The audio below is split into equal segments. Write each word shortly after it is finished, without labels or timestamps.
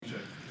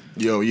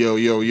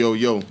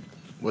Yo.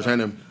 What's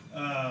happening?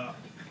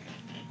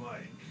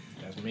 Mike.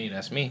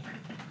 That's me.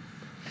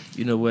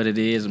 You know what it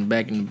is. I'm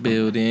back in the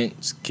building.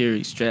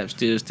 Security strap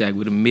still stacked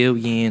with $1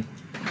 million.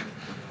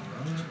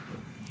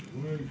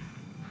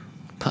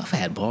 Puff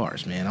had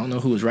bars, man. I don't know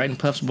who was writing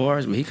Puff's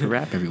bars, but he could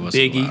rap every once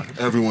in a while.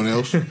 Everyone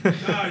else.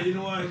 Nah, you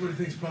know why everybody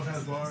thinks Puff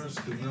has bars?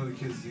 Because none of the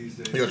kids these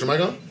days. You got your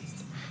mic on?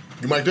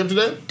 You mic'd up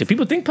today? Do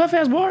people think Puff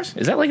has bars?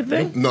 Is that like a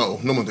thing? No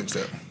one thinks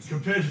that.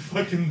 Compared to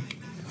fucking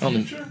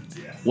Future?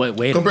 Yeah.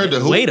 Wait. Compared to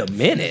who? Wait a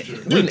minute.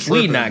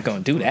 We not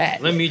gonna do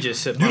that. Let me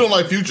just sit. You don't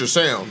like Future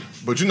sound,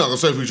 but you're not gonna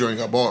say Future ain't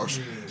got bars.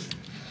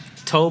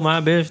 Told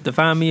my bitch to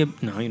find me a.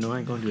 No, I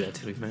ain't gonna do that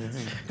to you, man.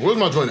 Where's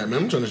my joint at,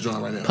 man? I'm turning this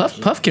joint right now.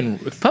 Puff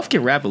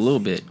can rap a little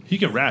bit. He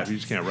can rap, he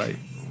just can't write.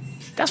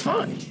 That's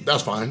fine.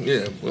 That's fine.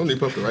 Yeah, we don't need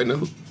Puff to right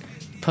now.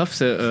 Puff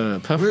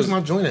Where's my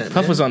joint at?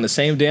 Puff man? was on the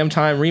Same Damn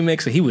Time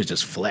remix, and he was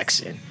just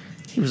flexing.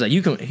 He was like,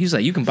 you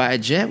can buy a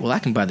jet. Well, I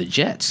can buy the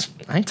jets.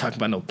 I ain't talking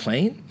about no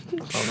plane.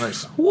 Oh,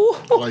 nice.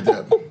 I like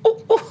that.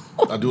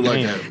 I do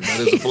like that. That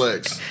is a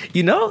flex.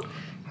 You know?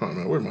 Oh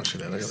man, where's my shit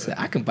at?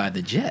 I can buy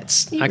the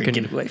jets. I can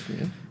get away from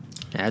you.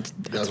 That's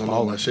You guys don't know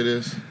what my shit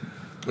is?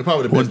 They're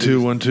probably the best.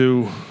 1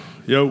 2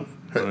 Yo.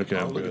 Okay,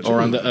 I'm good. Or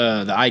on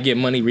the I Get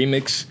Money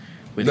remix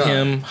with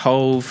him,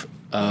 Hove,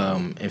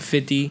 and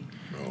 50.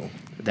 No.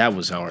 That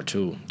was hard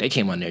too. They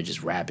came on there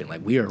just rapping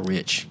like, we are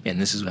rich,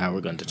 and this is how we're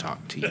going to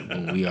talk to you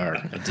when we are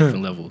a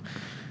different level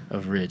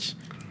of rich.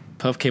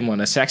 Puff came on.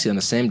 That's actually on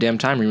the Same Damn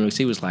Time remix.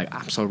 He was like,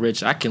 I'm so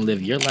rich, I can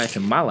live your life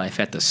and my life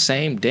at the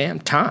same damn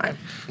time.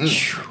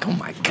 Oh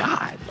my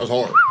God. That's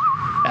hard.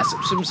 That's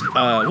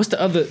what's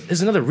the other?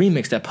 There's another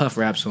remix that Puff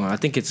raps on. I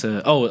think it's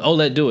Oh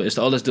Let's Do It. It's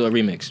the Oh Let's Do It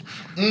remix.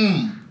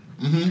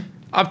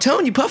 I'm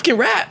telling you, Puff can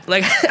rap.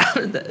 Like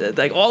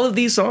all of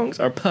these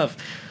songs are Puff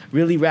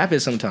really rapping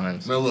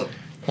sometimes. Now look,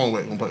 hold on,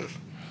 wait, I'm gonna play this.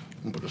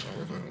 I'm gonna put this on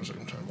real quick. One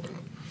second, I'm trying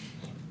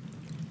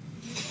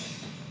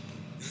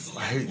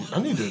to I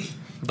need to.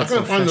 I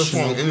can't find this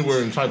song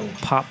anywhere in title.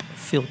 Pop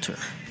Filter.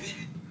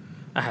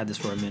 I had this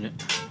for a minute.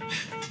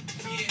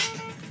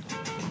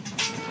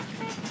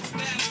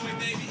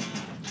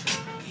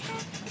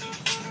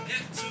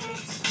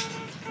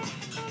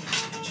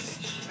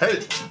 Hey,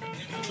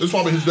 this is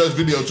probably his best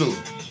video too.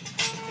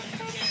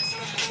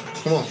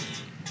 Come on.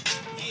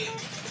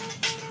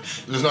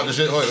 This is not the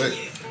shit.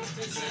 Wait.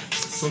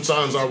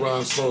 Sometimes I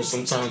rhyme slow,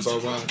 sometimes I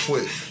rhyme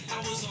quick.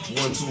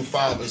 1, 2,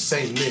 5 and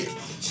Saint Nick.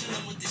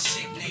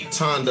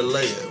 Time to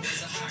live.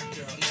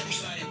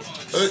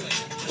 Hey,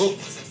 oh.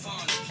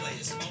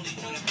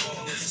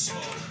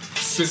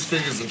 6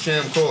 figures of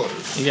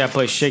camcorders. You gotta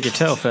play Shake Your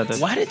Tail Feather.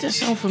 Why did this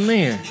sound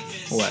familiar?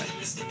 What?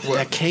 What?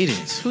 That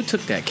cadence. Who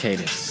took that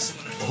cadence?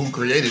 Who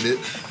created it?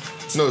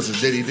 No, this is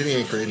Diddy. Diddy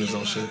ain't creating his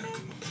own shit.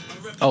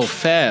 Oh,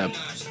 Fab.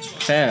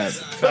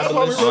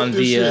 probably wrote On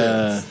this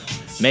the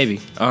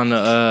maybe on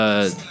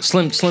the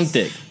Slim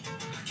Thick.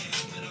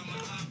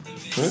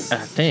 Who? I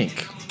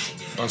think.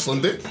 On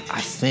Slim Dick?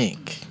 I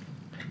think.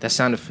 That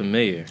sounded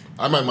familiar.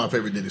 I might my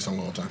favorite Diddy song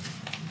of all time.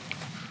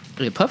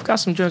 Yeah, Puff got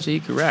some joints that he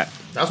could rap.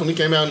 That's when he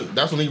came out.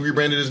 That's when he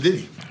rebranded as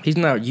Diddy. He's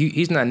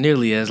not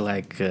nearly as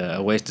like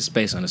a waste of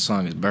space on the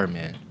song as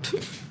Birdman.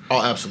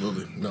 Oh,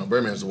 absolutely. No,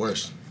 Birdman's the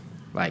worst.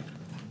 Like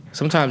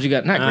sometimes you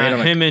got not great on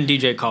like, him and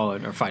DJ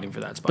Khaled are fighting for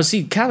that spot. but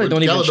see, Khaled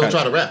don't Khaled even don't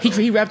try to rap, though.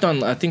 He rapped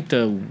on I think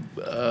the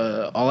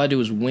All I Do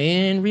Is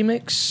Win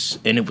remix,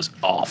 and it was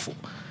awful.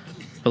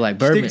 But like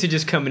Birdman, Stick to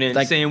just coming in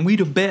like, saying we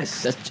the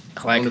best. that's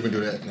I like don't even do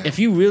that now. if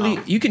you really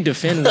you can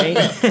defend Wayne.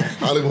 I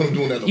don't even want him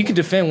doing that no You more. can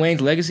defend Wayne's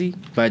legacy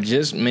by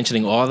just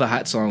mentioning all the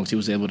hot songs he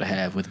was able to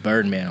have with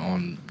Birdman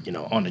on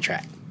the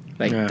track.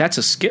 Like that's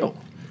a skill.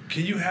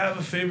 Can you have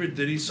a favorite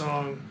Diddy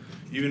song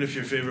even if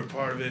your favorite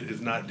part of it is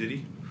not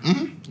Diddy?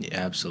 Yeah,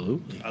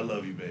 absolutely. I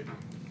Love You, Baby.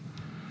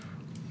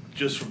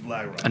 Just for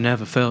Black Rock. I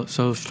never felt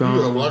so You a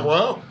strong. Black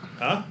Rob?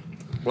 Huh?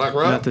 Black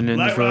Rob? Nothing in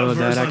Black this world Rob's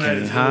that verse I on that can't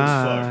is ill as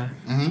hide.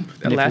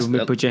 That And if last, you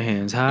would put your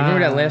hands high. you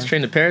remember that Last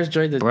Train to Paris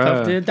joint that Bruh.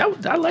 Puff did?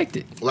 I liked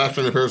it. Last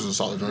Train to Paris is a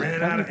solid joint.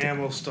 Ran out of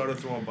ammo, started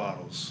throwing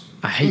bottles.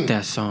 I hate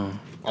that song.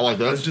 I like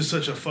That's that. just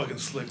such a fucking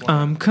slick one.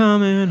 I'm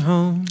coming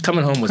home.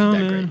 Coming Home wasn't that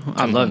Coming great. home. I Coming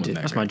Home loved wasn't it.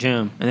 that That's great. my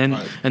jam. And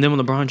Right. then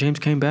when LeBron James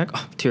came back,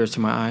 tears to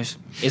my eyes.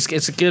 It's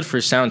good for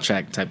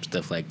soundtrack type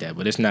stuff like that,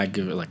 but it's not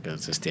good like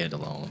as a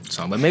standalone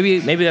song. But maybe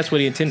that's what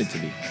he intended to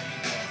be.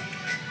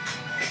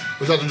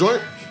 Was that the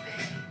joint?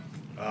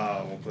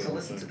 We'll play To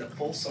listen to the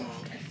full song.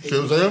 See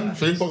what I'm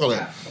saying? See? Fuck all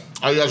that.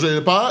 Are you guys ready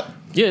to pod?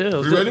 Yeah, let's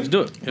You do ready? it. Let's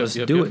do it. Let's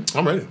do it.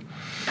 I'm ready.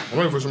 I'm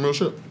ready for some real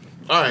shit.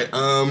 All right.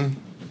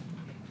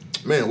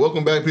 Man,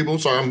 welcome back, people.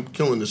 Sorry, I'm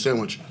killing the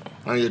sandwich.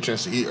 I didn't get a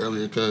chance to eat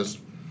earlier because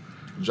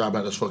the job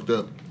had us fucked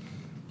up.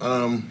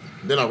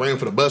 Then I ran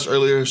for the bus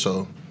earlier,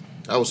 so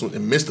I was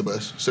and missed the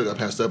bus. Still got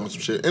passed up on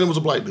some shit, and it was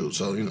a black dude,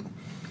 so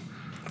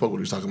fuck what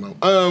he's talking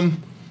about.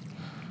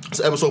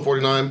 It's episode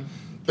 49.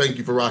 Thank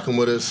you for rocking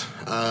with us.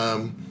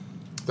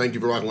 Thank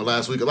you for rocking with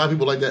last week. A lot of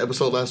people liked that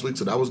episode last week,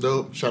 so that was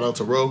dope. Shout out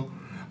to Ro.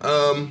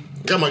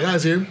 Got my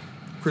guys here,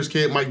 Chris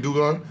Kidd, Mike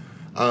Dugar.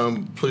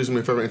 Please do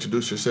me a favor,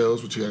 introduce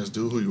yourselves, what you guys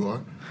do, who you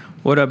are.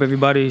 What up,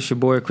 everybody? It's your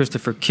boy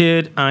Christopher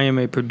Kidd. I am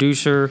a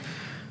producer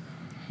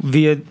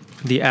via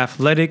The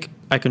Athletic.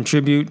 I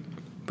contribute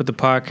with the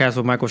podcast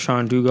with Michael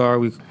Sean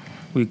Dugar.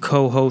 We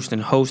co-host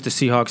and host the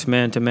Seahawks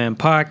Man-to-Man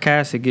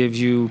podcast. It gives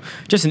you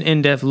just an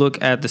in-depth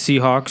look at the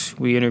Seahawks.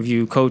 We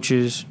interview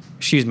coaches.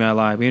 Excuse me, I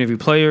lied. We interview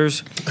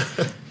players.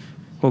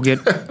 We'll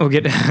get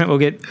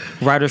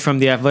writers from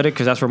The Athletic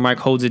because that's where Mike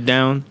holds it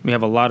down. We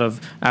have a lot of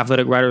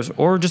athletic writers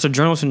or just a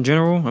journalist in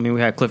general. I mean,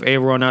 we had Cliff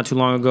Averill not too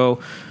long ago.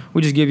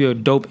 We just give you a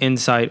dope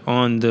insight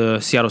on the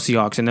Seattle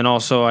Seahawks. And then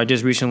also, I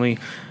just recently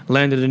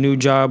landed a new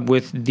job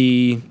with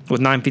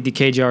 950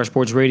 KJR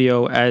Sports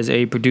Radio as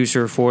a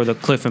producer for the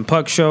Cliff and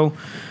Puck Show.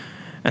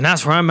 And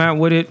that's where I'm at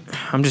with it.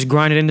 I'm just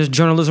grinding in this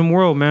journalism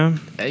world, man.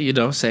 Hey,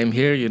 same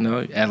here,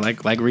 And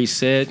like Reese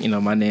said,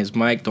 my name's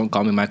Mike. Don't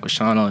call me Michael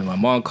Sean. Only my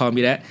mom called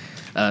me that.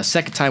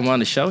 Second time on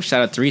the show.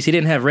 Shout out to Reese. He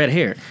didn't have red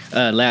hair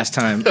last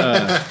time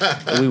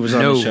we was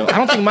on the show. I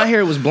don't think my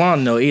hair was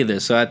blonde though either.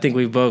 So I think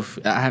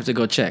I have to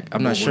go check.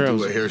 I'm not sure.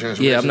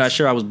 I'm not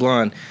sure I was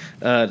blonde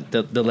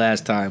the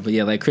last time. But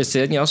yeah, like Chris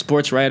said,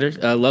 sports writer.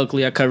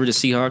 Locally, I cover the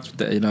Seahawks.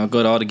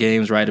 Go to all the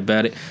games, write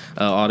about it,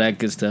 all that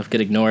good stuff. Get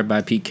ignored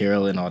by Pete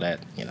Carroll and all that.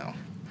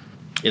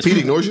 Pete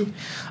ignores you?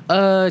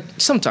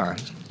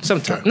 Sometimes.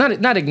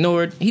 Not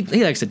ignored. He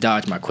likes to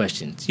dodge my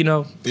questions.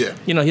 Yeah.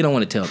 He don't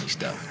want to tell me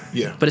stuff.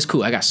 Yeah. But it's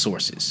cool. I got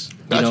sources.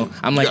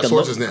 I'm like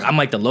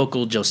the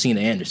local Josina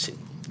Anderson.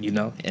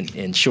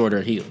 And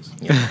shorter heels.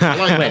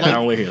 I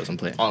don't wear heels. I'm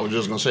playing. I was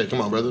just gonna say,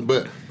 come on, brother.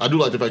 But I do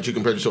like the fact you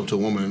compare yourself to a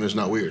woman, and it's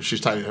not weird. She's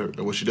tight at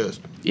what she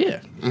does. Yeah.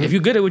 Mm-hmm. If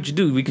you're good at what you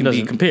do, we can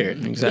be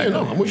compared. Exactly.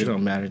 Yeah, it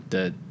don't matter.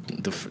 The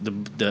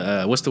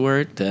what's the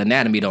word? The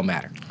anatomy don't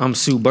matter. I'm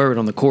Sue Bird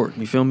on the court.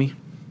 You feel me?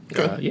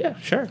 Okay. Yeah,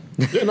 sure.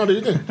 Yeah, no, do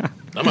you think?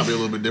 That might be a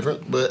little bit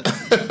different, but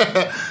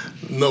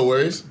no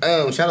worries.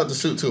 Shout out to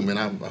Sue too, man.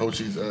 I hope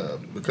she's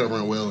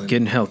recovering well and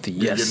getting healthy.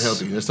 Yes, getting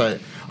healthy. That's tight.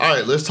 All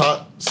right, let's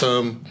talk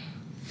some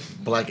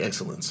Black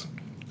excellence.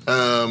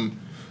 Excuse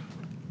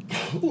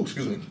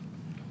me.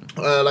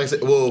 Like I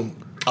said,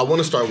 I want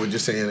to start with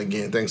just saying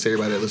again, thanks to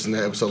everybody that listened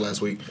to that episode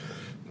last week.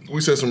 We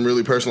said some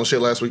really personal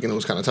shit last week, and it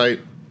was kind of tight.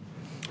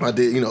 I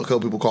did, a couple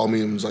people called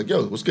me and was like,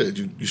 "Yo, what's good?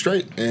 You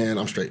straight?" And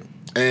I'm straight.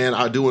 And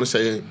I do want to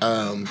say,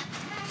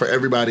 for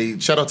everybody,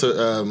 shout out to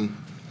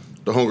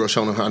the homegirl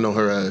Shona. I know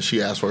her.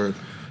 She asked for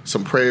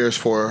some prayers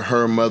for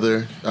her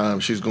mother.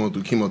 She's going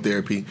through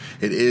chemotherapy.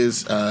 It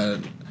is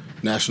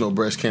National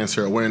Breast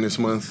Cancer Awareness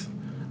Month.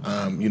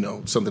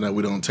 Something that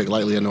we don't take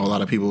lightly. I know a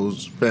lot of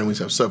people's families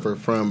have suffered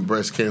from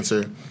breast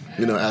cancer,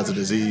 as a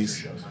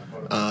disease.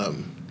 What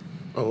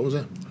was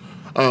that?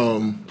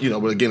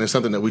 But again, it's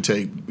something that we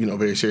take,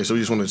 very serious. So we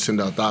just want to send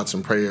out thoughts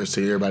and prayers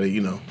to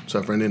everybody,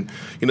 suffering. And,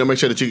 make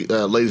sure that you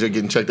ladies are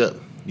getting checked up,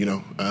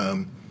 You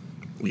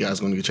guys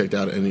are going to get checked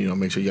out and,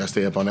 make sure you guys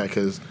stay up on that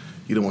because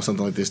you don't want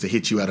something like this to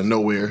hit you out of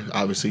nowhere.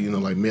 Obviously,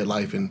 like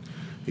midlife and,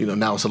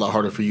 now it's a lot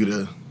harder for you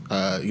to,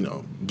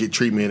 get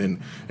treatment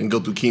and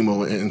go through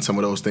chemo and some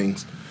of those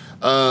things.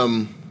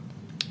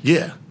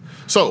 Yeah.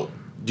 So,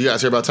 do you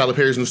guys hear about Tyler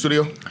Perry's new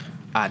studio?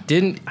 I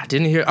didn't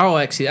hear. Oh,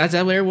 actually, is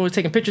that what everyone was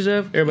taking pictures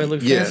of? Everybody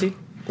looks fancy?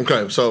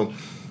 Okay, so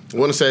I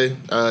want to say,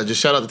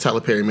 just shout out to Tyler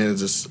Perry, man.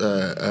 It's just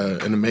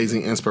an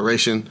amazing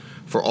inspiration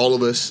for all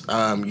of us.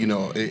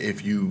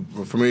 If you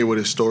were familiar with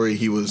his story,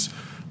 he was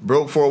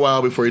broke for a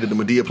while before he did the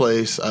Madea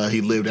plays.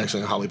 He lived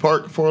actually in Holly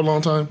Park for a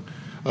long time.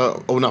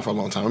 Not for a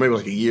long time, maybe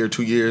like a year,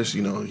 2 years,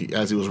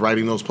 as he was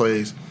writing those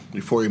plays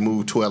before he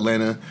moved to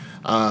Atlanta.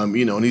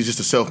 And he's just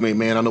a self-made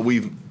man. I know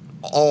we've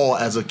all,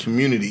 as a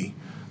community,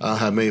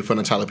 have made fun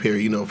of Tyler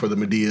Perry, for the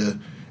Madea,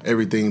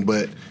 everything.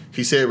 But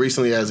he said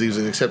recently, as he was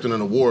accepting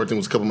an award, I think it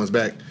was a couple months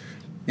back,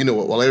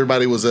 while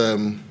everybody was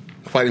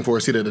fighting for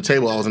a seat at the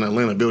table, I was in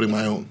Atlanta building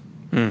my own.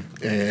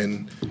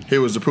 And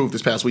here was the proof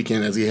this past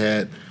weekend as he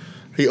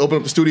opened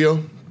up the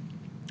studio,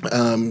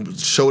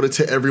 showed it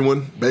to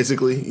everyone,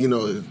 basically.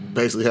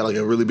 Basically had like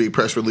a really big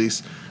press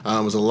release.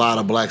 There was a lot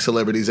of black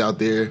celebrities out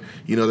there.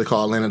 They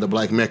call Atlanta the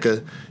Black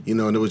Mecca.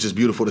 And it was just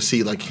beautiful to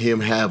see like him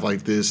have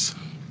like this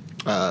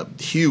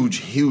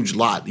huge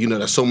lot,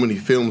 that so many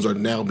films are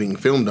now being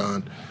filmed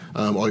on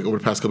over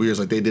the past couple years.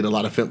 Like they did a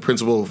lot of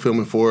principal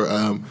filming for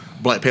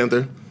Black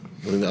Panther.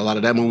 A lot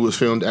of that movie was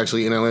filmed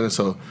actually in Atlanta,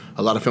 so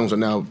a lot of films are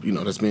now,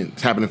 that's been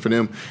happening for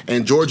them.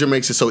 And Georgia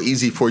makes it so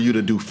easy for you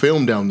to do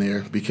film down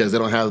there because they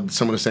don't have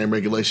some of the same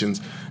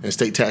regulations and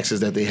state taxes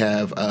that they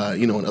have,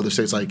 in other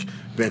states like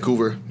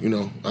Vancouver,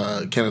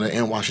 Canada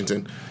and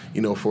Washington,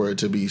 for it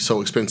to be so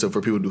expensive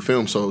for people to do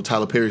film. So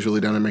Tyler Perry's really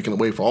down there making a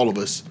way for all of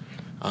us.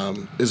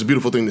 It's a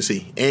beautiful thing to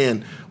see.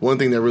 And one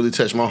thing that really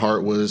touched my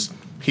heart was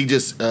he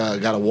just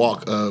got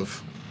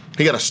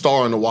a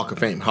star on the Walk of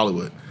Fame,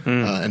 Hollywood.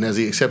 And as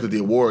he accepted the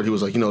award, he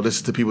was like, this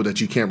is the people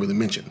that you can't really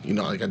mention.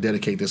 Like I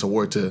dedicate this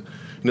award to,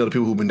 the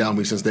people who've been down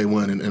with me since day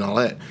one and all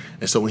that.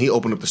 And so when he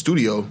opened up the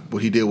studio,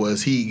 what he did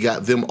was he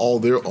got them all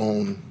their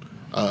own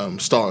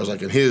stars,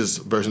 like in his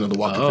version of the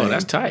Walk of Fame. Oh,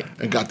 that's tight.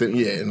 And got them,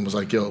 and was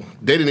like, yo,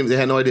 they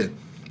had no idea.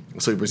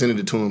 So he presented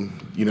it to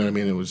him, you know what I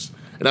mean? And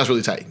that's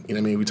really tight.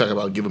 We talk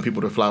about giving people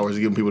their flowers,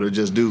 giving people their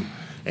just due.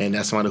 and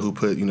that's somebody who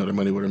put their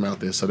money where their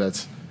mouth is. So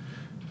that's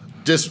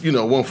just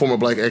one form of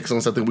black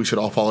excellence. I think we should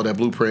all follow that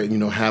blueprint.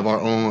 Have our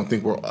own. I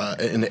think we're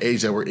in the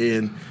age that we're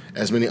in,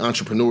 as many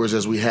entrepreneurs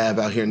as we have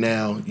out here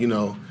now.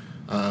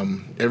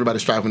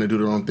 Everybody's striving to do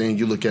their own thing.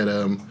 You look at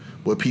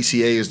what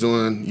PCA is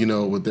doing,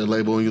 with their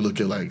label, and you look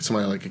at like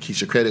somebody like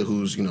Akeisha Credit,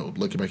 who's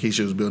looking at Akeisha,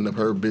 who's building up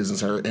her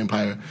business, her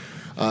empire.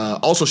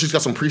 Also, she's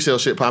got some pre-sale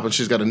shit popping.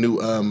 She's got a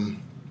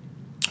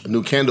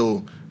new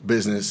candle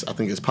business. I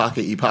think it's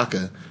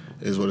Ipaka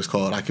is what it's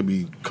called. I could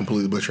be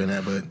completely butchering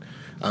that, but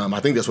I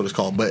think that's what it's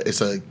called. But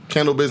it's a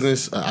candle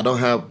business. I don't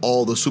have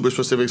all the super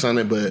specifics on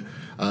it, but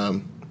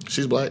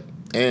she's black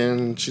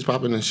and she's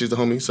popping and she's the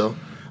homie, so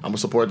I'm gonna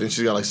support her. And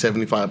she's got like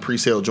 75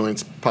 pre-sale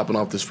joints popping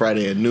off this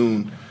Friday at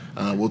noon.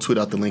 We'll tweet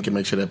out the link and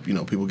make sure that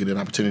people get an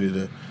opportunity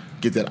to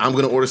get that. I'm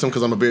gonna order some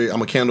because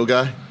I'm a candle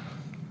guy.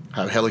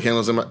 I have hella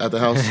candles at the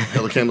house.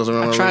 Hella candles around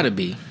my room. I try to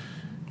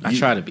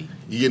be.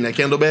 You getting that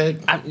candle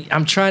bag?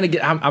 I'm trying to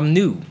get. I'm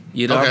new.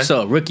 Okay. I'm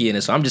still a rookie in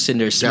it, so I'm just sitting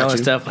there smelling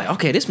you. stuff like,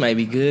 okay, this might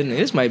be good, and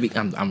this might be.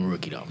 I'm a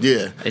rookie though.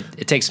 Yeah.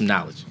 It takes some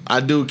knowledge. I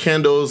do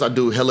candles. I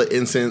do hella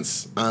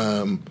incense.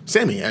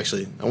 Sammy,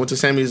 actually. I went to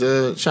Sammy's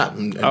shop.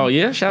 And Oh,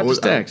 yeah? Shout out to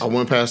Stacks. I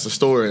went past the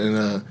store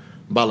and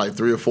bought like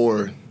 3 or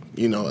 4,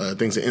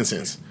 things of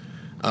incense.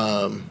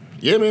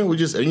 Yeah, man, we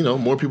just,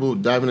 more people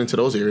diving into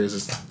those areas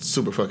is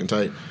super fucking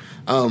tight.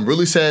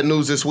 Really sad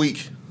news this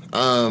week.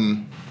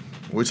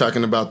 We're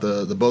talking about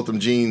the Botham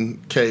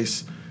Jean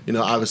case.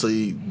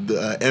 Obviously,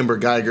 Amber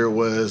Geiger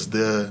was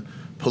the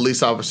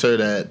police officer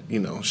that,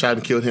 shot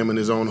and killed him in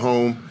his own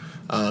home.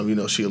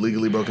 She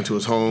illegally broke into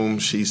his home.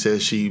 She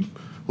said she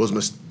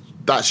was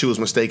thought she was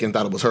mistaken,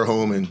 thought it was her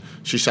home, and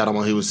she shot him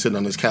while he was sitting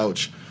on his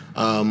couch.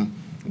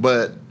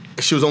 But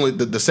she was only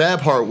the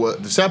sad part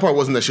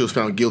wasn't that she was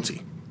found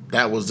guilty.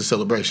 That was the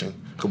celebration,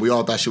 because we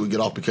all thought she would get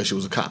off because she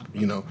was a cop.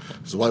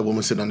 There's a white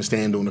woman sitting on the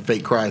stand doing the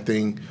fake cry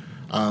thing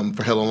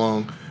for hella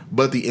long.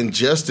 But the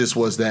injustice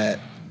was that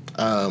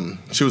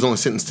she was only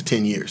sentenced to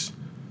 10 years.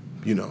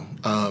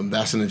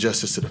 That's an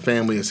injustice to the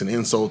family. It's an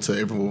insult to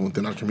everyone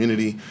within our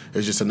community.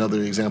 It's just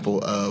another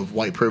example of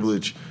white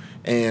privilege.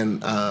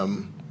 And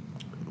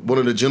one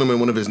of the gentlemen,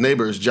 one of his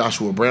neighbors,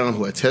 Joshua Brown,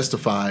 who had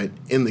testified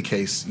in the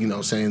case,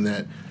 saying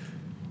that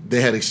they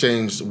had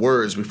exchanged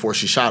words before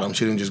she shot him.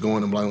 She didn't just go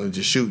in and blindly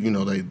just shoot.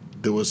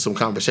 There was some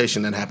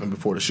conversation that happened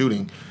before the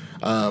shooting.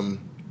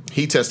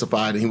 He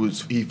testified, and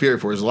he feared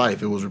for his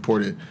life. It was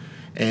reported,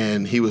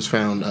 and he was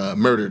found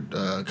murdered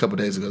a couple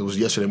days ago. It was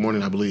yesterday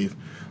morning, I believe.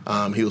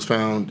 He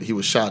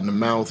was shot in the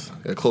mouth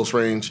at close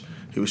range.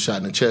 He was shot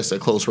in the chest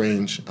at close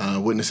range.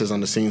 Witnesses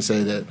on the scene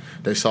say that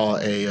they saw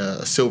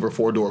a silver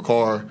 4-door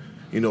car,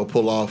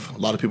 pull off. A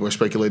lot of people are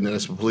speculating that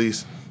it's the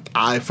police.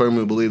 I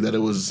firmly believe that it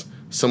was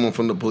someone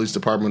from the police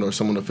department or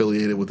someone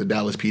affiliated with the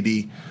Dallas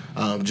PD,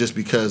 just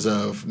because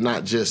of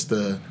not just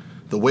the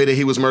way that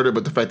he was murdered,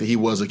 but the fact that he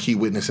was a key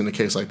witness in a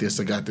case like this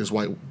that got this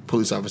white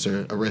police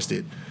officer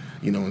arrested,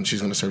 and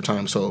she's going to serve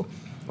time. So,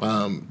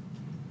 my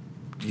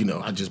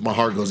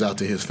heart goes out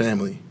to his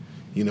family,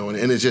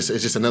 and it's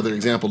just another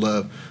example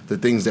of the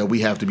things that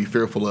we have to be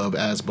fearful of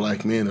as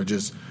black men or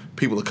just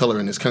people of color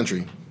in this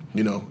country.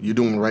 You're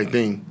doing the right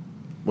thing.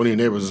 One of your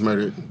neighbors is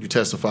murdered. You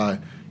testify.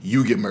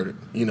 You get murdered,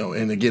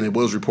 and again, it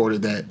was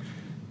reported that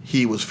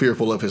he was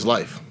fearful of his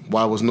life.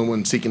 Why was no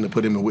one seeking to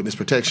put him in witness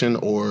protection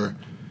or,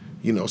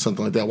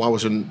 something like that? Why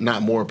was there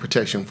not more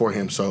protection for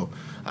him? So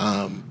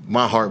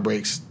my heart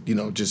breaks,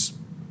 just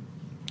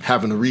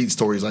having to read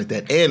stories like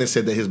that. And it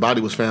said that his body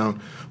was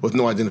found with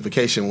no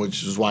identification,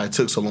 which is why it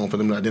took so long for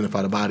them to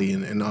identify the body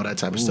and all that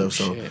type of stuff.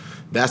 So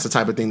that's the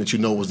type of thing that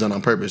was done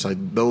on purpose. Like,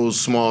 those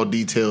small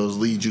details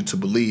lead you to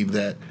believe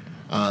that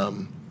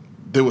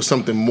there was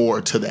something more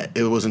to that.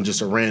 It wasn't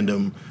just a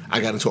random, I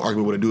got into an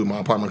argument with a dude in my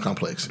apartment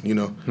complex,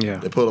 Yeah.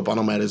 They pulled up on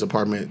him at his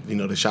apartment,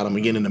 they shot him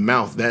again in the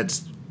mouth.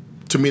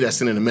 To me, that's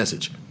sending a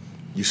message.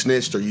 You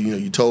snitched, or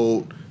you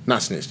told,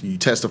 not snitched, you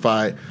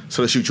testified,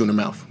 so they shoot you in the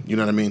mouth. You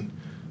know what I mean?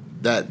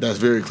 That's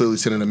very clearly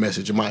sending a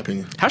message, in my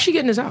opinion. How'd she get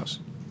in his house?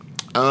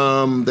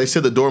 They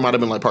said the door might have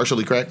been like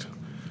partially cracked.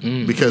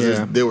 Because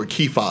Yeah. there were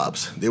key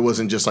fobs. It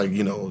wasn't just like,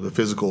 the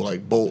physical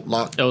like bolt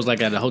lock. It was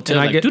like at a hotel.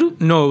 And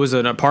no, it was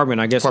an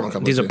apartment. I guess Apartment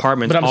complex, these yeah.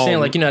 apartments. But I'm saying,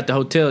 like, at the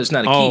hotel, it's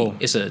not a key. Oh.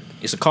 It's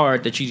a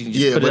card that you just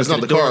Yeah, put but it it's up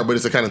not to the door. car, but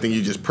it's the kind of thing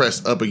you just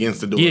press up against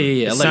the door.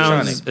 Yeah.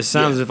 Electronic. It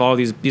sounds as if all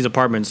these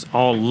apartments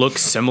all look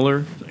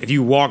similar. If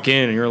you walk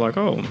in and you're like,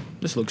 oh,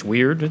 this looks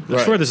weird. I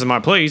Right. swear this is my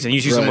place, and you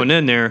see Right. someone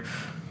in there.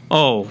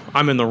 Oh,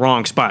 I'm in the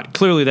wrong spot.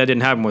 Clearly, that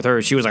didn't happen with her.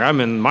 She was like,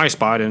 I'm in my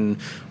spot,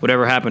 and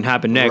whatever happened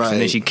next, and then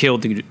Right. she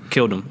killed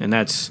him, and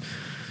that's.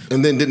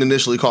 And then didn't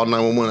initially call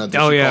 911. I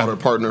think she yeah. called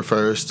her partner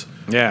first.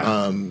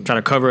 Yeah, try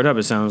to cover it up.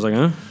 It sounds like,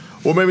 huh?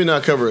 Well, maybe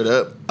not cover it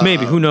up.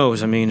 Maybe, who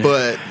knows? I mean,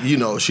 But,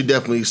 she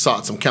definitely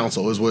sought some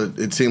counsel, is what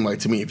it seemed like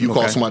to me. If you call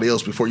Okay. somebody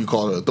else before you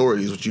call the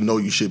authorities, which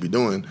you should be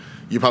doing,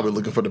 you're probably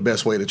looking for the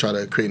best way to try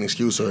to create an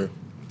excuse or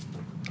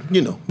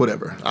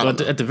whatever. I Well, don't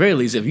know. at the very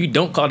least, if you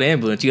don't call the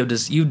ambulance,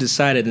 you've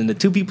decided, in the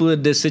two people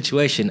in this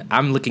situation,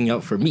 I'm looking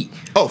out for me.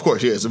 Oh, of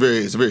course, yeah. It's a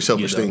very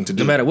selfish thing to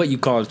do. No matter what you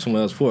call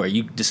someone else for,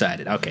 you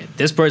decided, okay,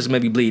 this person may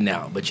be bleeding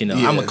out, but I'm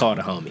gonna call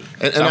the homie.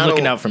 And So I'm I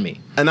looking don't- out for me.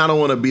 And I don't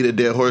want to beat a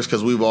dead horse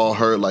because we've all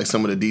heard like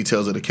some of the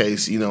details of the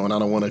case, and I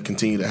don't want to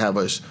continue to have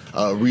us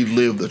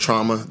relive the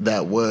trauma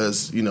that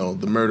was,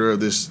 the murder of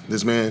this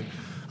man.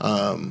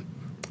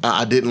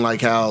 I didn't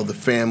like how the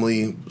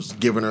family was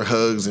giving her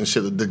hugs and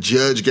shit. The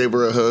judge gave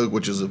her a hug,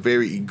 which is a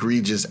very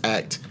egregious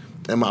act,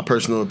 in my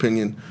personal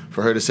opinion,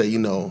 for her to say, I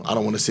don't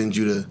want to send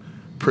you to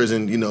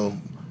prison.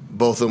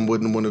 Both of them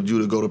wouldn't want you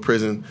to go to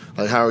prison.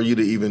 Like, who are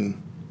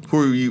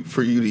you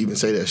for you to even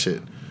say that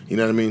shit? You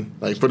know what I mean?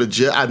 Like, for the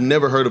judge, I've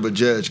never heard of a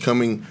judge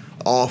coming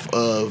off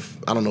of,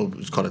 I don't know,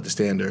 it's called it the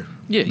stand or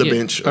the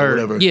bench or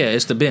whatever. Yeah,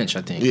 it's the bench,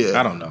 I think. Yeah.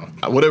 I don't know.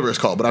 Whatever it's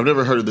called. But I've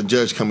never heard of the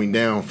judge coming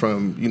down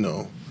from,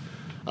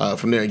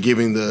 from there and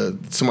giving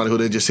somebody who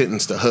they just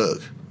sentenced a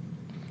hug.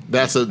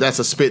 That's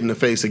a spit in the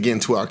face again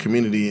to our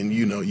community, and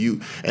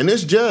and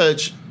this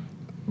judge,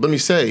 let me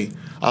say,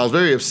 I was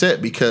very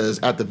upset because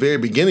at the very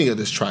beginning of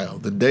this trial,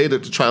 the day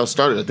that the trial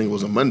started, I think it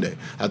was a Monday.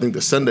 I think the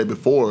Sunday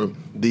before,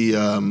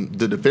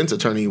 the defense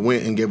attorney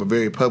went and gave a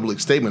very public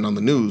statement on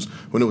the news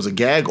when there was a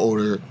gag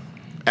order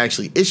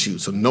actually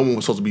issued. So no one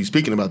was supposed to be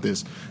speaking about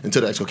this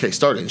until the actual case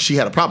started. And she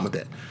had a problem with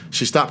that.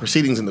 She stopped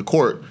proceedings in the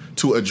court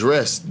to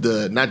address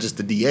not just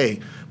the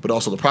DA, but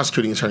also the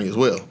prosecuting attorney as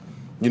well,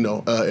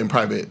 in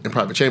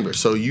private chambers.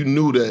 So you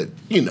knew that,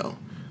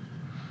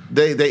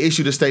 they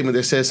issued a statement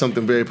that said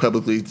something very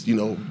publicly,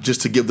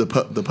 just to give the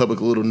public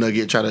a little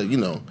nugget, try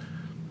to,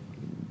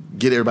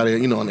 get everybody,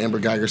 on Amber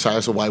Geiger's side.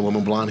 It's a white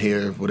woman, blonde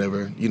hair,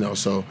 whatever,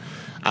 So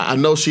I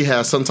know she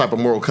has some type of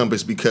moral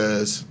compass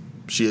because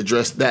she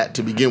addressed that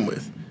to begin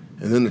with.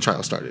 And then the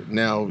trial started.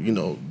 Now,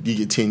 you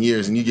get 10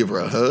 years and you give her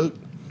a hug.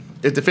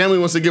 If the family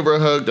wants to give her a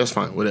hug, that's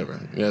fine, whatever.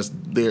 That's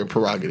their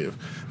prerogative.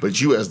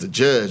 But you as the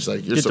judge,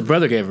 like, you're The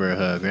brother gave her a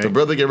hug, right? The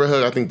brother gave her a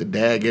hug. I think the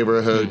dad gave her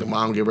a hug. The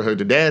mom gave her a hug.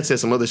 The dad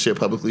said some other shit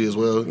publicly as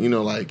well.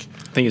 Like,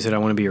 I think he said, "I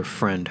want to be your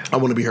friend," I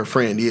want to be her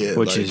friend. Yeah,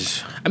 which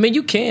is, I mean,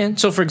 you can.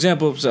 So, for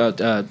example,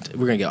 we're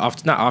gonna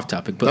get not off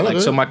topic, but No,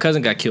 so my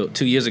cousin got killed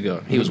 2 years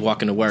ago. He was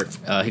walking to work.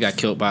 He got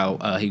killed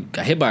he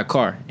got hit by a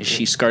car, and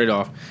she skirted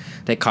off.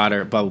 They caught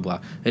her. Blah blah blah.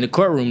 In the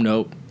courtroom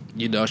note,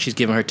 she's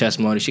giving her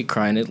testimony. She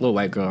crying. This little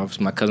white girl,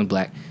 my cousin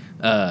black.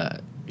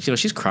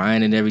 She's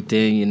crying and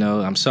everything.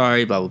 I'm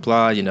sorry. Blah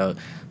blah blah.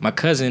 My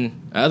cousin,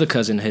 other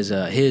cousin,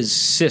 his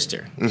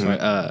sister.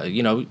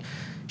 So,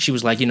 she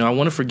was like, I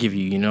want to forgive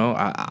you.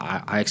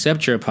 I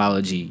accept your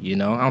apology. I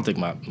don't think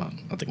my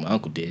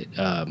uncle did.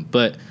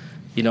 But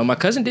my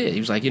cousin did. He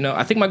was like,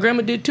 I think my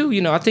grandma did too.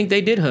 I think they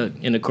did hug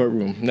in the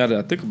courtroom. Now that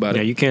I think about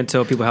yeah, it. you can't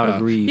tell people how to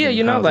grieve. Yeah,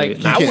 and how like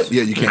they-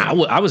 you can't.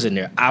 I was in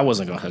there. I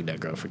wasn't gonna hug that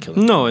girl for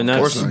killing. no, and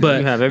that's not. but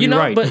you have every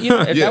right. But if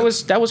Yeah.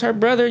 that was her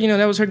brother,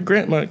 that was her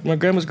my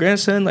grandma's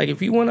grandson. Like, if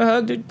you want to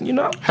hug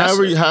it,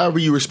 However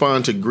you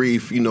respond to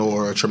grief,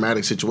 or a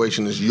traumatic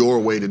situation is your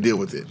way to deal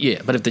with it.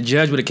 Yeah, but if the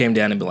judge would have came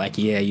down and been like,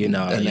 And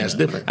that's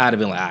different. I'd have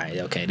been like, all right,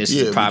 okay, this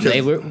is Yeah, a problem.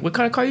 Hey, because- what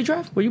kind of car you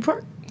drive? Where you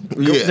park?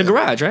 Yeah. The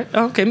garage, right?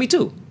 Oh, okay, me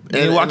too. Did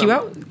they And- walk and you I'm-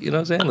 out? You know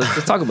what I'm saying?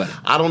 Let's talk about it.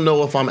 I don't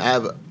know if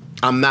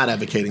I'm not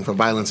advocating for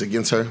violence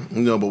against her,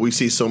 but we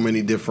see so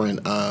many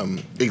different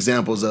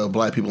examples of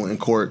black people in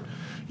court,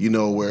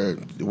 where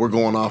we're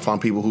going off on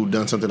people who've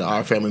done something to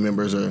our family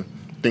members or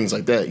things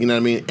like that. You know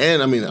what I mean?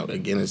 And I mean,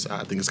 again,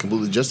 I think it's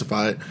completely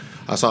justified.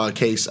 I saw a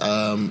case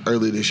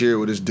earlier this year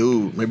with this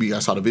dude. Maybe I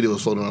saw the video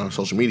floating on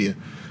social media.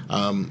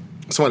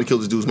 Somebody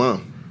killed this dude's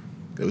mom.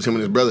 It was him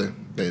and his brother.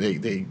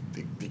 They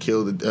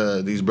killed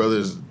these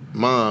brothers'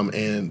 mom,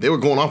 and they were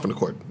going off in the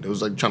court. It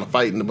was like trying to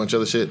fight and a bunch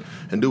of other shit.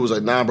 And dude was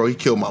like, "Nah, bro, he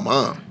killed my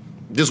mom."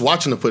 Just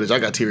watching the footage, I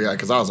got teary eyed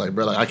because I was like,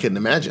 "Bro, I couldn't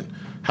imagine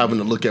having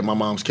to look at my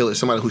mom's killer,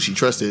 somebody who she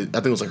trusted. I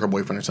think it was like her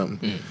boyfriend or something.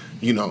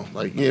 Me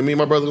and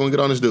my brother gonna get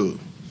on this dude.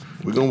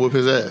 We're gonna whip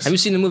his ass." Have you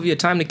seen the movie A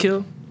Time to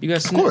Kill? You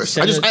guys Of seen course.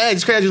 it? I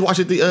just watched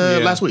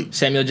it last week.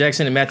 Samuel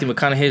Jackson and Matthew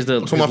McConaughey's the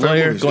one of my favorite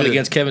lawyer movies, going yeah.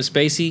 against Kevin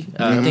Spacey.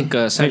 I think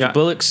Sandra got-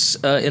 Bullock's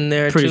in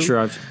there Pretty too.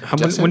 sure.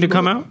 When did it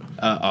come out?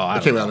 I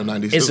It came out in the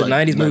 90s. It's It a was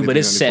like 90s movie, but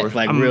it's 93, set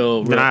like 94.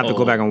 real. Then I have to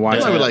go back and watch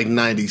It's it. probably like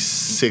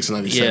 96,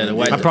 97. Yeah, the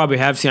white- I probably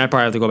have seen. I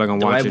probably have to go back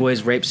and The watch white it.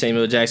 boys raped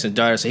Samuel Jackson's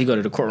daughter, so he go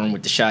to the courtroom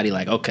with the shotty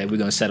like, okay, we're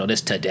gonna settle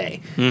this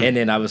today. And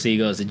then obviously he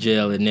goes to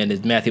jail, and then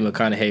it's Matthew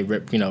McConaughey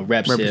reps him,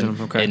 Represent him,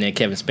 okay. and then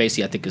Kevin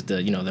Spacey I think is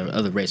the the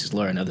other racist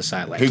lawyer on the other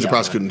side. Like, He's the y'all,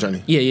 prosecuting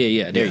attorney.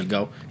 Yeah. There you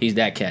go. He's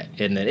that cat,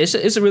 and then it's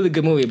a really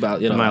good movie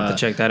about might have to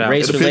check that out.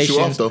 race It'll piss you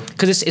relations off, though.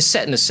 because it's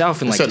set in the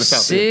South in like set in the the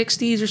South, yeah.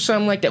 60s or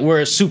something like that, where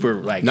it's super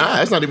like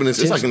Nah, it's not even.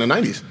 It's like in the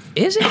 90s.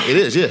 is it? It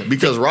is, yeah.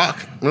 Because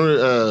Rock,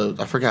 remember,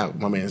 I forgot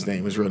my man's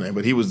name, his real name,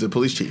 but he was the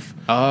police chief.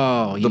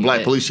 Oh, The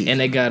black police chief. and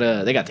they got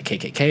the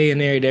KKK in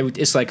there. And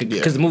everything. It's like because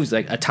Yeah. the movie's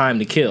like A Time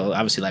to Kill.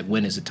 Obviously, like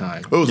when is the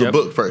time? Well, it was Yep. a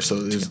book first, so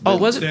it's, Oh,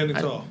 was it? Standing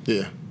Tall.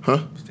 yeah, huh?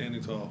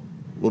 Standing Tall.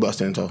 What about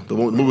Stand Tall? The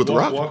movie with the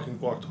Rock?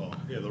 Walk Tall.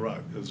 Yeah, The Rock.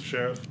 As a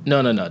sheriff.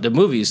 No. The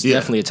movie is Yeah,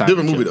 definitely A Time.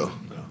 different to movie Kill.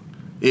 though. No.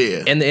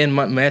 Yeah. And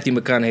Matthew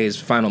McConaughey's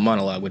final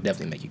monologue would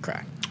definitely make you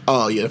cry.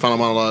 Oh yeah, the final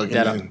monologue.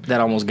 That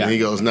almost got and he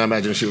me. goes, now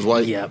imagine if she was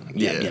white. Yep.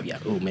 Yeah.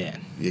 Oh man.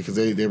 Yeah, because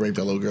they raped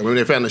that little girl. I mean,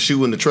 they found the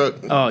shoe in the truck.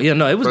 Oh yeah,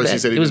 no, it was First he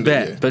bad. said he It was didn't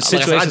do bad. it. But Like I said,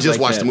 situations I just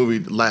like watched that. the movie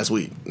last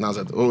week, and I was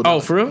at the. Oh,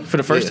 for real? For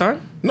the first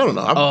time? No.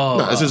 Oh.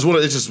 No, it's just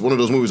one of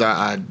those movies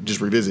I just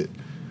revisit.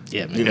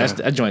 Yeah, man. You know.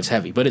 That joint's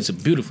heavy, but it's a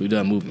beautifully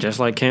done movie. Just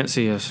like Can't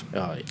See Us.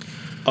 Oh, yeah.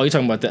 Oh, you're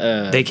talking about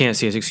the. They Can't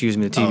See Us, excuse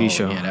me, the TV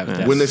show. Yeah,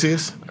 that's- When they see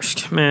us,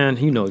 Man,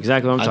 you know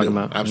exactly what I'm I talking do,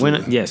 about.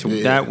 absolutely. Yes,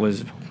 Yeah. that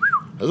was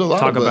there's a lot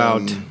talk of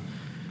about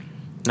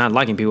not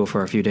liking people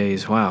for a few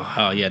days. Wow.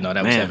 Oh yeah, no,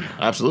 that Man. was heavy.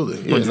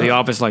 absolutely. Yeah, Went to the no.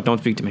 office like, don't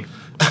speak to me.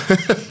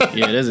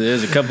 Yeah,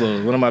 there's a couple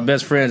of one of my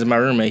best friends in my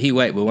roommate. He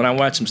white, but when I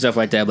watch some stuff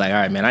like that, I'm like, all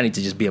right, man, I need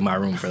to just be in my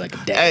room for like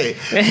a day.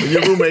 Hey, when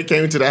your roommate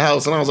came to the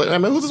house, and I was like, hey,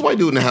 man, who's this white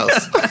dude in the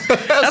house?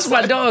 That's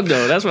my dog,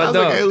 though. That's I my was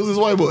dog. like, hey, who's this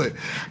white boy?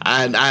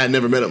 I had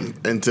never met him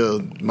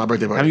until my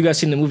birthday party. Have you guys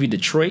seen the movie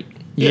Detroit?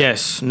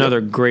 Yes, another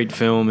great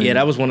film. And Yeah,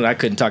 that was one that I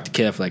couldn't talk to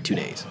Kev for like 2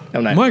 days.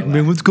 I'm not Mike, gonna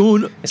man, lie. what's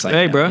going on? It's like,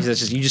 hey, no, bro. he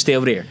says, you just stay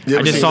over there. You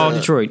ever I just seen, saw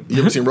Detroit.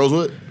 You ever seen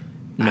Rosewood?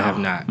 I have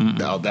not.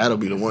 That'll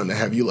be the one that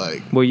have you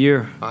like, What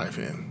year? all right,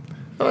 fam.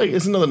 Like,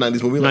 it's another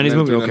 90s movie. 90s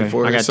movie? 93, Okay.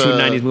 94. I got It's, two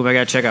 90s movies I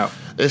got to check out.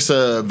 It's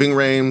Ving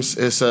Rhames.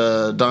 It's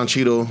Don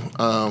Cheadle.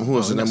 Who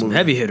else in that some movie?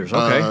 heavy hitters,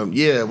 okay.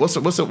 Yeah. What's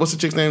the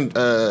chick's name?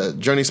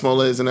 Journey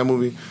Smollett is in that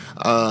movie.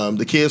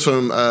 The kids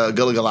from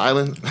Gullah Gullah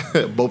Island.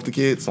 Both the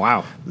kids.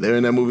 Wow. They're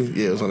in that movie.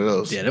 Yeah, it was one of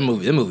those. Yeah, them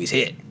movies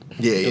hit.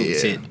 Yeah, Them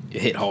movies yeah. hit.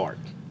 It hit hard.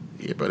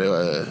 Yeah, but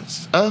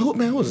who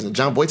was it?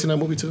 John Voight's in that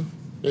movie too.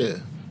 Yeah.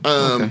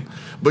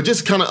 But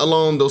just kind of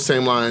along those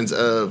same lines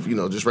of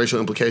just racial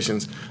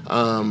implications.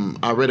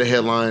 I read a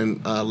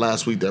headline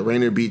last week that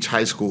Rainier Beach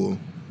High School,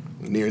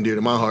 near and dear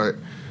to my heart,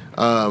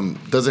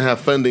 doesn't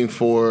have funding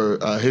for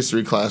a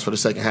history class for the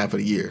second half of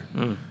the year.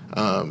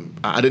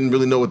 I didn't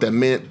really know what that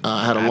meant.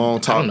 I had a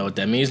long talk. I don't know what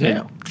that means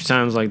now.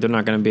 Sounds like they're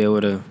not going to be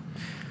able to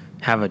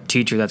have a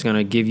teacher that's going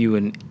to give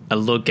you a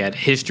look at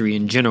history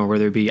in general,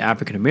 whether it be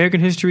African American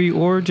history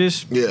or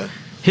just Yeah.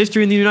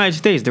 history in the United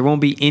States. There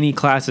won't be any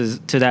classes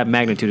to that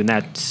magnitude, and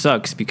that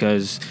sucks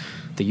because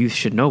the youth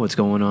should know what's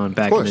going on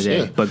back in the day.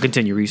 yeah. But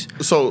continue, Reese.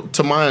 So,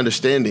 to my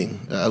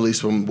understanding, at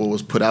least from what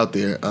was put out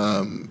there,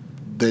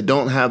 they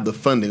don't have the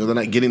funding, or they're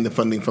not getting the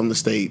funding from the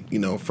state,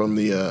 from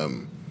the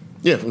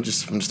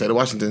from the state of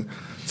Washington,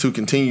 to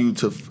continue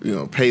to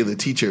pay the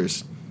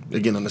teachers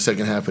again on the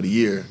second half of the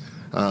year.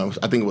 I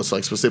think it was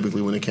like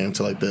specifically when it came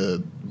to like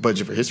the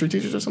budget for history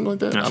teachers or something like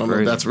that. That's I don't know if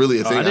crazy. that's really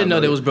a thing. I didn't know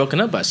have they no- was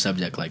broken up by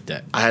subject like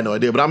that. I had no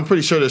idea, but I'm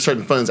pretty sure there's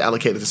certain funds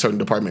allocated to certain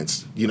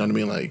departments. You know what I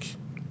mean, like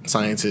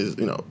sciences,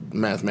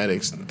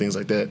 mathematics, things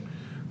like that,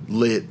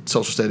 lit,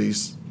 social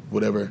studies,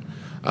 whatever.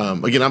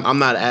 Again, I'm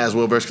not as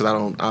well versed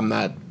because I'm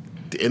not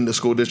in the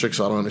school district,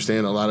 so I don't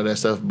understand a lot of that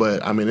stuff.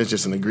 But I mean, it's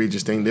just an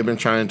egregious thing. They've been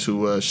trying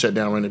to shut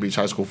down Rainier Beach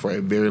High School for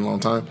a very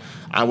long time.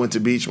 I went to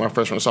Beach my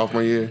freshman and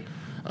sophomore year.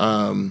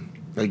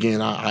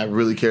 Again, I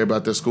really care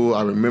about this school.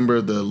 I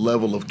remember the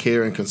level of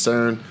care and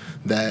concern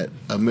that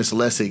a Miss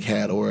Lessig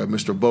had, or a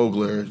Mr.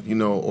 Vogler,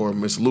 or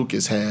Miss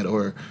Lucas had,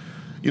 or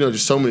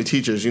just so many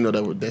teachers,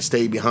 that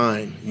stayed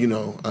behind,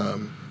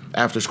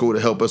 after school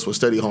to help us with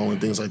study hall and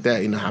things like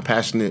that. How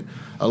passionate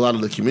a lot of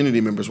the community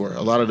members were.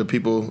 A lot of the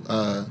people,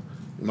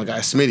 my guy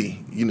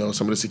Smitty,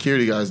 some of the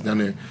security guys down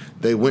there,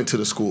 they went to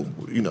the school.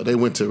 They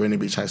went to Rainier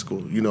Beach High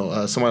School.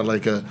 Somebody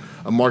like a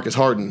Marcus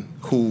Harden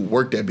who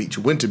worked at Beach,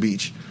 who went to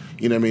Beach,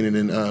 and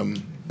then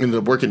ended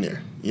up working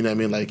there.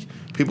 Like,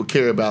 people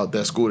care about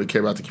that school, they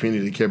care about the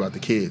community, they care about the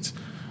kids.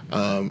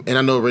 And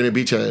I know Rainier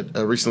Beach had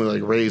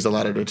recently raised a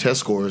lot of their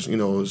test scores,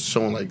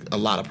 showing a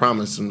lot of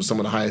promise and some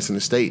of the highest in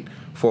the state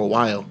for a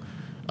while.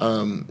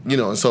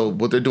 And so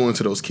what they're doing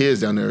to those kids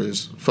down there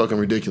is fucking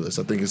ridiculous.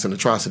 I think it's an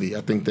atrocity.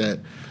 I think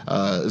that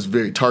it's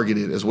very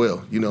targeted as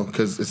well,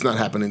 because it's not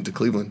happening to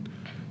Cleveland.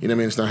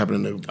 It's not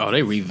happening to... Oh,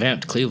 they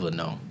revamped Cleveland,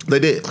 though. They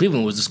did.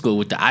 Cleveland was the school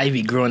with the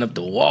ivy growing up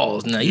the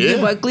walls. Now, you Yeah. think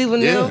about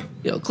Cleveland Yeah. now?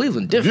 Yo,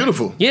 Cleveland different.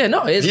 Beautiful. Yeah,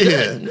 no, it's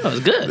good. No, it's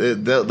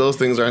good. Those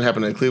things aren't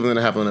happening in Cleveland.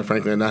 They're happening in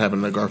Franklin. They're not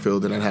happening in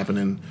Garfield. They're not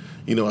happening,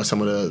 at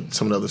some of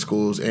the other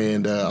schools.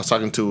 And I was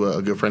talking to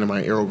a good friend of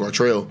mine, Errol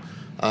Gartrell,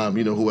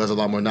 who has a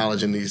lot more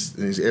knowledge in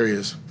these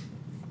areas.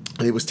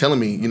 And he was telling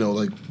me,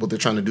 what they're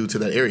trying to do to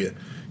that area.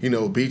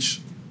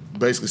 Beach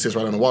basically sits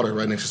right on the water,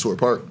 right next to Seward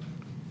Park.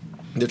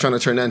 They're trying to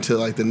turn that into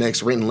the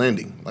next Renton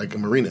Landing, like a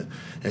marina.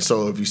 And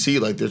so if you see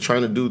they're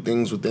trying to do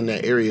things within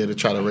that area to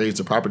try to raise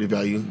the property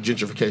value,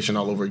 gentrification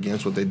all over again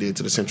is what they did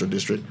to the Central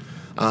District.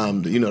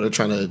 They're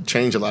trying to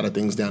change a lot of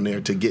things down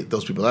there to get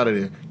those people out of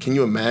there. Can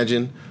you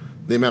imagine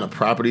the amount of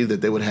property that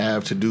they would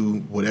have to do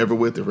whatever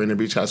with if Rainier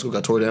Beach High School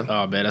got tore down?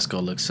 Oh, man, that's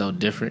going to look so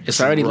different.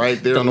 It's already...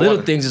 right there the on the little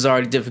water. things is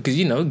already different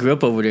because, grew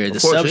up over there. The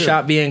course, sub yeah.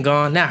 shop being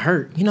gone, that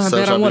hurt. You know how Sub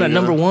bad I shop want a being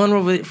number gone. one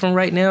over from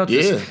right now?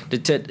 Yeah.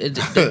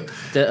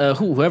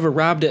 Whoever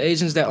robbed the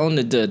Asians that owned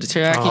the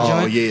teriyaki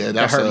Oh, joint? yeah. That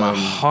That's, hurt my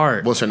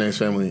heart. What's her name's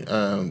family?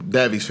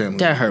 Davi's family.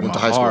 That hurt Went my to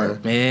high school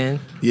heart, there. man.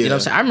 Yeah. You know what I'm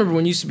saying? I remember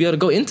when you used to be able to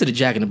go into the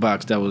Jack in the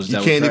Box. You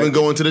can't even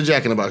go into the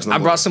Jack in the Box no I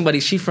more. brought somebody.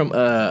 She from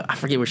I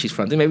forget where she's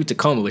from. Maybe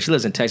Tacoma, but she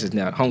lives in Texas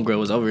classes now. Homegirl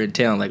was over in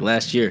town like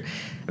last year,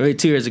 maybe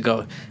 2 years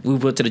ago. We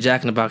went to the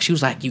Jack in the Box. She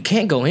was like, "You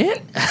can't go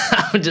in."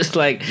 I'm just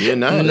like,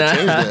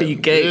 nah, you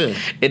can't. Yeah.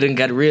 It done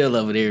got real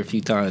over there a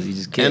few times. You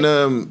just can't.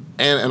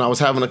 And I was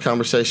having a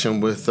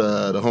conversation with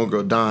the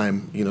homegirl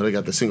Dime. You know, they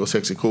got the Single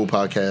Sexy Cool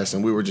podcast,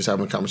 and we were just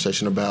having a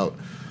conversation about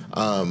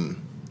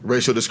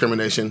racial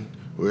discrimination.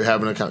 We were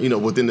having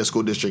within the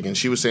school district, and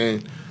she was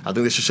saying, I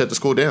think they should shut the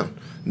school down.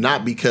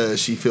 Not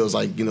because she feels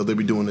like, they'll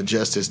be doing the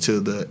justice to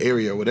the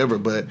area or whatever,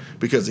 but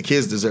because the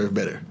kids deserve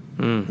better.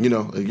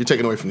 You're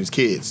taking away from these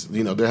kids.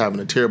 They're having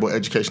a terrible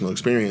educational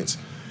experience.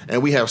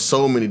 And we have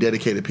so many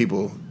dedicated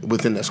people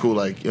within that school,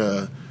 like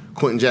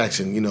Quentin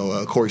Jackson,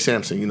 Corey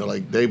Sampson,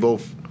 like they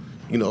both,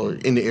 are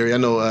in the area. I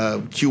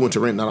know Q went to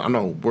Renton. I don't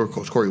know where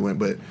Coach Corey went,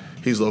 but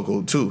he's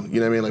local too. You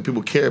know what I mean? Like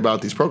people care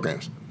about these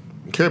programs,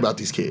 care about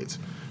these kids.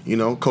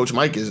 Coach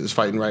Mike is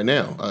fighting right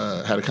now.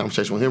 Had a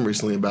conversation with him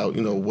recently about,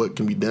 what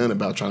can be done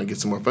about trying to get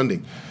some more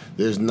funding.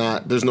 There's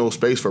no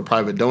space for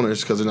private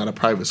donors because they're not a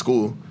private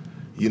school,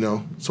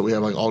 So we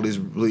have like all these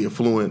really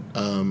affluent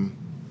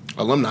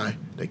alumni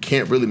that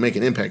can't really make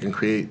an impact and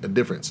create a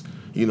difference,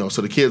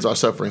 So the kids are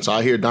suffering. So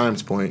I hear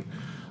Dime's point,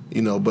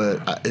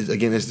 but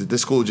again,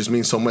 this school just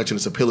means so much and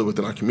it's a pillar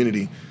within our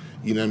community.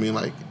 You know what I mean?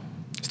 Like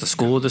It's the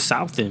school of the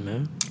South then,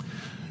 man.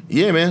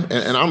 Yeah, man,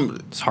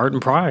 and it's heart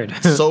and pride.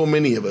 So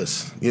many of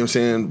us, you know what I'm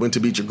saying, went to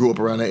beach or grew up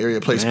around that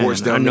area, played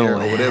sports down there or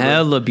whatever. I know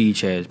hella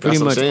beachheads. Pretty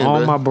much all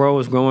my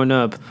bros growing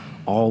up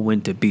all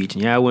went to beach.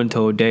 And yeah, I went to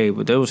O'Day,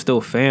 but they was still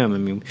fam. I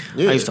mean,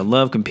 I used to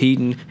love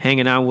competing,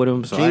 hanging out with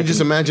them. So can you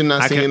just imagine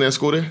not seeing that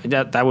school there?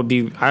 That would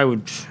be,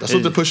 That's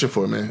what they're pushing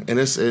for, man. And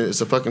it's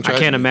a fucking tragedy. I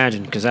can't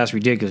imagine because that's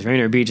ridiculous.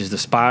 Rainier Beach is the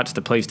spot,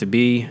 the place to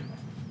be.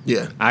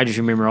 Yeah. I just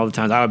remember all the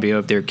times I would be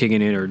up there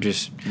kicking it or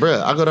just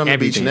Bruh, I go down the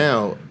beach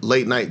now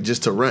late night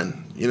just to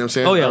run. You know what I'm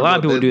saying? Oh, yeah, a lot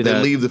of people do that.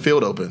 They leave the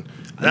field open.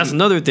 That's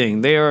another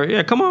thing. They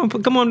are, come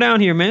on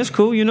down here, man. It's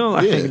cool,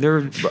 I think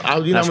they're.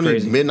 You know how many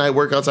midnight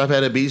workouts I've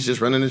had at beach,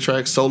 just running the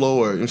track solo,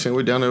 or I'm saying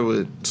we're down there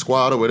with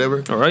squad or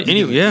whatever. All right,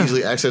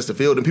 easily access the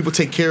field, and people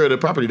take care of the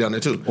property down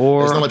there too.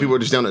 Or it's not like people are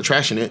just down there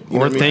trashing it.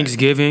 Or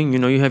Thanksgiving,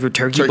 you have your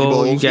turkey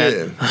bowl. You got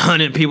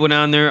 100 people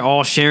down there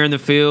all sharing the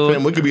field.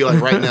 Man, we could be like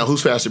right now,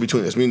 who's faster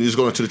between us? I mean, just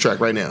going to the track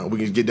right now. We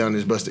can get down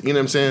this busted. You know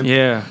what I'm saying?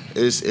 Yeah.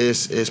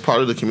 It's part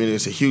of the community.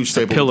 It's a huge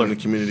staple in the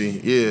community.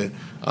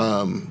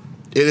 Yeah.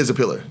 It is a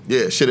pillar.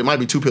 Yeah, shit, it might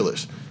be 2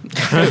 pillars.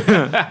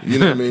 You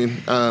know what I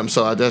mean?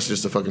 So that's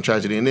just a fucking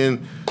tragedy. And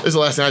then this is the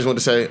last thing I just wanted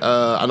to say.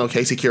 I know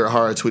Casey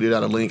Kirihara tweeted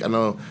out a link. I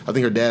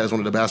think her dad is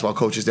one of the basketball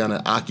coaches down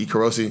at Aki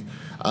Karosi.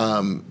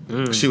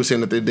 She was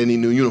saying that they need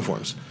new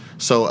uniforms.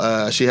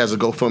 So she has a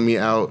GoFundMe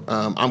out.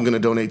 I'm going to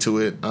donate to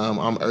it.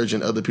 I'm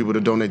urging other people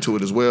to donate to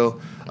it as well.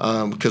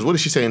 Because what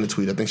did she say in the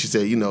tweet? I think she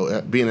said,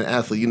 being an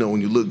athlete,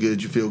 when you look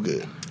good, you feel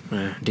good.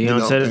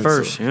 Dion said it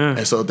first,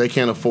 And so if they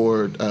can't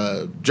afford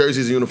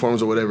jerseys,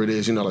 uniforms, or whatever it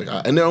is,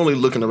 and they're only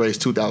looking to raise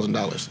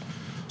 $2,000.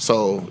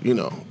 So,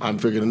 I'm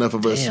figuring enough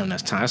of us. Damn,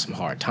 that's some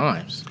hard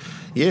times.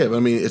 Yeah, but I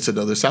mean, it's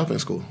another South End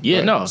school. Yeah,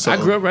 right? no, so, I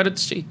grew up right at the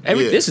street.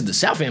 This is the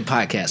South End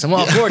podcast. I'm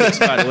all for this,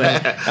 by the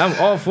way.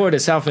 I'm all for the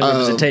South End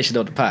representation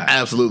of the pod.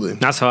 Absolutely.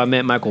 That's how I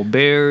met Michael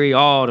Berry,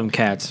 all them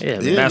cats. Yeah,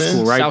 that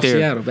school right South there.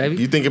 Seattle, baby.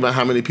 You think about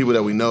how many people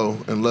that we know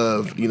and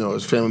love,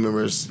 as family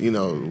members,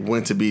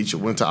 went to beach,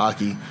 went to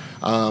Aki.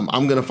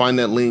 I'm going to find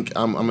that link.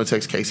 I'm going to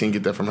text Casey and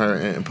get that from her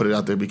and put it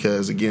out there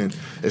because, again,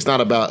 it's not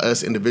about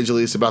us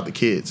individually. It's about the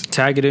kids.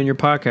 Tag it in your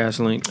podcast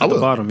link at the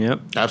bottom, yep.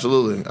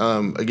 Absolutely.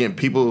 Again,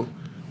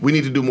 we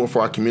need to do more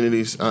for our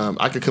communities.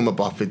 I could come up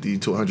off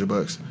 $50 to $100.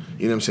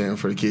 You know what I'm saying,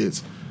 for the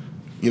kids.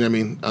 You know what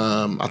I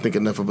mean? I think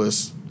enough of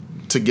us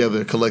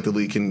together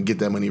collectively can get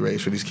that money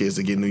raised for these kids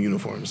to get new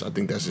uniforms. I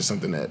think that's just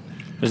something that...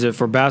 Is it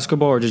for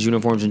basketball or just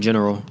uniforms in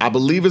general? I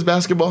believe it's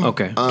basketball.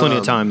 Okay. Plenty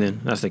of time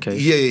then. That's the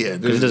case. Yeah.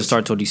 Because it doesn't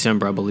start till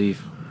December, I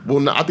believe. Well,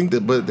 no, I think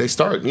but they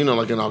start,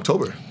 like in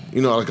October.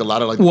 Like a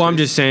lot of Well, I'm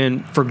just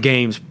saying for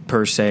games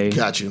per se.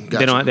 Got you.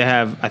 They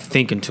have, I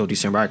think, until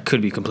December. I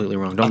could be completely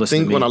wrong. Don't listen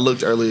to me. I think when I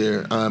looked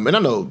earlier, and I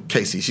know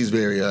Casey, she's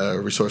very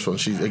resourceful.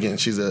 And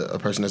she's a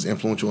person that's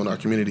influential in our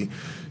community.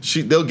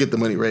 They'll get the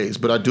money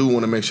raised, but I do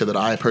want to make sure that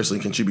I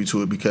personally contribute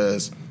to it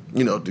because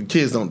the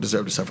kids don't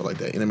deserve to suffer like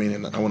that. You know what I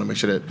mean? And I want to make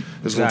sure that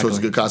this going towards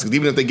a good cause. Because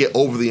even if they get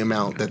over the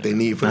amount that they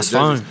need for the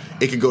jerseys,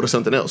 it could go to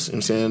something else. You know what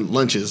I'm saying?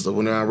 Lunches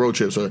when they're on road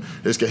trips, or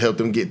this could help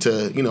them get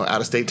to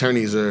out-of-state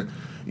tourneys, or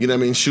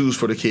shoes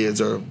for the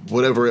kids, or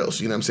whatever else.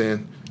 You know what I'm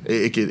saying?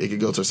 It could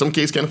go to. Some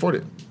kids can't afford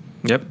it.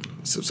 Yep.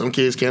 So some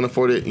kids can't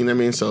afford it. You know what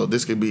I mean? So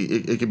this could be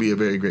it could be a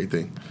very great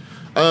thing.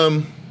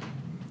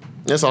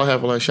 That's all I have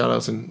for like shout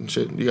outs and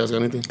shit. You guys got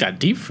anything? Got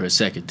deep for a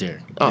second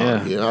there.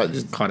 Oh, yeah. I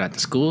just caught out the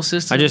school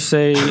system. I just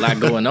say a lot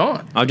going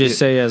on. I'll just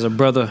say as a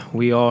brother,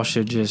 we all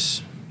should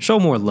just show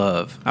more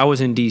love. I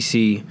was in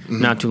D.C.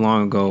 not too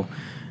long ago.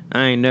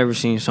 I ain't never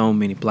seen so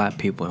many black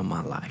people in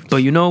my life. But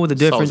you know what the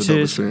difference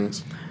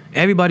is?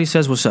 Everybody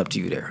says what's up to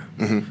you there.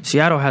 Mm-hmm.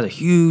 Seattle has a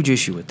huge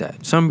issue with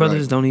that. Some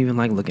brothers don't even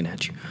like looking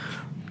at you.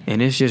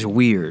 And it's just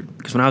weird.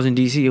 Because when I was in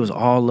D.C., it was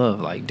all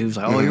love. Like, dudes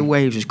like, oh, your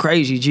waves is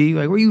crazy, G.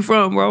 Like, where you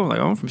from, bro? Like,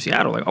 oh, I'm from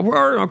Seattle. Like, oh,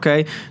 word,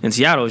 okay. And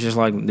Seattle is just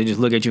like, they just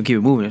look at you and keep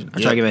it moving. I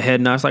try to give a head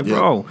nod. It's like,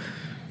 bro,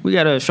 we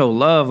got to show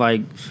love.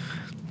 Like,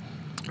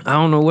 I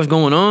don't know what's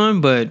going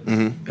on, but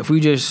if we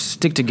just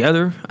stick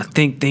together, I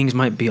think things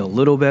might be a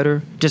little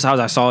better. Just as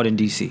I saw it in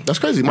D.C. That's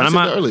crazy. Mike said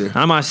that earlier.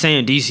 I'm not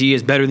saying D.C.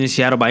 is better than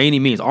Seattle by any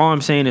means. All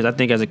I'm saying is I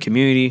think as a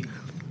community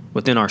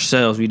within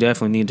ourselves, we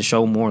definitely need to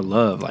show more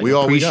love. Like,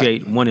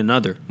 appreciate one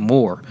another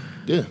more.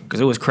 Yeah.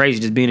 Because it was crazy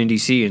just being in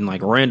D.C. and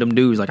like random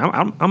dudes. Like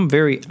I'm a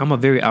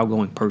very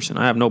outgoing person.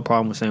 I have no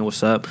problem with saying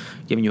what's up,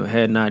 giving you a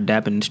head nod,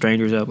 dapping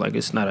strangers up. Like,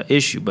 it's not an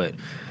issue. But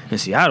in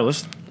Seattle,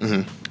 it's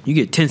you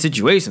get 10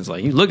 situations.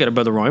 Like, you look at a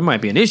brother wrong, it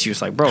might be an issue.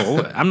 It's like,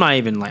 bro, I'm not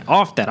even like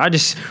off that. I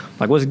just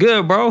like, what's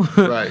good, bro?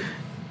 Right.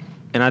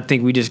 And I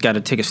think we just got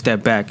to take a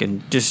step back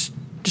and just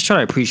try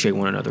to appreciate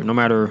one another, no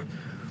matter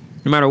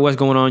what's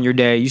going on in your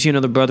day. You see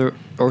another brother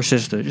or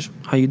sister, just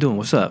how you doing?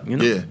 What's up? You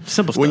know, Yeah.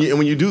 simple stuff.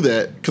 When you do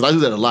that, because I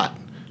do that a lot,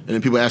 and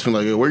then people ask me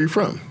like, "Where are you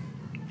from?"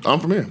 I'm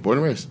from here, born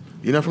and raised.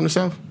 You not from the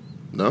South?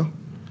 No.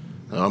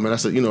 I mean, I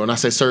said, and I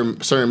say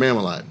certain ma'am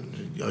a lot.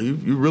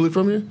 You really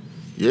from here?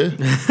 Yeah.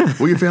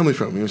 Where your family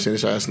from? You know what I'm saying? They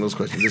start asking those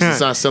questions. This is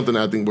not something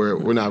that I think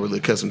we're not really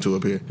accustomed to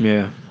up here.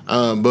 Yeah.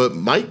 But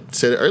Mike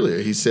said it earlier.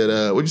 He said,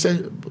 what'd you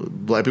say?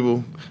 Black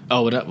people?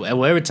 Oh,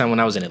 well, every time when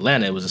I was in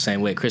Atlanta, it was the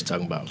same way Chris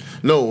talking about.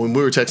 No, when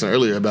we were texting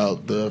earlier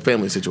about the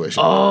family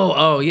situation.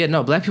 Oh, yeah,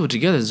 no, black people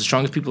together is the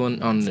strongest people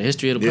on the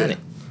history of the planet.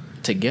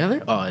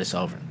 Together? Oh, it's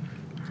over.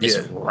 It's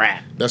a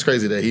wrap. That's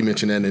crazy that he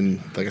mentioned that, and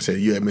like I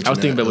said, you had mentioned that. I was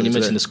thinking about when you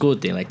mentioned today. the school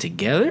thing, like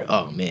together?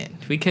 Oh, man.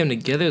 If we came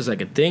together, it's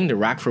like a thing to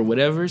rock for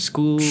whatever,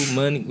 school,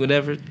 money,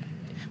 whatever.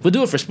 We'll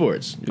do it for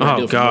sports.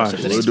 Oh,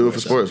 gosh. We'll do it for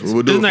sports.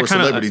 We'll do it for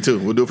celebrity, too.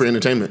 We'll do it for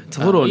entertainment. It's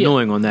a little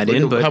annoying on that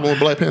end, but how about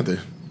Black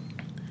Panther?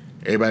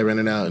 Everybody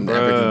running out in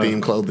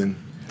African-themed clothing.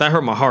 that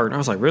hurt my heart. I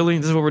was like, really?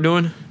 This is what we're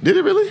doing? Did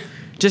it really?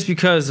 Just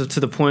because to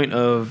the point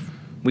of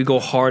we go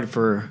hard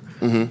for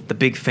the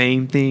big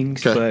fame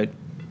things, but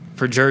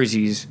for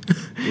jerseys,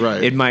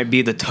 Right. it might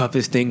be the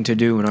toughest thing to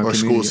do in our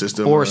community. School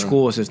system. Or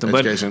school system.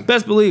 Education. But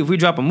best believe, if we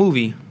drop a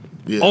movie,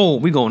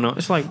 we going on.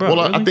 It's like, bro.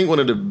 Well, really? I think one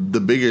of the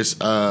biggest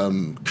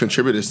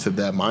contributors to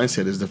that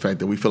mindset is the fact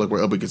that we feel like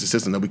we're up against a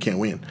system that we can't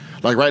win.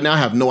 Like right now, I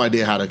have no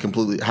idea how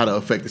to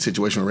affect the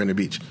situation with Rainier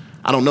Beach.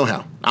 I don't know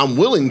how. I'm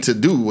willing to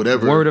do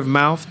whatever. Word of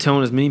mouth,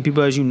 telling as many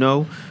people as you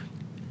know,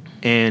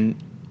 and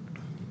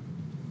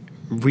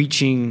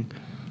reaching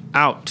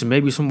out to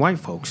maybe some white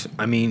folks.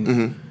 I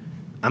mean,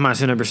 I'm not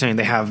sitting up saying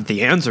they have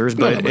the answers,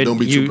 but don't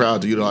be too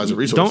proud to utilize the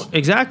resource. Don't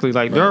exactly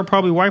like there are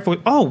probably white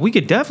folks. Oh, we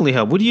could definitely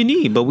help. What do you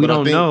need? But we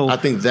don't know. I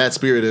think that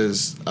spirit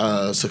has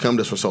succumbed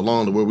us for so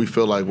long to where we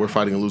feel like we're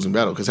fighting a losing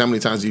battle. Because how many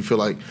times do you feel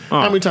like?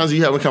 How many times do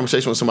you have a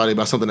conversation with somebody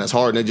about something that's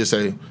hard and they just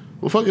say,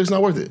 "Well, fuck it, it's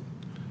not worth it."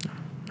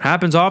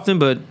 Happens often,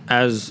 but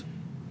as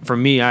for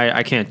me,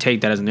 I can't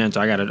take that as an answer.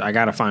 I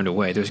gotta find a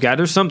way.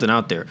 There's something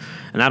out there,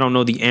 and I don't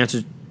know the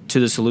answer to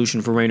the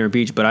solution for Rainier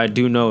Beach, but I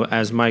do know,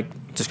 as Mike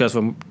discussed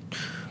with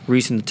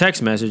Reese in the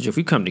text message, if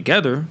we come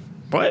together,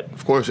 what?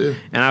 Of course, yeah.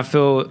 And I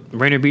feel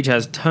Rainier Beach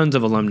has tons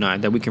of alumni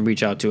that we can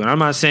reach out to. And I'm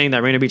not saying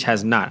that Rainier Beach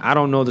has not. I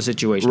don't know the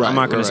situation. Right, I'm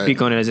not going to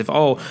speak on it as if,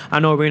 I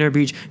know Rainier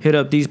Beach hit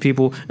up these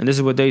people and this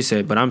is what they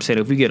said. But I'm saying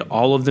if we get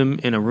all of them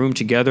in a room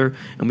together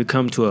and we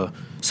come to a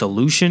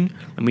solution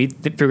and we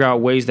figure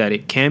out ways that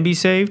it can be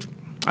saved,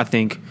 I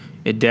think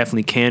it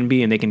definitely can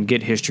be, and they can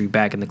get history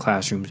back in the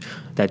classrooms,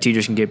 that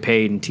teachers can get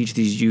paid and teach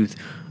these youth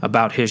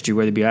about history,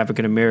 whether it be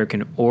African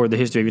American or the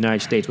history of the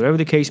United States. Whatever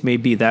the case may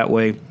be, that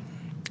way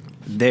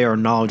they are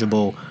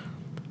knowledgeable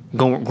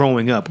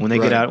growing up. When they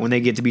get out, when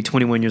they get to be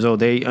 21 years old,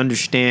 they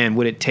understand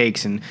what it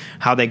takes and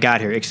how they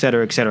got here, et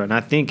cetera, et cetera. And I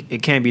think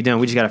it can be done.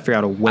 We just got to figure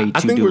out a way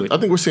to do it. I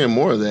think we're seeing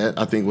more of that.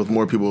 I think with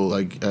more people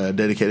like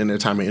dedicating their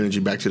time and energy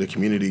back to the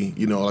community.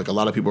 You know, like a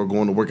lot of people are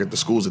going to work at the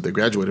schools that they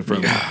graduated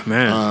from. Yeah,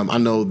 man. I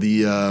know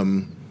the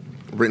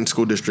Renton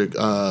School District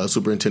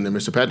Superintendent,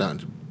 Mr.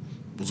 Padon,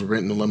 was a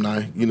Renton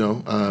alumni. You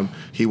know,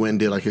 he went and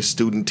did like his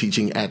student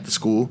teaching at the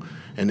school,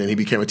 and then he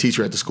became a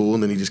teacher at the school,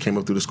 and then he just came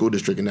up through the school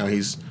district, and now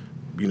he's,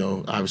 you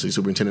know, obviously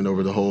superintendent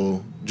over the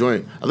whole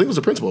joint. I think it was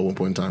a principal at one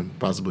point in time,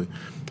 possibly.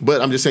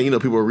 But I'm just saying, you know,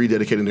 people are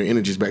rededicating their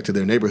energies back to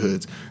their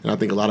neighborhoods, and I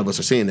think a lot of us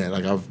are seeing that.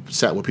 Like I've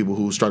sat with people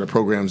who started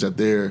programs at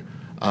their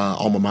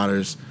alma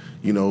maters,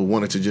 you know,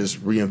 wanted to just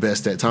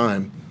reinvest that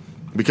time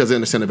because they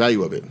understand the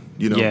value of it,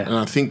 you know. Yeah. And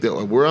I think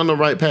that we're on the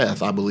right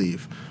path, I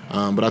believe.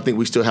 But I think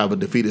we still have a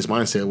defeatist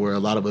mindset where a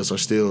lot of us are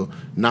still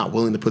not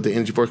willing to put the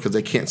energy forth because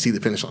they can't see the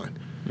finish line.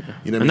 Yeah. You know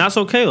what and I mean? that's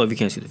okay though if you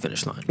can't see the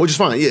finish line. Which is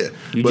fine, yeah.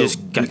 You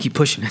just got to keep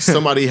pushing.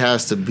 Somebody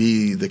has to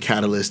be the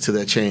catalyst to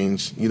that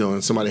change, you know,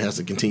 and somebody has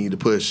to continue to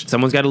push.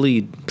 Someone's got to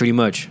lead, pretty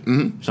much.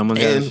 Mm-hmm.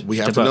 And we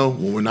have to know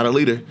when we're not a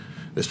leader.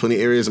 There's plenty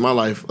of areas in my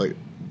life, like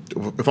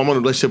if I'm in a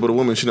relationship with a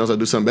woman, she knows I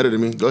do something better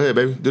than me. Go ahead,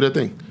 baby, do that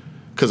thing.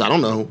 Because I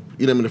don't know,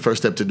 you know, I'm in the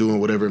first step to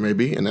doing whatever it may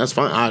be, and that's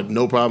fine. I have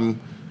no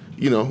problem,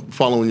 you know,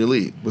 following your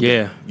lead.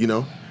 Yeah. You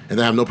know, and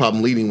I have no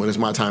problem leading when it's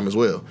my time as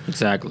well.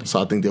 Exactly. So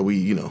I think that we,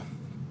 you know,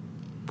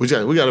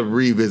 we got to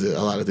revisit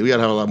a lot of things. We got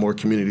to have a lot more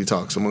community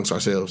talks amongst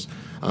ourselves,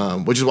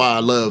 which is why I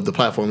love the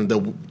platform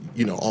that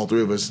all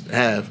three of us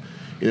have.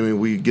 You know what I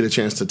mean? We get a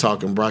chance to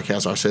talk and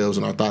broadcast ourselves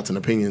and our thoughts and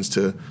opinions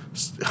to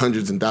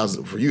hundreds and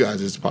thousands. For you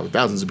guys, it's probably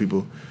thousands of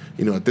people.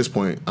 At this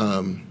point,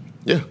 you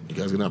guys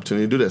get an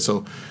opportunity to do that.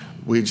 So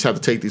we just have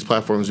to take these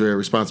platforms very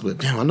responsibly.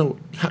 Damn, I know.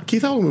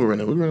 Keith, how long we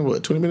running? We running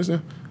what? 20 minutes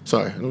now?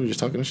 Sorry, I know we're just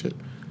talking shit.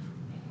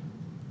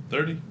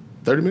 30.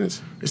 30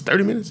 minutes? It's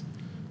 30 minutes.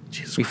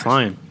 Jesus We Christ.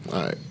 flying.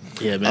 All right.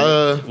 Yeah,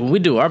 man. When we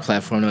do our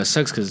platform, though, it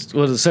sucks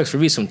it sucks for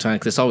me sometimes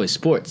because it's always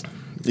sports.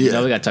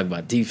 Yeah. We got to talk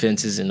about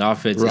defenses and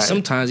offenses. Right.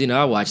 Sometimes,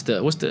 I watch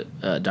what's the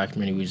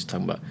documentary we were just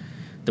talking about?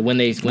 When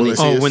they See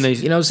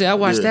us? I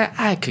watched Yeah. that.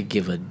 I could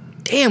give a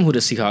damn who the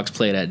Seahawks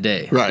play that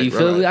day. Right, You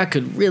feel right. me? I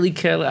could really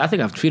care. I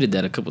think I've tweeted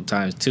that a couple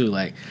times too,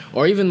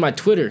 or even my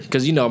Twitter,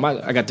 because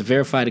I got the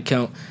verified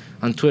account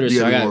on Twitter, You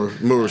so I gotta got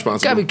be more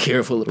responsible. gotta be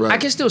careful. Right. I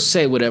can still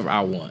say whatever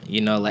I want,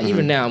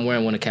 even now I'm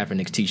wearing one of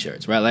Kaepernick's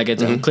t-shirts, right? Like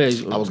I'm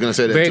clearly, I was gonna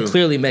say that very too.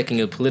 clearly making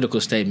a political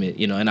statement,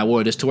 and I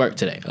wore this to work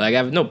today. Like I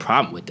have no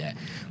problem with that,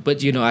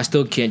 but I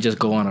still can't just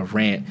go on a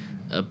rant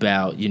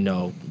about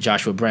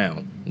Joshua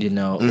Brown,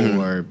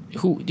 or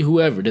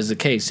whoever. There's a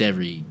case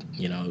every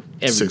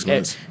 6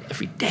 months.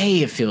 every day.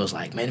 It feels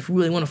like, man, if you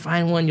really want to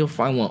find one, you'll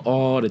find one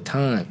all the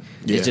time.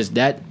 Yeah. It's just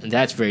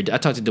that's very. I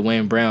talked to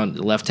Dwayne Brown,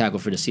 the left tackle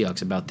for the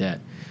Seahawks, about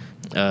that.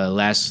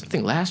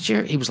 Last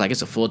year, he was like,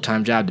 it's a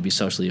full-time job to be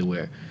socially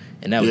aware.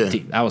 And that was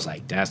deep. I was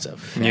like, that's a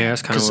fact. Yeah,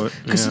 that's kind of what.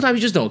 Because sometimes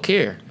you just don't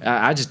care.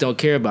 I just don't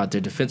care about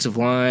their defensive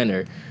line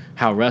or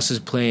how Russ is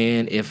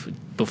playing. If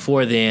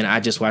before then, I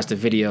just watched the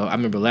video. I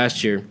remember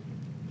last year,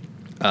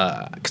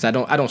 because I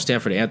don't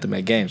stand for the anthem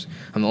at games.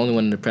 I'm the only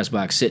one in the press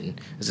box sitting.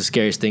 It's the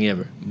scariest thing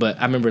ever. But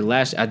I remember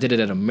I did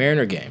it at a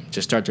Mariner game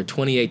to start their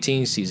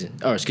 2017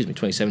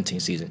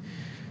 season.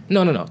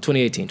 No,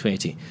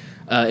 2018.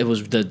 It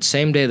was the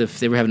same day that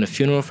they were having a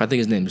funeral for, I think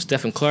his name was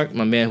Stephen Clark,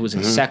 my man who was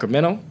in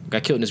Sacramento,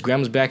 got killed in his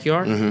grandma's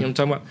backyard. You know what I'm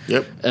talking about?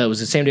 Yep. It was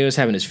the same day he was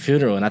having his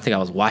funeral, and I think I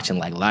was watching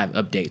live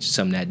updates or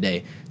something that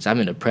day. So I'm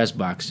in the press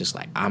box just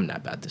I'm not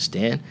about to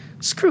stand.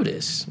 Screw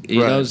this. You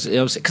know,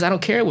 because I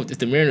don't care if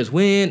the Mariners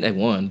win, they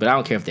won, but I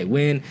don't care if they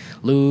win,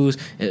 lose,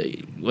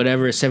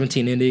 whatever,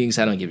 17 innings,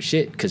 I don't give a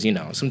shit, because,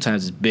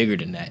 sometimes it's bigger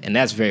than that, and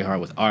that's very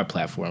hard with our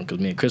platform, because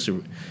me and Chris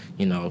will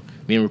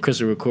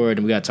record,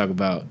 and we got to talk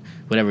about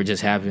whatever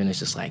just happened. It's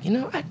just like,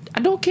 I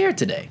don't care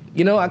today.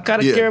 I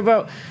kind of care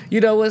about,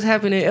 what's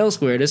happening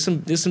elsewhere. There's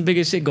some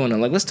bigger shit going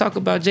on. Like, let's talk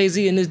about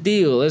Jay-Z and this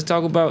deal. Let's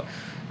talk about,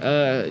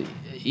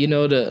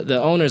 the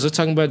owners. Let's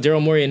talk about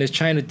Daryl Morey and his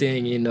China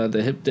thing.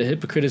 The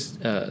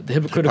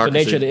hypocritical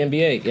nature of the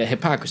NBA. Yeah,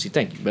 hypocrisy.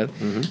 Thank you,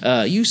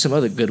 brother. Use some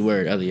other good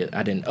word.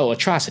 I didn't. Oh,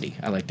 atrocity.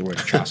 I like the word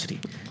atrocity.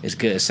 It's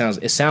good. It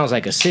sounds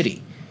like a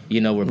city.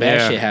 Where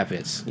bad shit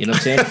happens. You know what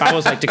I'm saying? If I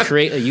was to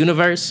create a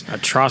universe,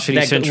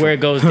 Atrocity Central, where it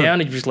goes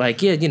down, it's just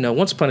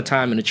once upon a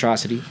time an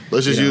atrocity.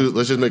 Let's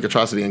just make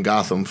atrocity and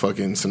Gotham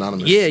fucking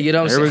synonymous. Yeah, you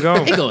know what I'm saying? There we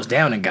go. It goes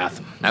down in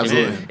Gotham.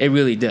 Absolutely. It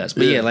really does.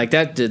 But Yeah.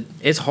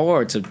 it's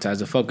hard sometimes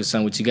to focus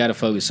on what you got to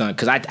focus on.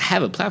 Because I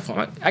have a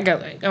platform. I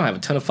don't have a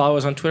ton of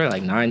followers on Twitter,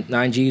 like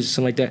 9 Gs or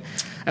something like that.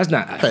 That's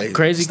not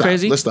crazy.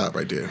 Let's stop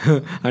right there.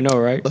 I know,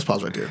 right? Let's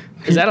pause right there.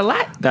 Is that a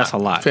lot? That's a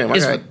lot. Fam,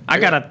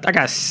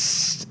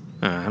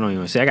 I don't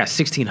even say I got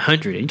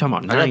 1,600. You talking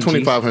about 9 I got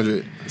Gs?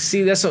 2,500.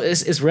 See,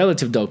 it's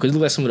relative though, because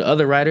look at some of the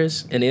other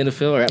writers in the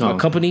NFL or at my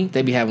company,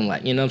 they be having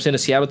you know what I'm saying? The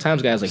Seattle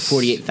Times guys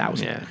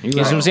 48,000. Yeah, you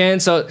know what I'm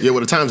saying? So Yeah,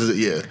 well, the Times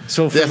is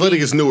So the Athletic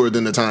is newer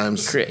than the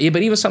Times. yeah,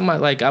 but even something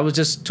I was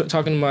just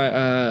talking to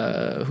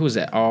my who was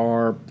that?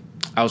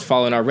 I was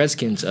following our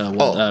Redskins.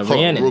 Hold on,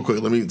 Rhiannon. real quick.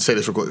 Let me say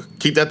this real quick.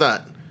 Keep that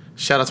thought.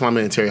 Shout out to my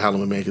man Terry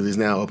Holloman, man, because he's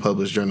now a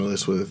published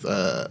journalist with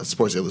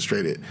Sports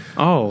Illustrated.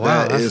 Oh, wow.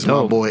 That That's is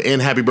dope. my boy.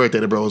 And happy birthday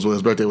to bro as well.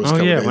 His birthday was a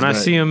couple days When I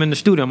back. see him in the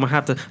studio, I'm going to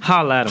have to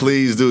holler at him.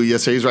 Please do.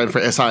 Yes, sir. He's writing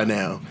for SI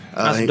now.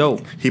 That's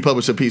dope. He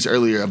published a piece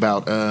earlier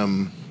about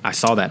I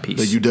saw that the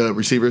piece. UW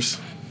receivers.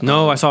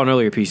 No, I saw an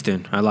earlier piece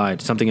then. I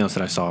lied. Something else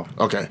that I saw.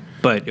 Okay.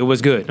 But it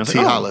was good. I was T.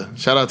 like, oh. Holla.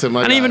 Shout out to my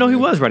I didn't even know he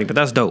was writing, but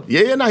that's dope.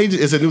 Yeah, no,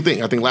 it's a new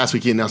thing. I think last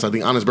week he announced,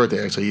 on his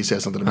birthday, actually, he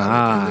said something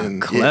about it.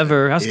 And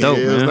clever. That's dope,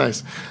 Yeah, it man.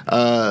 was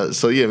nice.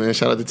 So, yeah, man,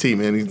 shout out to T,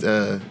 man. He's,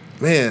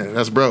 man,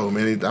 that's bro,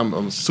 man.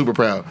 I'm super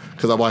proud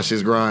because I watched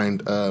his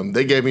grind.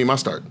 They gave me my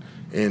start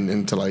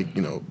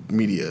into,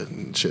 media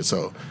and shit.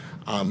 So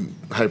I'm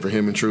hyped for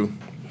him and True.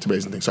 It's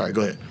amazing thing. Sorry,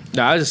 go ahead.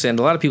 No, I was just saying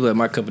a lot of people at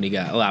my company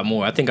got a lot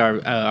more. I think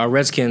our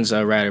Redskins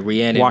writer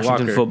Rhiannon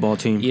Washington Walker, football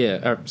team.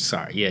 Yeah,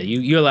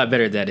 you're a lot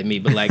better at that than me.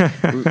 But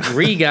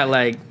Ree got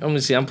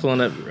I'm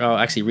pulling up. Oh,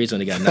 actually, Ree's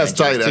only got 9. That's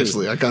tight, too.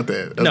 actually. I got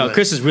that. That's No, nice.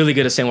 Chris is really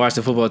good at saying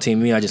Washington football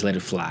team. Me, I just let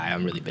it fly.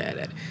 I'm really bad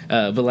at it.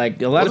 But a lot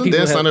of Wasn't people.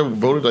 Dan Snyder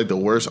voted the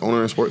worst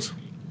owner in sports?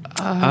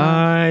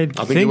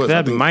 I think think it was.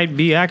 that might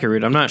be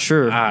accurate. I'm not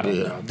sure. I don't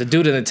know. The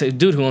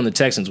dude who owned the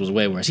Texans was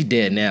way worse. He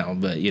dead now,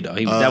 but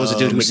that was the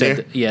dude who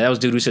said that was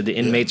the dude who said the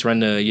inmates run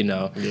the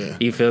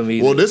you feel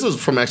me? Well, this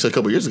was from actually a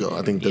couple years ago.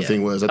 I think the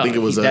thing was it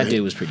was that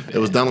dude was pretty bad. It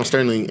was Donald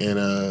Sterling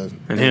and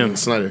him.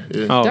 Snyder.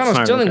 Yeah. Oh, Donald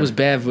Snyder, Sterling okay. was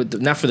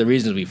bad not for the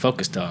reasons we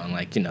focused on,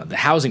 like the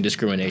housing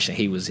discrimination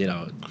he was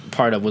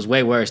part of was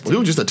way worse. He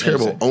was just a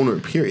terrible owner,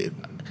 period,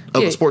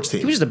 of a sports team.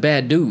 He was just a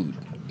bad dude.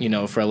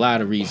 For a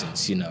lot of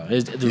reasons,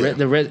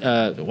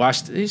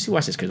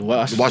 Washington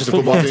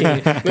football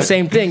team. the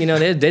same thing,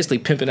 they're basically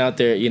pimping out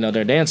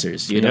their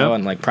dancers,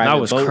 and like private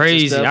boats. That was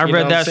crazy. And stuff, I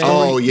read that story.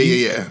 Oh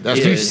yeah.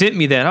 That's You sent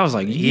me that. I was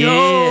like, yo.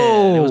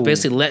 Yeah, it was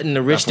basically letting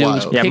the rich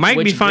dudes. wild. Yeah, pick Mike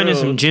be which finding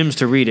girl. some gems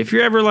to read. If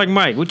you're ever like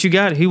Mike, what you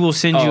got? He will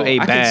send you a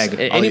bag.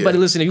 Anybody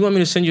listen? If you want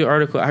me to send you an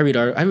article, I read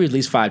at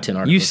least 5-10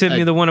 articles. You sent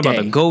me the one about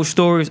the ghost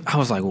stories. I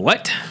was like,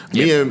 what?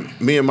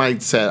 Me and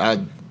Mike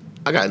said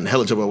I got in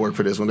hella trouble at work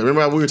for this one.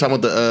 Remember we were talking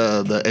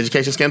about the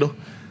education scandal,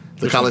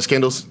 the college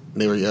scandals.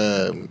 They were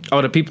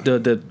the people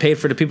the paid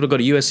for the people to go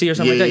to USC or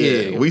something like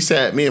that. Yeah. We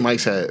sat. Me and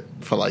Mike sat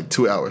for like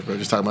 2 hours, bro,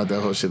 just talking about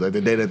that whole shit. Like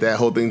the day that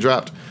whole thing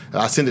dropped,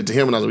 I sent it to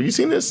him and I was like, "You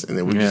seen this?" And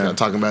then we just got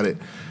talking about it.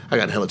 I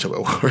got in hella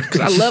trouble at work.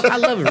 I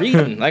love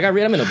reading. Like I'm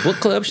in a book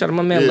club. Shout out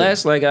my man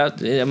Les. Like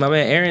my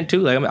man Aaron too.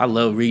 Like I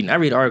love reading. I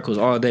read articles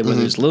all day,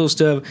 whether it's little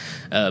stuff,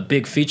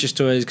 big feature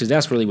stories, because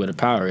that's really where the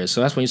power is.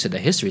 So that's when you said the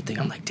history thing.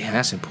 I'm like, damn,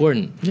 that's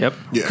important. Yep.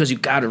 Because you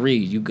got to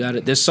read. You got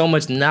to. There's so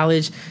much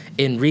knowledge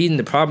in reading.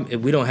 The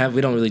problem we don't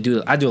really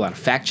do. I do a lot of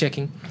fact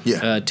checking. Too,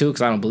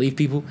 because I don't believe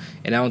people,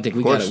 and I don't think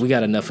we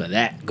got enough of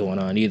that going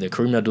on either.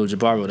 Kareem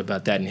Abdul-Jabbar wrote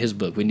about that in his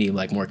book. We need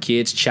like more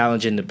kids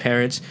challenging the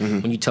parents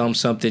when you tell them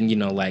something.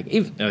 Like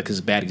even because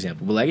it's a bad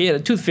example. But like, the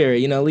tooth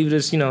fairy, leave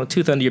this,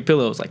 tooth under your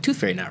pillow. It's like, tooth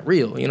fairy not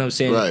real. You know what I'm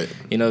saying? Right.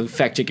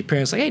 Fact check your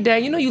parents. Like, hey,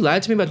 Dad, you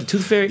lied to me about the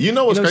tooth fairy. You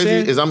know what's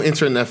crazy is I'm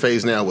entering that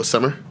phase now with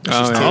Summer.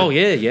 Oh,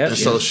 yeah. And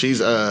so she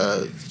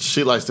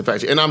likes the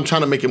fact check. And I'm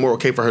trying to make it more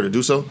okay for her to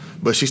do so,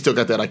 but she still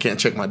got that I can't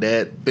check my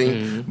dad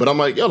thing. But I'm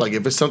like, like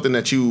if it's something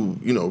that you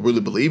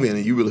really believe in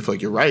and you really feel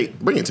like you're right,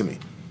 bring it to me.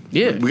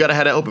 Yeah. We got to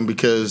have that open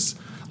because...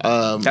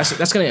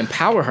 that's going to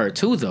empower her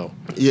too, though.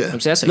 Yeah,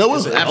 I'm saying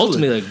that's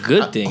ultimately a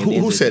good thing.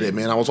 Who said it,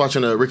 man? I was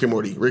watching Rick and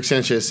Morty. Rick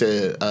Sanchez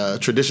said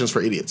traditions for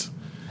idiots,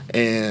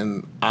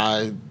 and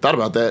I thought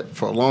about that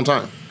for a long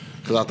time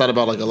because I thought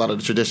about like a lot of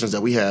the traditions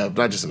that we have,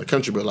 not just in the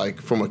country, but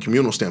like from a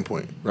communal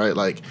standpoint, right?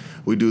 Like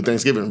we do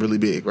Thanksgiving really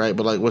big, right?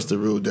 But like, what's the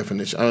real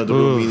definition? The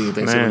real meaning of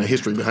Thanksgiving, and the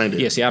history behind it.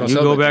 Yeah, see, I don't. You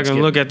go back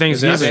and look at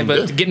Thanksgiving,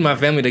 but getting my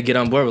family to get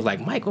on board was like,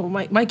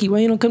 Mikey, why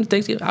you don't come to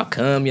Thanksgiving? I'll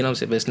come, you know what I'm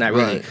saying? But it's not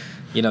really. Right.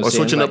 Or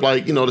switching up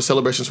the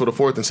celebrations for the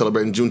 4th and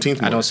celebrating Juneteenth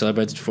more. I don't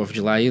celebrate the 4th of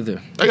July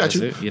either. I got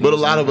you. But a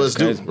lot of us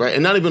do, right?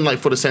 And not even like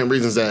for the same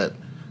reasons that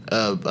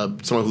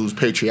someone who's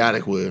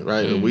patriotic would,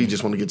 right? We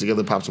just want to get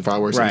together, pop some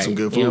fireworks, eat some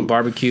good food.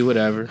 Barbecue,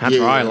 whatever. That's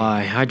where I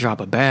lie. I drop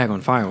a bag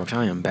on fireworks.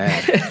 I am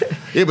bad.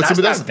 Yeah, but that's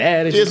not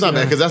bad. It's not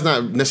bad because that's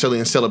not necessarily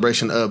in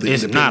celebration of the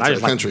independence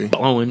of the country.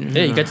 Blowing.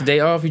 Yeah, you got the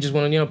day off. You just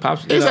want to, pop.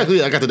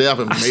 Exactly. I got the day off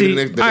and maybe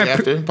the day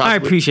after. Possibly. I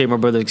appreciate my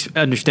brother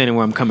understanding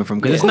where I'm coming from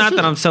because it's not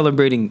that I'm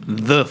celebrating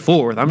the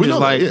 4th. I'm just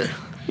like,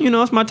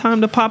 it's my time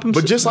to pop him.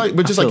 But just like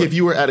if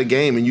you were at a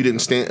game and you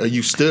didn't stand, or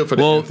you stood for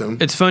the anthem.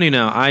 It's funny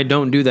now. I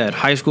don't do that.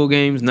 High school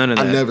games, none of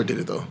that. I never did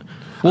it though.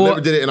 I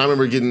never did it, and I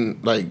remember getting.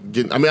 I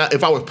mean,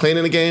 if I was playing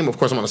in a game, of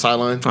course I'm on the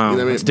sideline. You know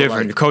what I mean? It's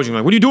different. You're coaching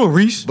like, what are you doing,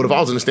 Reese? But if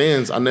I was in the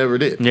stands, I never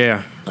did.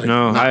 Yeah,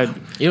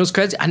 it was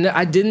crazy.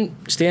 I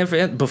didn't stand for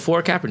it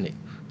before Kaepernick.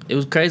 It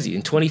was crazy.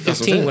 In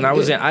 2015, when I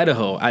was in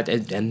Idaho,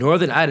 in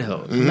northern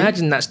Idaho.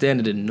 Imagine not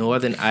standing in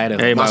northern Idaho.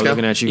 Everybody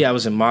looking at you. Yeah, I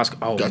was in Moscow.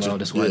 Oh, no,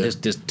 this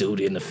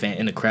dude in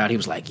the crowd, he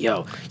was like,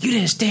 yo, you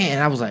didn't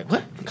stand. I was like,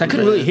 what? I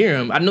couldn't really hear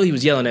him. I knew he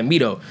was yelling at me,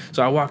 though.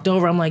 So I walked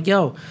over. I'm like,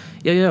 yo,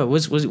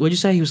 what'd you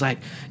say? He was like,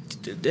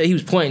 he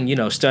was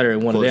pointing,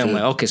 stuttering one of them. I'm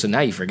like, okay, so now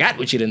you forgot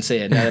what you didn't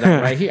say. Now that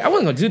I'm right here. I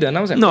wasn't going to do that. And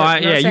I was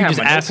like, you just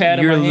asked.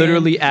 You're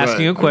literally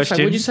asking a question.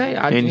 What'd you say?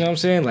 You know what I'm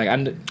saying? Like, I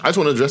just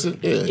want to address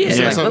it.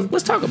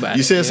 Let's talk about it.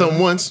 You said something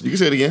once. You can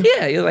say it again.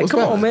 Yeah, you're like, come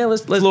on, man.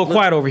 Let's a little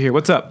quiet over here.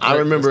 What's up? I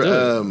remember,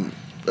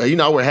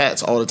 I wear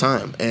hats all the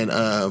time, and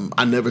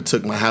I never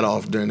took my hat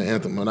off during the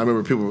anthem. And I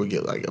remember people would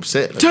get like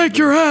upset. Take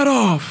your hat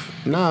off.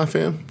 Nah,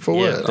 fam. For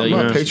what? I'm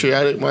not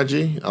patriotic, my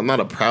G. I'm not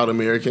a proud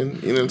American.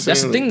 You know what I'm saying?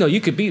 That's the thing, though.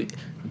 You could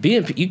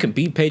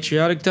be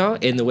patriotic though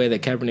in the way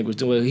that Kaepernick was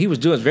doing. He was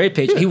doing very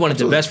patriotic. He wanted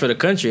the best for the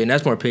country, and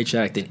that's more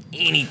patriotic than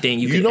anything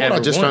you could ever want. You know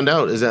what I just found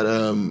out is that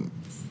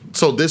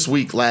so this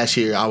week last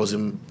year I was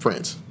in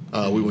France.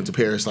 We went to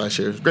Paris last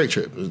year. Great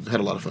trip. Had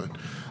a lot of fun.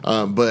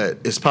 But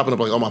it's popping up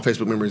like all my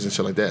Facebook memories and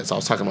shit like that. So I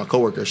was talking to my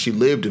coworker. She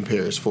lived in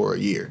Paris for a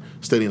year,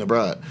 studying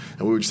abroad,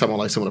 and we were just talking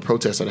about like some of the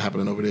protests that are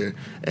happening over there.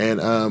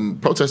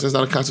 And protesting is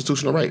not a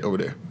constitutional right over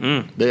there.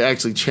 They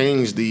actually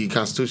changed the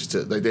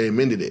constitution they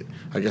amended it.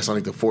 I guess on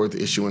like the 4th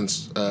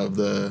issuance of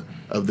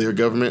their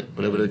government,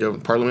 whatever their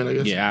government, parliament, I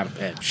guess. Yeah.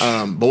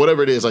 But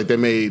whatever it is, like they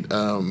made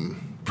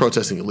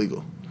protesting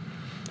illegal.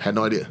 Had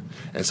no idea.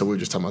 And so we were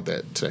just talking about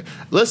that today.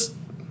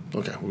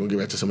 Okay, we're gonna get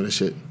back to some of this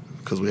shit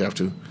because we have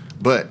to.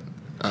 But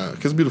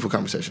Because it's a beautiful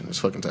conversation. It's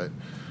fucking tight.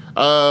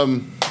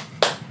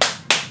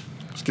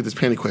 Let's get this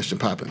panty question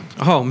popping.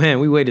 Oh man,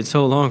 we waited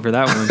so long for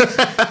that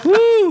one.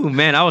 Woo,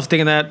 man, I was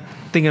thinking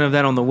of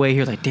that on the way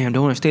here. Like, damn,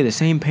 don't want to stay the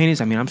same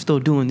panties. I mean, I'm still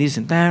doing this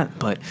and that,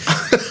 but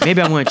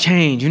maybe I want to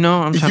change. You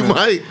know, I'm trying. You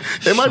might.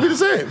 It might be the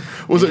same.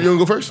 What's up? You want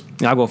to go first?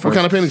 Yeah, I'll go first. What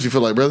kind of panties you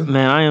feel like, brother?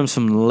 Man, I am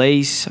some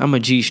lace. I'm a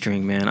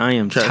G-string, man. I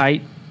am Okay.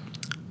 tight,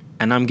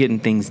 and I'm getting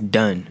things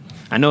done.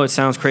 I know it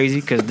sounds crazy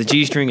because the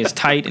G-string is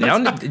tight. And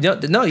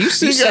No, you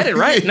said it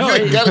right. No,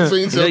 you gotta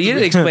say yourself you to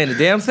didn't me. explain the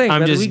damn thing.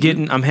 I'm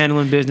brother. I'm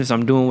handling business.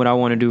 I'm doing what I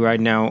want to do right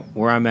now,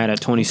 where I'm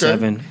at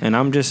 27, and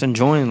I'm just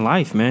enjoying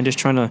life, man. Just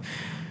trying to,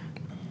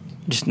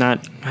 just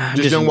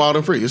young, wild,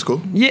 and free. It's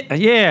cool.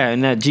 Yeah,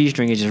 and that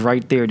G-string is just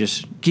right there.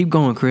 Just keep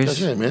going, Chris.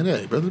 Yeah, man.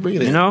 Hey, brother, bring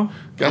it in. You know,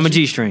 Got I'm a you.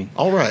 G-string.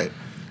 All right.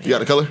 You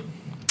got a color?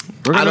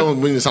 I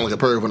don't mean to sound like a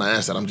perv when I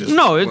ask that. I'm just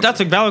That's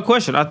a valid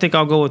question. I think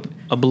I'll go with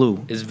a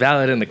blue. It's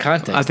valid in the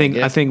context. I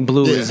think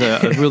blue Yeah. is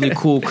a really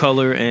cool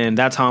color, and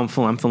that's how I'm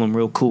feeling. I'm feeling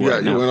real cool Yeah,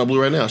 right you're now. wearing on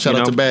blue right now. Shout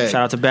out to Bag.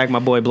 Shout out to Bag, my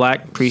boy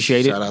Black.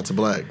 Appreciate Shout it. out to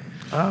Black.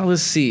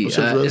 Let's see. What's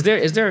up, brother?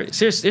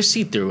 There's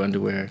see-through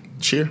underwear.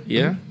 Cheer.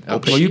 Yeah.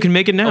 Okay. Well, you can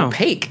make it now.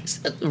 Opaque.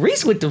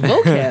 Reese with the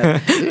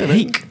vocab.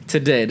 Opaque.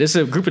 Today, this is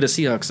a group of the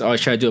Seahawks always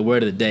try to do a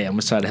word of the day. I'm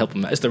gonna try to help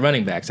them out. It's the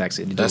running backs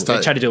actually. They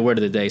tight. try to do a word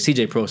of the day.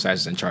 CJ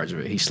Prosise is in charge of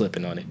it. He's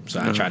slipping on it, so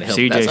I try to help.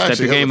 CJ, That's step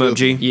actually your game hella up,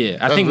 G. Yeah, I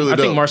That's think really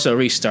dope. Marcel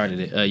Reese started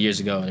it years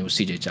ago, and it was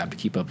CJ's job to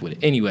keep up with it.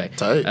 Anyway,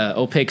 Tight.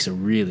 opaque's a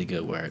really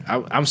good word.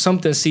 I'm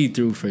something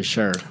see-through for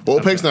sure. Well,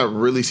 opaque's not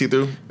really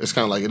see-through. It's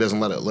kind of like it doesn't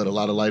let a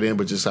lot of light in,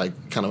 but just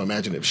like kind of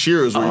imagine if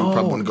sheer is where you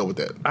probably want to go with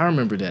that. I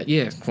remember that.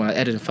 Yeah, when I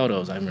edited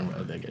photos, I remember.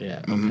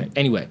 Yeah. Mm-hmm. Okay.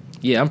 Anyway,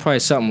 yeah, I'm probably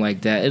something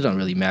like that. It don't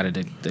really matter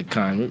the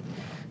kind.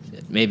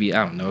 Maybe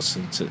I don't know, a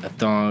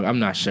thong. I'm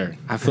not sure.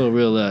 I feel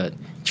real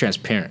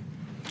transparent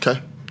Okay.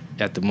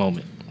 at the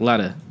moment. A lot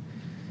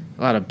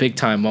of big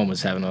time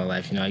moments happening in our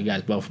life. You know, you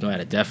guys both know I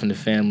had a death in the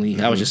family.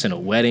 I was just in a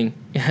wedding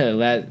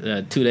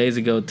 2 days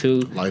ago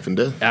too. Life and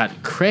death.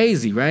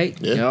 Crazy, right?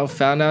 Yeah. You know,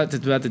 found out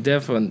about the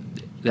death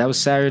that was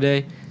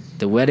Saturday.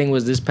 The wedding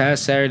was this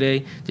past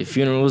Saturday. The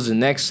funeral was the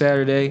next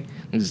Saturday.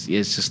 It's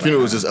just Funeral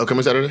like was this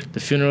upcoming Saturday?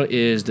 the funeral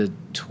is the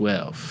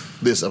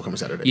 12th. This upcoming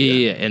Saturday.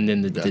 Yeah. And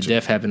then the Gotcha.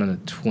 death happened on the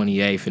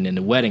 28th, and then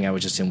the wedding I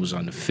was just in was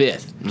on the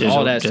 5th.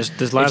 Just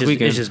this last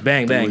weekend. It's just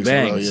bang, 3 bang, weeks in a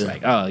bang. row, It's yeah.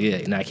 like, oh yeah.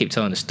 And I keep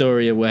telling the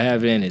story of what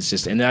happened. It's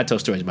just, and then I tell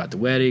stories about the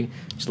wedding,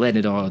 just letting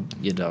it all,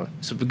 you know.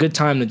 It's a good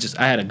time to just.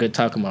 I had a good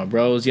talk with my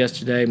bros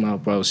yesterday. My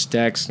bro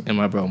Stacks and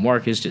my bro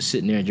Marcus just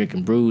sitting there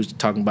drinking brews,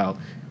 talking about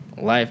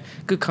life.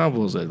 Good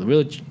combos, like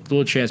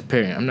real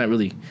transparent. I'm not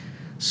really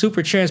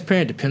super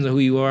transparent. Depends on who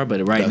you are, but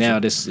right Gotcha. now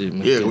this.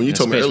 Yeah, when you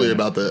told me earlier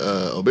about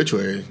the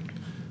obituary.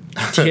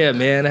 Yeah,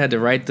 man, I had to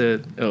write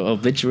the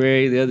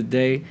obituary the other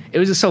day. It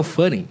was just so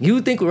funny. You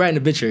would think writing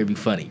an obituary would be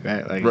funny,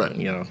 right? Like, Right.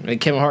 you know, and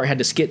Kevin Hart had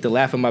to skit the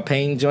laugh in my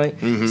pain joint.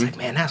 It's like,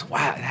 man, that's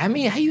wild. I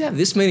mean, how you have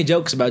this many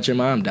jokes about your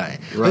mom dying?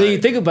 But then you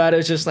Right. think about it,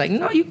 it's just like,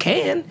 no, you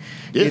can.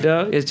 Yeah. You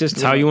know, it's just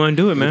That's how you want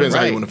to do it, man. Depends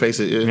how you Right. want to face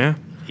it. Yeah. Yeah.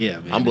 Yeah,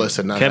 man. I'm blessed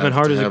to not Kevin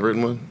Hart to is a- have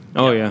written one.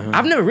 Oh yeah.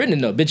 I've never written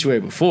an obituary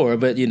before,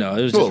 but you know,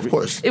 it was Oh, just of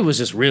course. it was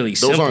just really Those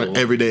simple. aren't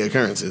everyday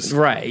occurrences.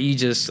 Right.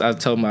 I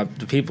told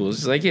the people,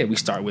 it's like, yeah, we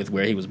start with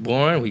where he was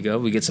born. We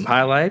get some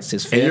highlights,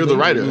 his And family. you're the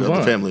writer we of move the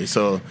on. family,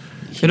 so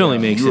It only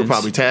makes you sense. were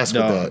probably tasked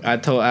with Dog,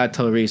 that. I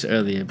told Reese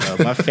earlier, bro.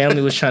 My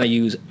family was trying to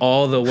use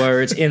all the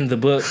words in the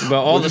book, bro.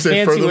 All What'd the you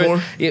say, fancy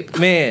furthermore? words.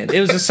 Man,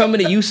 it was just so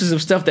many uses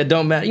of stuff that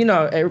don't matter. You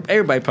know,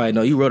 everybody probably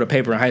know. You wrote a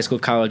paper in high school,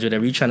 college,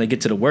 whatever. You trying to get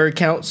to the word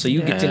count, so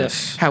you get to the.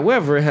 Yes.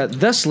 However,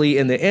 thusly,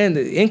 in the end,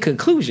 in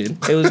conclusion,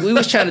 we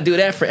was trying to do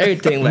that for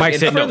everything. Like, Mike and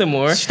said,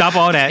 furthermore, no, stop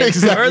all that.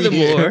 Exactly.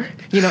 furthermore,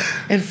 you know,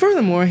 and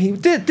furthermore, he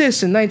did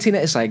this in 19.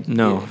 It's like,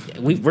 No.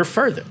 yeah, we're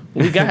further.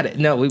 We got it.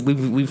 No,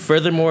 we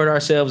furthermore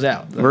ourselves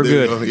out. We're There you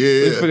good. go.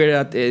 We Yeah. figured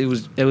out it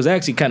was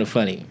actually kind of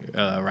funny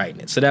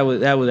writing it. So that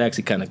was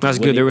actually kind of cool. That's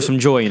good. There was some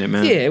joy in it,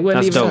 man. Yeah, it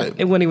wasn't That's even dope.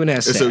 it wasn't even that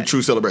It's sad. a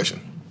true celebration.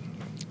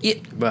 Yeah,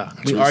 bro.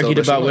 We True argued celebration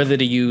about of life. whether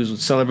to use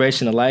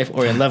celebration of life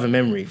or in love and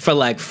memory for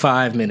like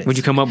 5 minutes. What'd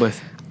you come up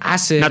with? I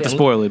said Not to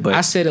spoil it, but-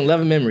 I said in love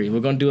and memory.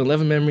 We're gonna do in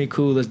love and memory.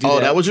 Cool, let's do Oh,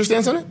 that. that was your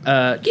stance on it?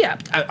 Yeah.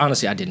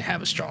 Honestly, I didn't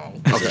have a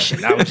strong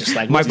position. I was just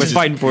like, Mike was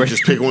fighting for it.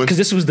 Just pick one. because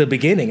this was the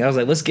beginning. I was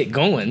like, let's get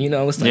going. You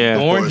know, let's like Yeah, of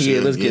born course, here.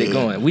 yeah, Let's get it yeah.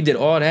 going. We did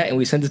all that and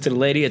we sent it to the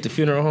lady at the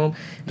funeral home.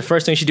 The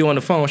first thing she do on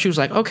the phone, she was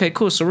like, okay,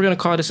 cool. So we're gonna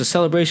call this a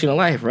celebration of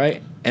life,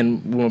 right?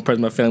 And one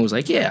person of my family was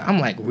like, yeah. I'm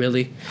like,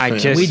 really? I Man,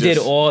 just we did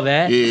all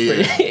that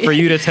Yeah. for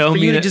you to tell for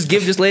me you to that- just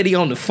give this lady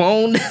on the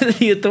phone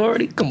the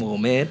authority? Come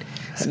on, man.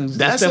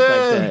 That's Stuff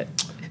like that.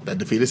 that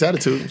defeatist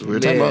attitude. That's what we were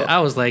talking Yeah, about. I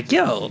was like,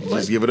 yo,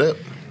 Just give it up.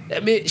 I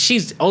mean,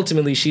 she's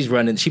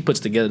running. She puts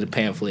together the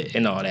pamphlet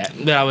and all that.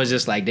 But I was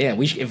just like, damn,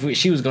 if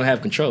she was gonna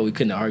have control, we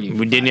couldn't argue.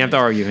 We didn't have to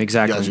argue.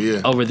 Exactly. Gotcha,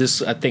 yeah. over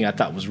this. I think I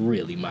thought was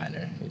really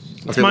minor.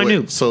 Okay, minute.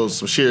 wait, so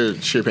sheer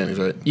panties,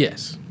 right?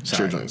 Yes, Sheer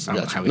sorry. joints. I don't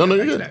know Gotcha. how we No, got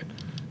you're back good. to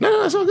that.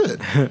 No, that's all good.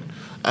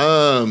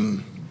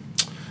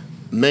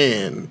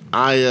 Man,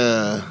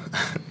 I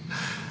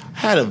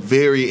had a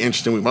very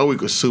interesting week. My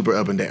week was super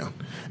up and down.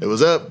 it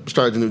was up.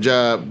 Started a new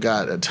job.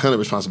 Got a ton of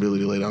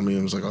responsibility laid on me.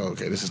 And was like, oh,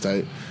 okay, this is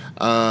tight.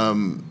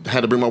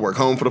 Had to bring my work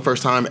home for the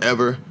first time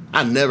ever.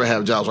 I never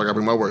have jobs where I got to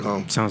bring my work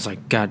home. Sounds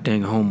like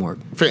goddamn homework.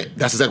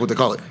 That's exactly what they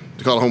call it.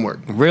 They call it homework.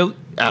 Really?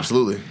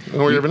 Absolutely.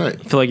 Homework every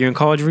night. Feel like you're in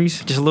college,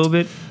 Reese? Just a little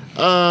bit?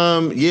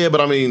 Yeah,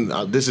 but I mean,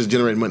 this is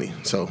generating money,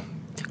 so.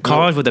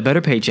 College with a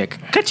better paycheck.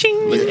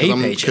 Ka-ching! With a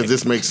paycheck. Because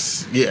this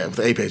makes, with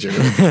a paycheck.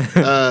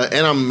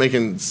 And I'm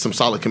making some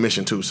solid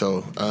commission, too,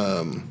 so,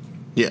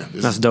 yeah.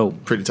 That's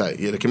dope. Pretty tight.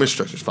 Yeah, the commission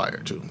structure's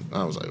fire, too.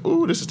 I was like,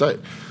 ooh, this is tight.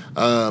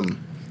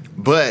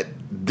 But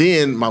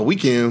then my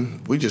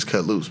weekend, we just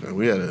cut loose,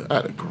 man. I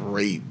had a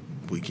great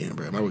weekend,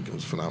 bro. My weekend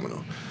was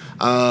phenomenal.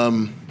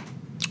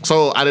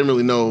 So I didn't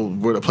really know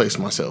where to place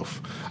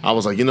myself. I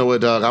was like, you know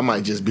what, dog? I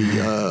might just be.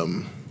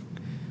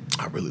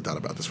 I really thought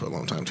about this for a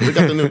long time. So they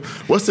got the new.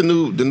 What's the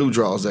new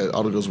draws that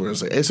all the girls wear?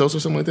 It's like ASOS or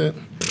something like that.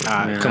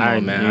 Come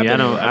on, man. I've been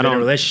in a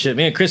relationship.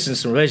 Me and Chris in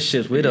some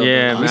relationships with them.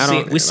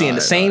 Yeah, we seeing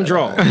the same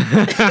draw.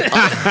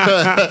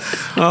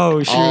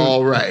 Oh shoot!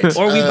 All right.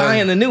 Or we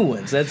buying the new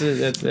ones. That's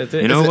it.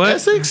 You know what?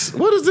 Essex?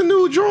 What is the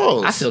new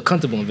draws? I feel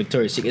comfortable in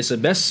Victoria's Secret. It's the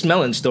best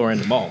smelling store in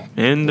the mall.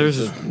 And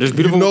there's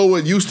beautiful. You know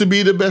what used to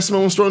be the best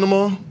smelling store in the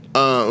mall?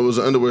 It was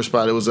an underwear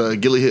spot. It was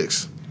Gilly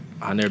Hicks.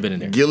 I've never been in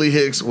there. Gilly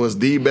Hicks was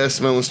the best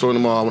smelling store in the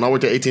mall. When I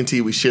worked at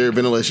AT&T, we shared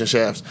ventilation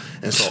shafts,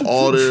 and so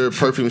all their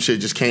perfume shit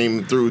just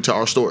came through to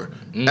our store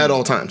at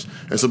all times.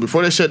 And so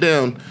before they shut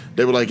down,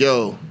 they were like,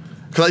 yo,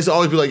 because I used to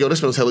always be like, yo, this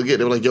smells hella good.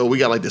 They were like, yo, we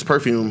got like this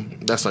perfume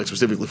that's like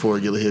specifically for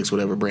Gilly Hicks,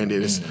 whatever brand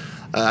it is.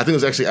 I think it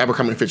was actually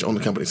Abercrombie & Fitch owned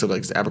the company, so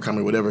like it's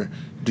Abercrombie, whatever.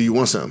 Do you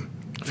want some?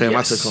 Fam,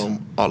 Yes. I took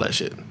home all that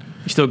shit.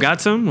 You still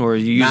got some, or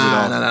you use it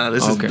all? Nah.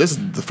 This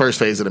is the first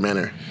phase of the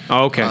manor.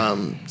 Oh, okay.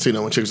 So you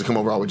know when chicks would come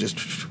over, I would just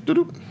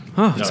doo-doo.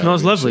 Oh, it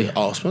smells lovely.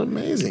 Oh, it smells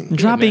amazing.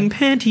 Dropping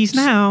panties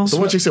now. So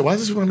one chick said, "Why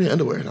does this remind me of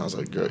underwear?" And I was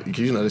like, "Girl, because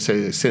you know they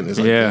say scent is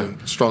like the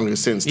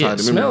strongest sense tied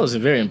to memory." Smell is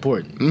very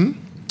important.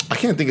 I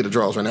can't think of the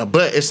draws right now,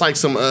 but it's like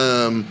some,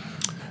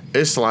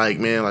 it's like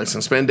man, some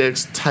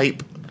spandex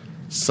type,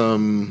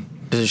 some.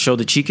 Does it show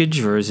the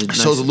cheekage, or is it?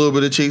 Shows a little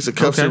bit of cheeks. It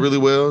cups it really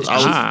well. You can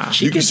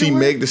Cheekage see a word?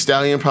 Meg the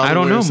Stallion probably I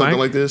don't know, wearing something Mike.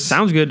 like this.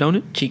 Sounds good, don't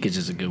it? Cheekage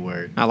is a good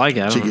word. I like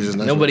it. Cheekage is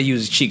nice. Nobody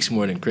uses cheeks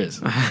more than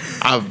Chris.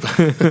 I've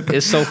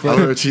It's so I've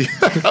funny.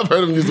 I've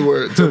heard him use the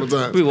word several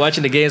times. We were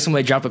watching the game,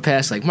 somebody drop a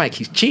pass like, Mike,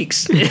 he's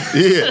cheeks.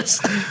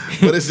 Yes,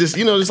 but it's just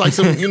just like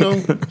some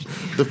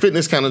the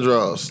fitness kind of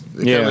draws.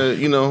 Yeah.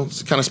 Kind of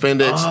it's kind of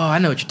spandex. Oh, I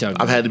know what you're talking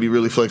about. I've had to be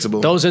really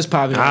flexible. Those is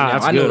popping right now.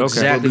 that's I know good, okay.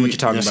 exactly But what you're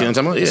talking you see about. what I'm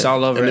talking about? It's Yeah.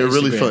 all over And they're Instagram.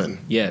 really fun.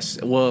 Yes.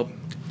 Well,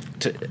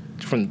 to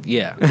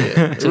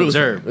really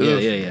observe. fun.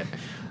 Yeah.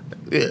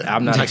 Yeah,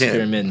 I'm not I can't.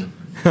 experimenting.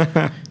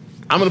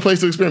 I'm in a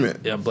place to experiment.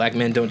 Yeah, black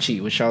men don't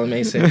cheat. What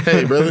Charlamagne said.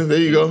 Hey, brother, there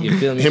you go. You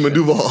feel me? Him and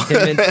Duval.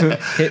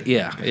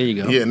 Yeah, there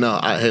you go. Yeah, no.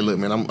 Hey, look,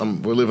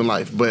 man. We're living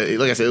life, but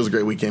like I said, it was a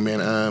great weekend,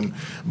 man.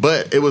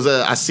 But it was.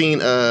 I seen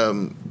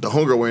the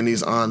homegirl wearing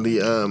these on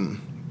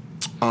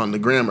the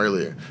gram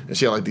earlier, and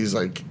she had like these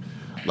like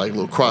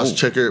little cross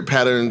checkered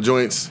pattern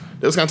joints.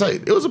 It was kind of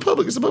tight. It's a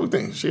public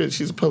thing.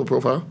 She's a public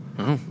profile.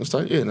 It's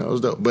tight. Yeah, no, it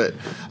was dope. But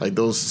like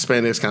those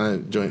spandex kind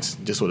of joints,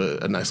 just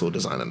with a nice little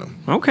design on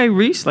them. Okay,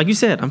 Reese. Like you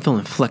said, I'm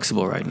feeling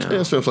flexible right now. Yeah,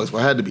 it's feeling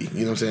flexible. I had to be. You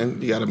know what I'm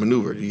saying? You got to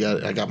maneuver.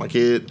 I got my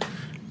kid.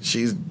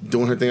 She's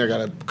doing her thing. I got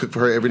to cook for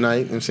her every night.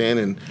 You know what I'm saying?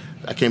 And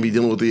I can't be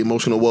dealing with the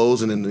emotional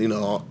woes, and then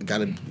got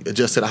to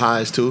adjust to the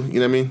highs too. You know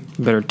what I mean?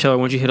 You better tell her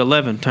once you hit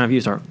 11, time for you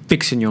to start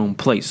fixing your own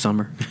plate,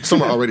 Summer.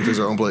 Summer already fixed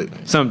her own plate.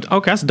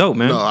 Okay, that's dope,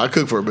 man. No, I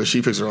cook for her, but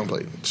she fixed her own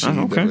plate.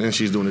 Okay. And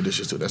she's doing the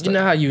dishes too. That's You tight.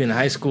 know how you in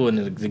high school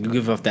and you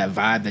give off that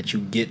vibe that you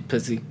get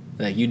pussy?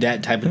 Like you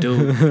that type of dude.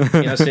 You know what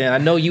I'm saying? I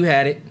know you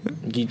had it.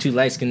 You too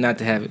light skinned not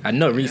to have it. I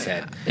know Reese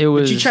had it.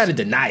 But you try to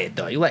deny it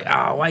though. You're like,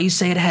 oh, why you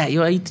say that?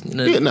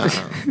 Yeah, nah.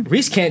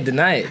 Reese can't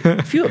deny it.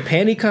 If you're a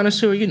panty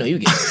connoisseur, you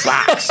get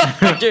boxed.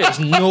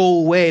 There's no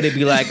way to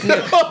be like,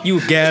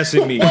 you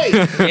gassing me.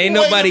 Ain't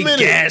nobody minute.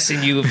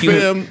 gassing you. If you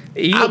Fam,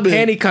 you're a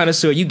panty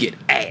connoisseur, you get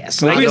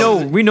ass. Like,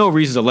 Like, we know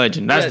Reese is a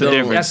legend. That's the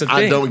difference. That's the thing.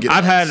 I don't get.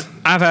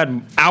 I've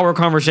had hour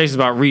conversations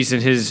about Reese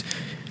and his,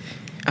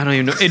 I don't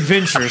even know,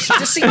 adventures.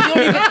 Just see,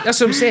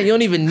 that's what I'm saying. You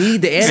don't even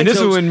need the anecdotes. And this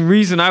is when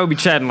Reese and I would be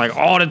chatting like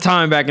all the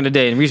time back in the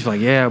day. And Reese was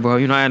like, yeah, bro,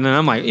 and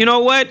I'm like, you know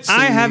what?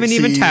 I haven't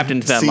even tapped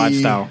into that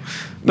lifestyle.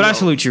 But I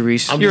salute you,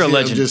 Reese. You're a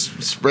legend. I'm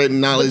just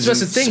spreading knowledge. That's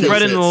the and thing. skill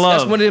Spreading sets. the love.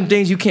 That's one of them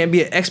things you can't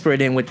be an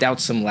expert in without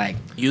some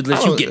you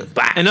get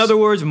boxed. In other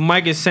words,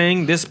 Mike is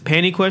saying this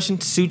panty question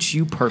suits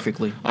you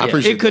perfectly. I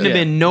appreciate it couldn't have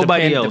that. been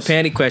nobody else. The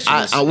panty question.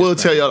 I will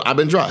tell y'all, I've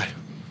been dry.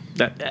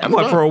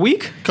 What, for a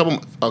week?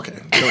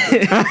 Okay.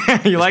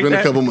 You like Been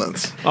that? a couple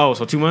months. Oh,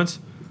 so 2 months?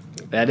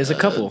 that is a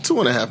couple.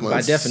 2.5 months.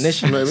 By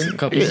definition, maybe. it's a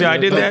couple. You see how I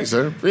did Thank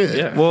that? you, sir.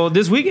 Yeah. Well,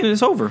 this weekend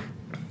it's over.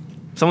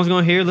 Someone's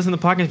gonna listen to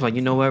the podcast and be like,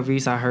 you know what,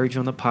 Reese, I heard you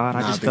on the pod.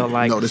 I just felt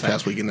like No, this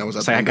past weekend that was out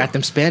It's the like I window. got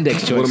them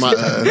spandex joints. One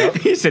of my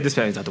he said this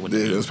panty's out the window.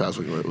 this past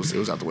weekend it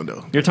was out the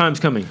window. Your time's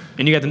coming,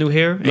 and you got the new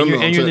hair, and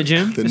you're in the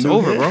gym. The It's new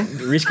over, hair.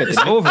 bro. Reese got It's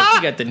over.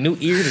 You got the new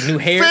ear, the new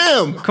hair.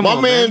 Fam, Come my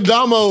on, man man.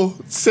 Damo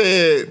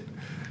said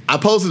I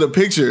posted a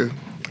picture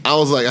I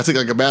was like, I took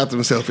like a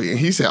bathroom selfie, and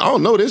he said, "I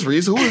don't know this,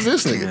 Reese. Who is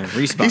this nigga?" Yeah,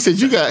 Reese he said,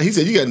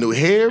 "You got new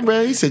hair,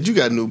 man." He said, "You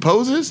got new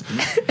poses."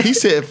 He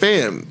said,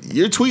 "Fam,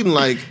 you're tweeting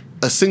like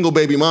a single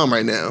baby mom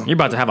right now." You're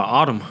about to have an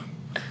autumn.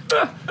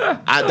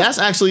 That's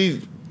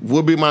actually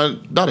would be my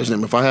daughter's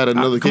name if I had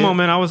another kid. Come on,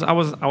 man. I was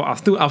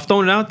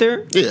throwing it out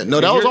there. Yeah,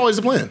 no, that was always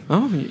the plan.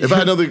 Oh, if I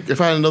had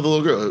another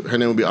little girl, her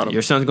name would be Autumn.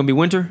 Your son's gonna be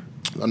Winter.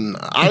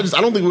 I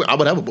don't think I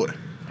would have a boy.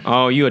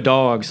 Oh, you a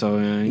dog, so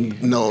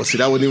No, see,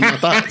 that wasn't even my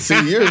thought. See,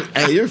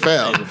 you're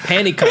foul.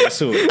 Panty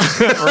connoisseur.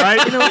 right?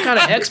 You know what kind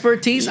of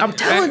expertise? I'm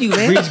telling you,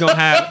 man. Reed's gonna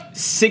have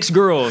 6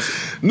 girls.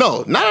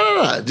 No.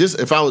 Just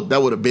if that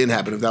would have been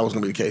happening if that was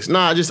gonna be the case.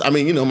 I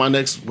mean, my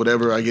next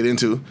whatever I get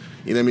into,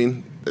 you know what I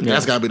mean?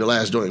 That's gotta be the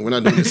last joint. We're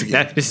not doing this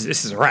again. This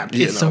is a wrap.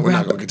 Yeah, It's no, a we're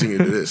wrap. not gonna continue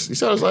to do this. You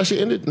saw this last shit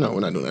ended? No, we're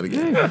not doing that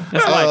again. That's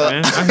life,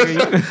 man. I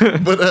hear you.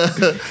 But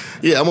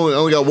yeah, I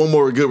only got one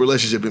more good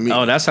relationship in me.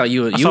 Oh, that's how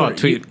you saw a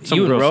tweet. Some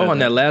you and girl Ro said on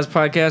that. that last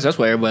podcast. That's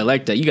why everybody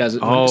liked that. You guys.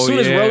 Oh, as soon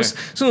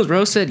yeah. as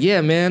Rose said,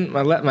 "Yeah, man,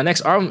 my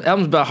next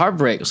album's about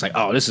heartbreak," it's like,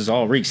 oh, this is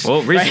all Reese.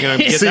 Well, Reed's gonna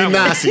get See, that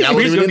nah, one. see, I wasn't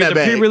Reed's even gonna in get that the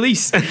bag.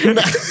 pre-release.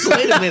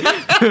 Wait a minute,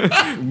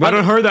 I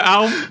done heard the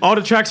album. All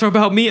the tracks are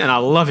about me, and I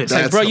love it.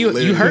 That's bro. You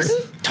hilarious.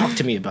 hurting? Talk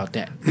to me about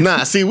that.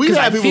 Nah, see, we've 'Cause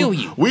had I people. feel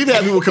you. We've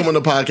had people come on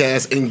the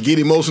podcast and get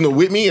emotional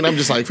with me, and I'm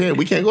just like, man,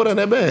 we can't go down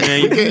that bad.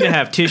 Man, we you need to can't.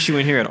 have tissue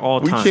in here at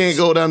all We times. can't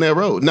go down that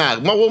road. Nah,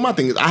 my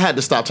thing is, I had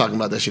to stop talking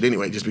about that shit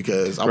anyway, just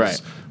because I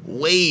was Right.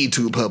 way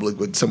too public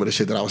with some of the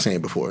shit that I was saying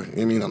before. You know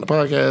what I mean, on the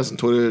podcast and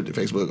Twitter,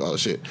 Facebook, all the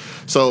shit.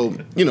 So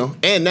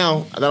and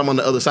now that I'm on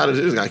the other side of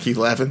this, I keep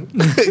laughing.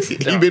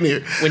 You've been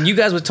here. When you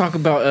guys would talk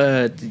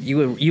about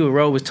you and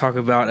Ro was talking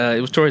about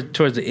it was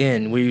towards the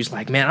end where you was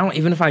like, man, I don't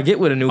even if I get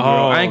with a new girl,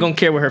 Oh. I ain't gonna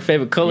care what her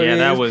favorite color Yeah, is.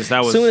 that was- I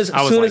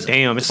was like,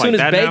 damn, it's as soon like as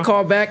that Bay now?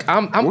 called back,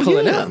 I'm Well,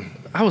 pulling yeah. up.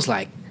 I was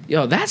like,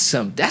 yo, that's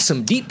some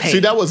deep pain. See,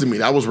 that wasn't me.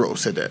 That was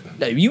Rose said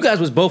that. You guys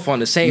was both on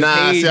the same Nah,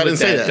 page. see, I didn't with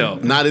say that,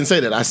 that. though. Nah, I didn't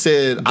say that. I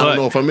said I But- don't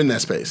know if I'm in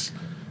that space.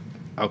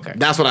 Okay,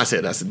 That's what I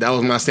said. That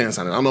was my stance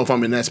on it. I don't know if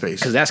I'm in that space.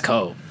 because that's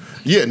cold.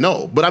 Yeah,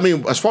 no. But I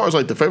mean, as far as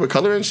like the favorite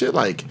color and shit,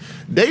 like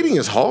dating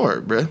is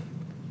hard, bruh.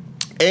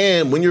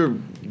 And when you're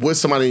with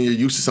somebody and you're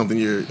used to something,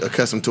 you're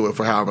accustomed to it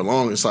for however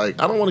long, it's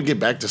like, I don't want to get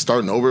back to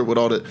starting over with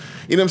all the, you know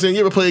what I'm saying?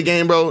 You ever play a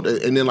game, bro,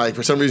 and then like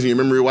for some reason your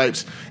memory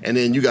wipes and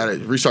then you got to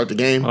restart the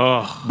game,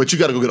 Oh. but you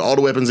got to go get all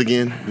the weapons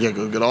again. You got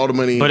to go get all the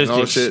money But and it's all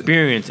the the shit.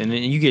 experience, and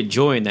then you get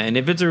joy in that. And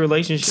if it's a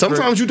relationship,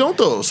 Sometimes you don't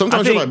though.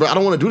 Sometimes you're think- like, bro, I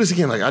don't want to do this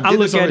again. Like I did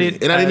look this at already,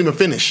 it and I didn't as- even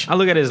finish. I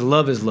look at it as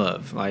love is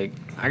love. Like,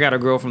 I got a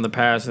girl from the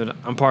past that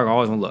I'm probably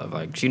always gonna love.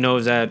 Like, she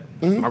knows that.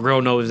 Mm-hmm. My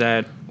girl knows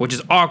that, which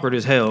is awkward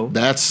as hell.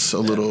 That's a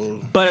little.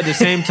 But at the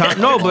same time,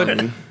 no, but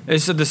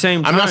it's at the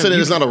same time. I'm not saying that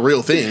you- it's not a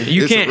real thing.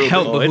 You It's a can't real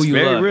help thing. but it's who you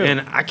very love. real.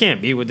 And I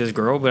can't be with this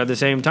girl, but at the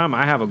same time,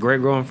 I have a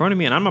great girl in front of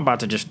me, and I'm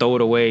about to just throw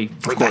it away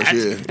for Of course, that.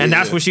 yeah, And yeah.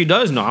 that's what she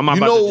does know. I'm You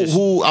about know to just.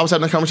 who I was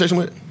having a conversation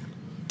with?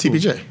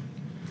 TPJ.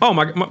 Oh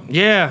my,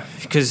 yeah,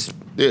 because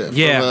Yeah,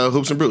 Yeah. from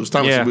Hoops and Brews.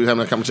 Thomas, Yeah. we were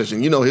having a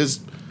conversation. You know his,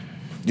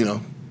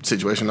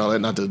 situation and all that.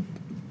 Not to,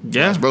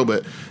 yeah, bro,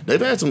 but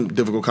they've had some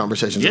difficult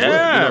conversations. as well,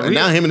 Yeah, and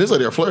now him and his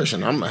lady are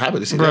flourishing. I'm happy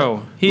to see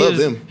bro, that. Love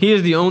them. he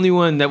is the only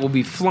one that will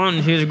be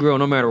flaunting his girl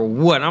no matter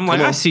what. I'm like,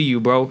 Come on. I see you,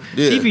 bro.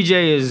 Yeah.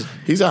 TPJ is.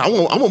 He's like, I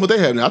want what they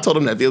have now. I told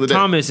him that the other day.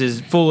 Thomas is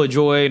full of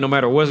joy no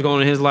matter what's going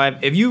on in his life.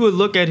 If you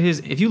look at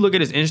his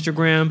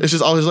Instagram It's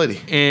just all his lady.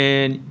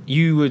 and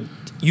you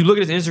look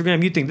at his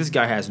Instagram, you think this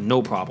guy has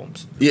no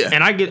problems. Yeah.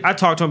 And I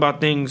talk to him about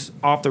things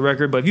off the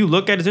record, but if you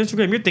look at his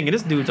Instagram, you're thinking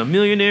this dude's a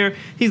millionaire.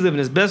 He's living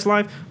his best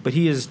life, but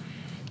he's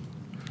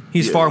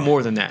Yeah. far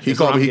more than that. He That's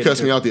what called me. I'm He getting cussed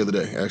to. me out the other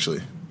day.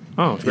 Actually,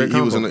 Oh, it's very he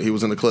was in combo. he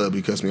was in the club.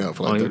 He cussed me out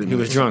for like Oh, 30 he was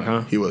minutes. drunk,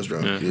 huh? He was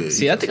drunk. Yeah. Yeah.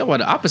 See, I think I'm on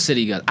the opposite of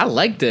you guys. I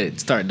like the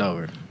starting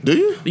over. Do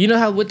you? You know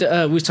how with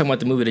the we was talking about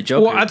the movie The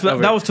Joker. Well,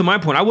 over- that was to my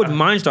point. I wouldn't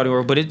mind starting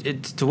over, but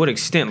it's to what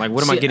extent? Like,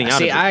 what am I getting out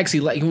of it? I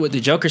actually like what the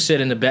Joker said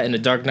in the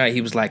Dark Knight.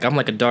 He was like, "I'm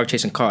like a dog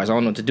chasing cars. I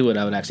don't know what to do with it.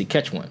 I would actually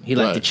catch one." He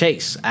liked Right. the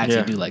chase. I actually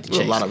Yeah. do like the There's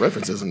chase. a lot of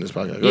references in this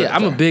podcast. Go Yeah, ahead,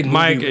 I'm a sorry. big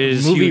Mike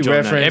is movie huge on that.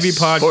 reference. Every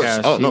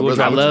podcast. Oh, no, he will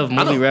brother, I drop- love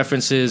I movie know.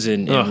 references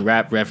and Ugh.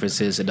 rap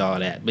references and all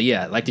that. But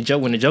yeah, like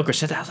when the Joker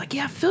said that, I was like,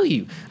 yeah, I feel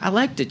you. I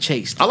like the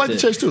chase. I like the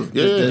chase, too.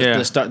 Yeah.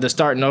 Yeah. The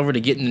starting over,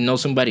 to getting to know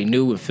somebody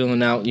new and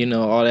filling out,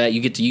 all that.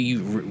 You get to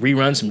you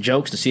rerun some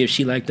jokes to see if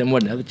she liked them more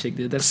than the other chick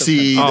did. That's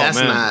See, Oh, that's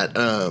man.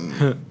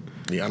 not.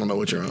 Yeah, I don't know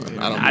what you're on.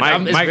 I don't.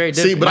 I'm- it's very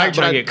see, different. but Mike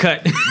trying I to get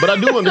cut. but I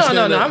do understand.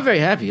 no. that. I'm very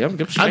happy. I'm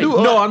straight. I do.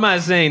 no, I'm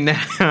not saying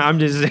that. I'm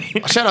just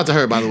saying. Shout out to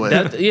her, by the way.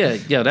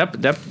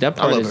 That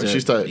part love is her.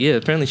 She's tight. yeah.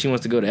 Apparently, she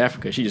wants to go to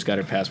Africa. She just got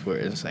her passport.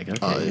 It's like, okay,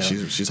 Oh, yeah,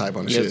 she's hype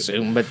on the yeah, shit.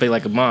 so, but they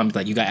like a mom,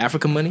 like, you got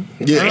Africa money.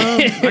 Yeah.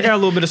 I got a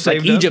little bit of Like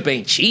saved up. Egypt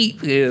ain't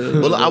cheap. Yeah.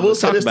 Well, I will Let's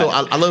say talk this though.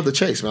 about it. I love the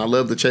chase, man. I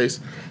love the chase,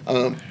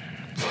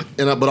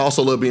 but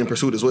also love being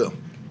pursued as well.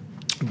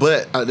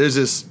 But there's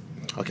this.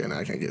 Okay, now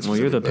I can't get. Well,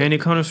 you're the specific,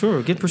 panty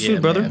connoisseur. Get pursued, Yeah,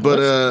 brother. man. But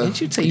Didn't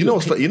you tell you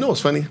know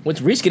what's funny?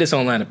 Once Reese get us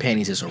on line of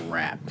panties, it's a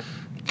wrap.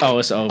 Oh,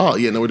 it's over. Oh,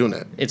 yeah, no, we're doing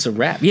that. It's a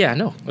wrap. Yeah, I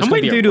know. I'm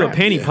waiting for you to do a wrap.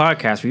 panty yeah.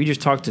 podcast where you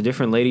just talk to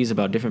different ladies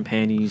about different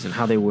panties and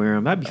how they wear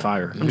them. That'd be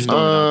fire. I'm just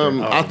throwing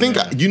it out there. I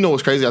think you know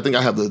what's crazy. I think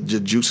I have the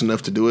juice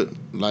enough to do it.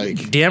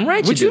 Like, Damn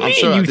right What you you do. I'm mean?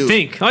 sure I You do.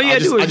 think? All you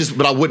gotta do is-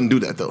 but I wouldn't do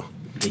that though.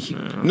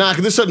 Nah,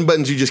 because there's certain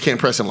buttons you just can't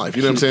press in life.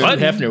 You know what I'm saying? Bud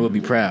Hefner would be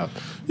proud.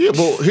 Yeah,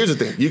 well, here's the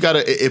thing. You gotta,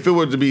 if it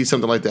were to be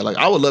something like that, like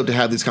I would love to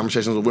have these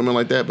conversations with women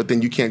like that, but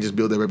then you can't just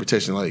build that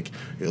reputation like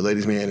you're a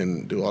ladies' man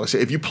and do all that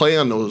shit. If you play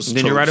on those,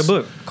 Then you write a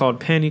tropes, book called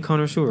Panty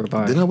Connoisseur.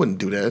 Then I wouldn't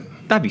do that.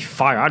 That'd be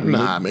fire. I'd read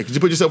Nah, it. man, because you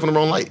put yourself in the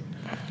wrong light.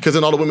 Because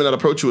then all the women that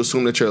approach you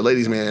assume that you're a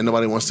ladies' man and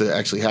nobody wants to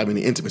actually have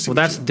any intimacy. Well, with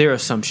that's you. their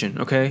assumption,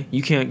 okay?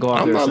 You can't go off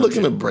I'm their not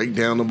assumption. looking to break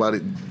down nobody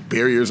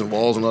barriers and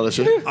walls and all that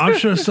shit. I'm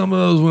sure some of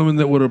those women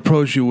that would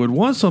approach you would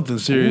want something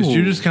serious. Ooh.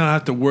 You just kind of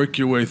have to work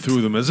your way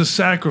through them as a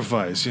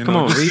sacrifice. You know, Come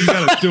on, you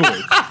got to do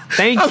it.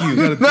 Thank you. You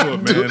got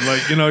to do it, man.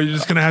 Like, you know, you're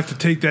just gonna have to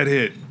take that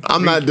hit.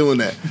 I'm not doing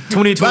that.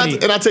 2020.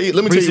 But and I tell you,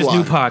 let me Reese's tell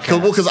you why. new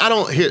podcast. Because I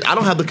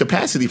don't have the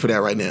capacity for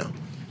that right now.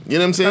 You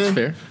know what I'm saying? That's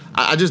fair.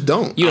 I just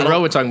don't. You I and don't-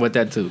 Ro were talking about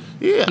that too.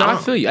 Yeah, No, I I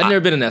don't- feel you. I've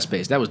never been in that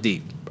space. That was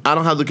deep. I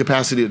don't have the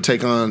capacity to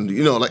take on,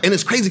 you know, like, and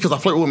it's crazy because I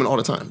flirt with women all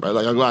the time, right?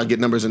 Like, I go out, I get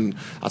numbers, and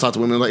I talk to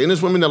women, like, and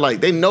there's women that, like,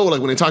 they know,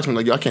 like, when they talk to me,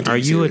 like, yo, I can't take Are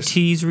you you a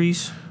serious. tease,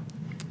 Reese?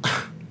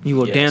 You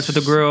will Yes. dance with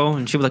a girl,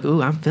 and she'll be like,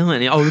 "Ooh, I'm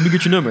feeling it. Oh, let me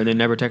get your number," and then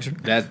never text her.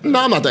 That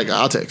No, I'm not that guy.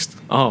 I'll text.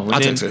 Oh, and I'll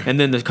then, text her. and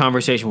then the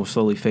conversation will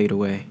slowly fade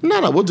away.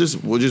 No, we'll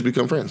just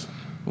become friends.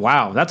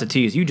 Wow, that's a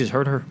tease. You just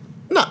heard her.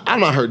 No, I'm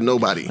not hurting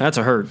nobody. That's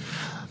a hurt.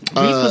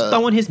 Reese was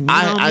throwing his meat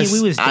on me.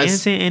 We was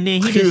dancing, and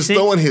then he was just said,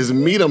 throwing his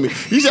meat on me.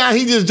 You see how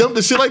he just jumped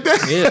and shit like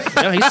that?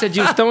 yeah. No, he said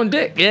you was throwing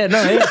dick. Yeah,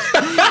 no,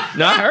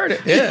 no, I heard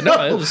it. Yeah, no,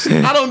 it was.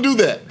 I don't do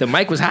that. The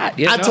mic was hot.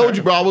 Yeah, I no, told heard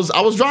you, it. bro. I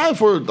was driving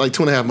for like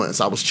 2.5 months.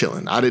 I was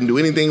chilling. I didn't do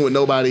anything with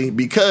nobody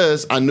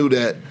because I knew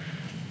that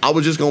I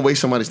was just gonna waste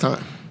somebody's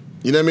time.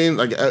 You know what I mean?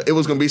 Like it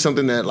was gonna be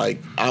something that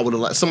like I would have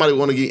like somebody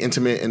want to get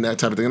intimate and that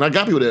type of thing. And I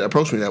got people that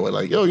approach me that way,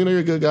 like, yo, you know, you're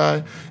a good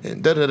guy,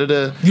 and da da da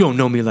da. "You don't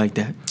know me like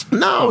that."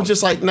 No, it's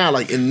just like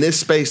like in this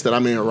space that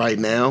I'm in right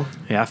now,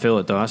 Yeah, I feel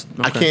it though.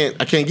 I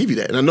can't give you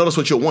that. And I know that's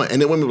what you'll want. And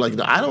then women be like,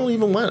 I don't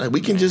even want it. Like, we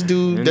can just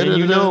do And da da then da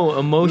you da. know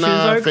emotions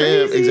are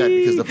crazy. Exactly.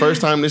 Because the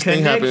first time this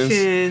thing happens,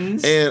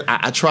 Connections. and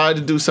I tried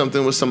to do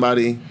something with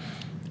somebody,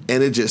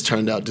 and it just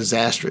turned out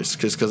disastrous.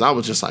 Because I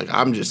was just like,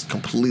 I'm just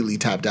completely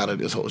tapped out of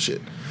this whole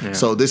shit. Yeah.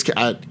 So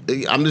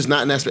I'm just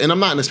not in that space. And I'm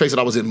not in the space that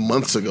I was in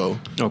months ago.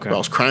 Okay. Where I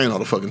was crying all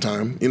the fucking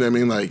time. You know what I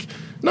mean? Like,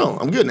 no,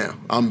 I'm good now.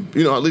 I'm,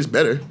 at least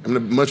better. I'm in a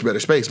much better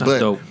space. That's but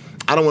dope.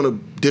 I don't want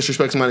to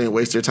disrespect somebody and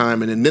waste their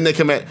time. And then they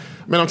come at,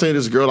 man, I'm telling you,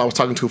 this girl I was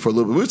talking to for a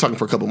little bit. We were talking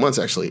for a couple months,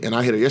 actually. And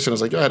I hit her yesterday. I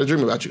was like, yo, I had a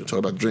dream about you. I told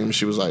her about the dream. And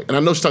she was like, and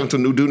I know she's talking to a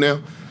new dude now.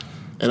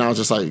 And I was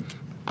just like,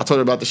 I told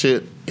her about the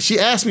shit. And she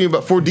asked me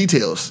for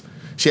details.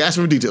 She asked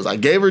me for details. I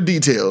gave her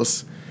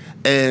details.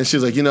 And she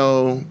was like,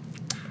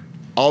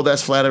 all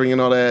that's flattering and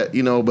all that,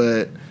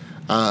 but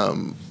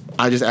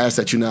I just asked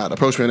that you not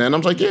approach me on that. And I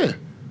was like, yeah.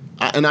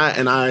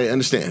 I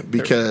understand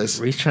because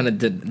Reese trying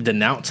to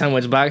denounce how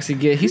much box he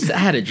get. He said, I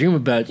had a dream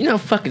about you. You know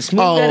how fucking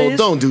smooth that is?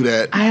 don't do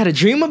that. I had a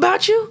dream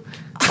about you?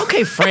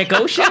 Okay, Frank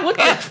Ocean, what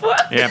the fuck?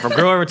 Yeah, if a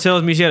girl ever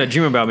tells me she had a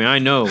dream about me, I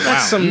know. Wow.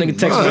 That's some nigga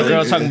text my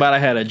girl talking about I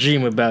had a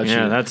dream about you.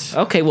 Yeah, that's-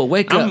 okay. Well,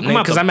 wake up, I'm man,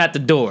 about because to- I'm at the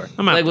door.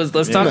 at-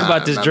 Let's talk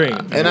about this dream.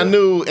 And I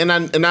knew, and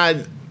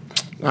I.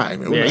 All right,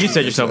 man. Yeah, you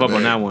set yourself up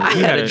on that one. I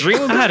You had a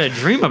dream I had a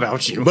dream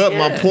about you. But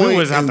my Yeah. point we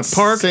was at in the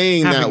park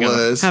saying that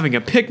was having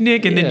a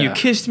picnic, and then you Yeah.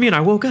 kissed me, and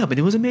I woke up, and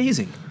it was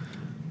amazing.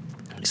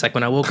 It's like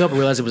when I woke up, I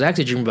realized it was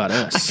actually a dream about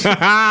us. It's like,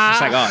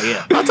 oh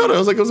yeah. I told her I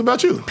was like, it was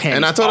about you. Panties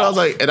And I told her I was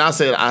off. like, and I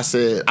said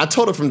I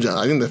told her from John.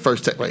 I think the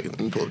first text. Wait, let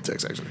me pull up the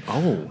text actually.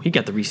 Oh, he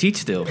got the receipt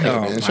still. Hey,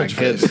 Oh man, my shut your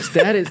face. goodness,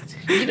 that is.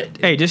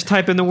 Hey, just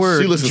type in the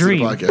word She listens dream.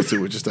 to the podcast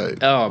too, which is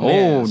like. Oh man.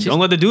 Oh, She's- don't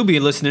let the dude be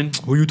listening.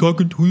 Who you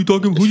talking? Who you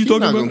talking? Who you You're talking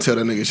not gonna about? tell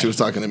that nigga she was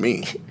talking to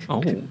me.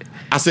 Oh,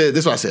 I said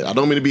this. Is what I said. I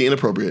don't mean to be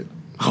inappropriate.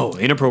 oh,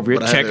 inappropriate.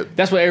 But I Check. had to-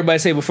 That's what everybody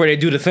say before they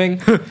do the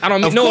thing. I don't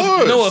mean Of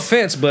course. no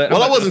offense, but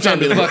Well, I'm I wasn't trying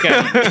to offend be the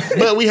fuck out of you.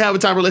 But we have a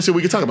type of relationship.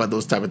 We can talk about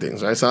those type of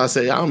things, right? So I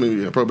say I don't mean to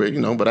be inappropriate,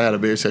 but I had a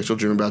very sexual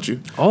dream about you.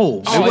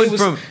 Oh, Oh,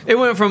 it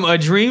went from a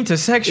dream to It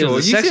sexual.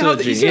 was a You see sexual how,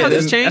 you dream. see Yeah, how this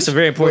that's changed? a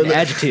very important Well,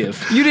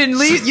 adjective. You didn't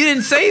leave. You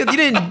didn't say. You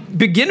didn't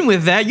begin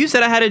with that. You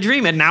said I had a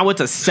dream, and now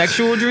it's a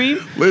sexual dream.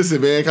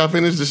 Listen, man, can I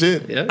finish the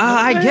shit? Yeah.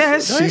 I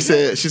guess. She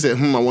said,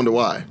 I wonder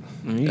why.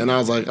 And I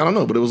was like, I don't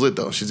know, but it was lit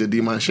though. She said, do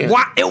you mind sharing?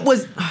 Why it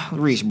was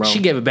Reese, bro? She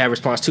gave a bad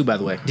response too, by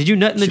the way. Did you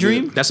nut in the She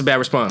dream? did. That's a bad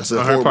response. That's a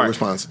on her horrible part.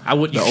 response. I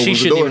would. That She opens the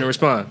shouldn't door. even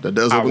respond. That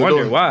does I open the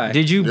wonder door. why.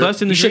 Did you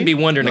bust in the You shouldn't be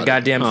dream? wondering a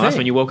goddamn Oh, thing. that's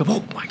when you woke up.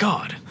 Oh my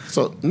god.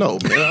 So no,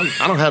 man,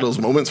 I don't have those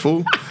moments,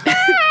 fool.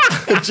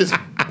 It's just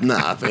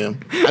nah, fam.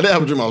 I did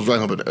have a dream. I was dry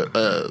humping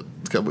a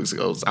couple weeks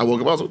ago. I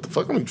woke up. I was like, what the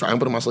fuck? I'm trying to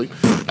put in my sleep.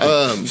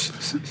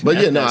 But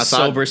yeah, no, I That saw.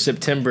 sober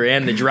September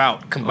and the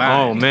drought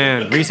combined. Oh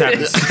man, Reese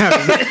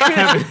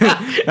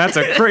that's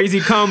a crazy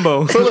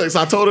combo. So look,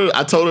 so I told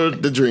her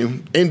the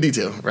dream in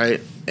detail, right?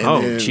 And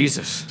Oh, then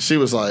Jesus. She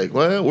was like,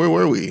 well, where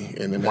were we?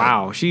 And then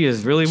Wow, she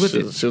is really with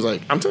it. she was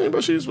like, I'm telling you, bro,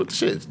 she was with the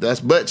shit.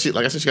 But she,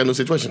 like I said, she got a new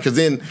situation. Because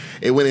then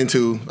it went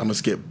into, I'm going to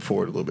skip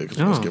forward a little bit because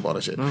we're going to skip all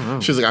that shit.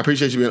 She was like, I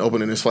appreciate you being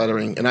open and it's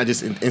flattering. And I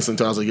just instantly told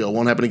her, I was like, yo, it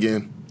won't happen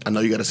again. I know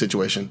you got a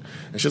situation.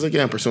 And she was like,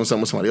 yeah, I'm pursuing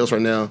something with somebody else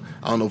right now.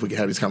 I don't know if we can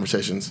have these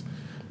conversations.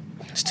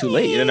 It's too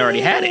late. You done already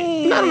had it.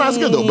 No, it's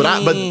good though.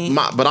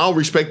 But I'll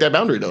respect that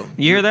boundary though.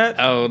 You hear that?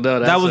 Oh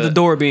no, That was the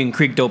door being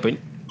creaked open.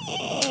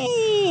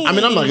 I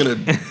mean, I'm not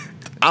gonna.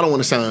 I don't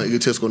want to sound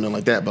egotistical or nothing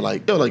like that, but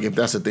like, yo, like if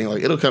that's the thing,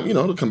 like it'll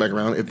come back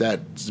around if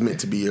that's meant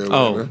to be or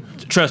whatever. Oh,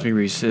 trust me,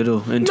 Reese.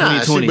 It'll in Nah,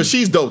 2020. but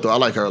she's dope though. I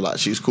like her a lot.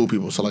 She's cool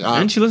people. So like,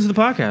 and she listens to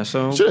the podcast,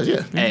 so she does,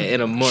 yeah. Hey,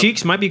 in a month,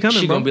 Cheeks might be coming,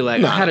 She bro. gonna be like,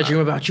 Nah. I had a dream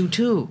about you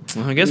too.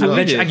 Well, I guess I what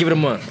we bet you, did. I give it a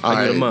month. All I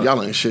give it a right, month.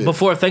 y'all ain't shit.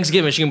 Before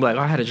Thanksgiving, she can be like, oh,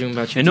 I had a dream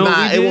about you. You know what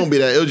Nah, we it did? won't be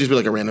that. It'll just be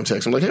like a random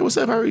text. I'm like, hey, what's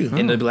up? How are you?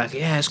 And they'll be like,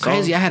 yeah, it's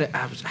crazy. I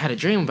had a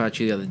dream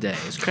about you the other day.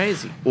 It's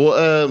crazy.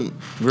 Well,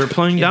 We were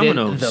playing And then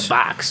dominoes. the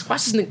box.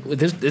 Watch this nigga.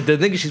 The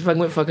nigga she's fucking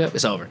with fuck up.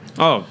 It's over.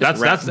 Oh, that's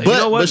you But-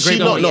 know what? but she Great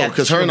don't number. know.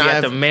 'cause her and I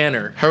at the have-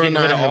 manor. her and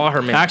Getting rid I of have- all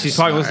her manners. Actually, she's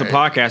probably listen to the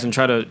podcast and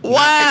try to.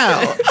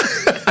 wow.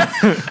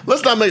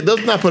 Let's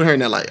not put her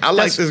in that light. I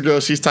like this girl.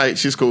 She's tight.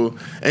 She's cool,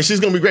 and she's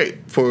gonna be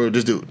great for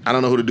this dude. I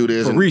don't know who the dude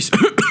is. For and- Reese.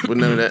 with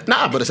none of that.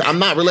 Nah, but I'm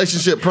not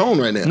relationship prone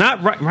right now.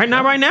 Not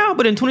right now,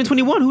 but in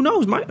 2021, who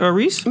knows, Mike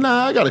Reese?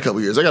 Nah, I got a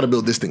couple years. I got to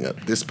build this thing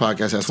up. This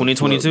podcast has to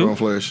 2022? grow and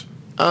flourish.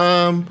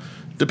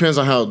 Depends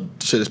on how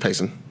shit is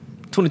pacing.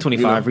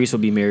 2025, You know. Reese will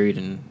be married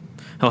and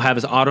he'll have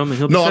his autumn and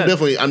he'll be No, set. I'm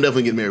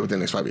definitely getting married within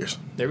the next 5 years.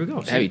 There we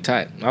go. That'd be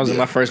tight. I was in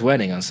my first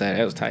wedding on Saturday.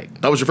 That was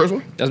tight. That was your first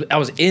one? I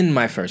was in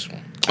my first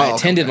one. Oh, I okay,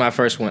 attended okay. my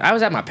first one. I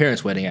was at my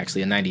parents' wedding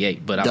actually in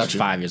 '98, but I was Gotcha.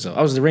 5 years old.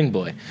 I was the ring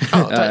boy.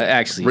 Oh, tight.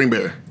 Actually, Ring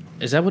bearer.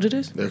 is that what it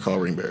is? They're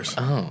called ring bearers.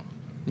 Oh,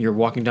 You're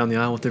walking down the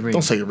aisle with the ring.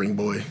 Don't say a ring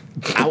boy.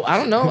 I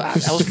don't know. I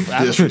was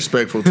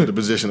Disrespectful to the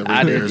position of ring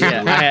I did. bearers.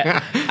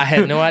 Yeah, I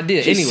had no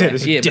idea. She said Anyway,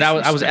 it's yeah,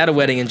 but I was at a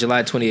wedding in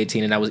July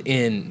 2018, and I was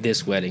in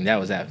this wedding. That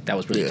was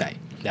really Yeah. tight.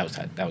 That was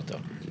tight. That was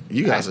dope.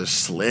 You guys are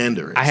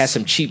slanderous. I had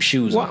some cheap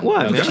shoes. What- on. what,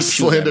 That was man? cheap shoes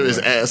slanderous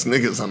on. ass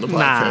niggas on the Nah,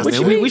 podcast. What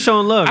man, you we mean?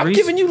 showing love, I'm Reese.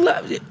 giving you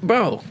love,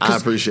 bro. I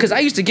appreciate it. Because I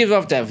used to give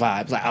off that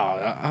vibe,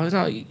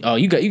 like,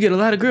 you get a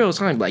lot of girls.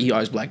 Huh? Like you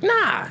always be like,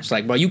 nah. It's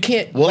like, bro, you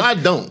can't. Well, I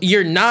don't.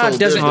 Your nah So doesn't.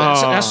 there's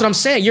that. That's what I'm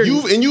saying.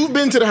 You've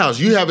been to the house.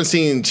 You haven't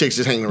seen chicks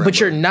just hanging around. But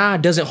bro. your nah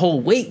doesn't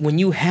hold weight when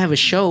you have a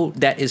show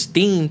that is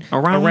themed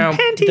Around around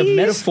panties. the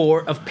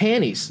metaphor of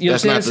panties. You know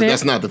what I'm saying?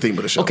 that's not the theme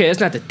of the show. Okay, that's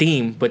not the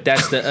theme, but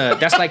that's the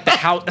that's like the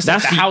house.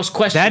 That's like the house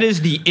question. That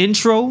is the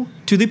intro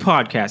to the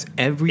podcast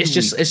every It's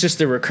week. just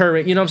the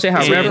recurring. You know what I'm saying?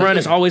 How Yeah. Rev Run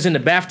is always in the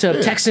bathtub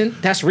texting.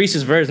 That's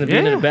Reese's version of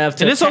being in the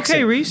bathtub. and it's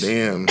okay, texting. Reese.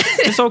 Damn.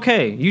 It's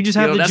okay. You just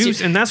have know, the that's juice,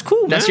 your- and that's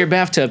cool, man. That's your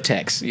bathtub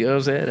text. You know what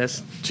I'm saying?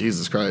 That's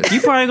Jesus Christ.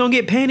 You probably gonna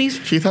get panties.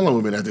 Keith, how long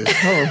we been at this?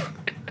 How long?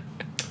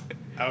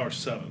 Hour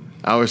 7.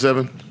 Hour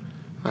 7?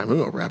 All right, we're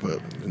going to wrap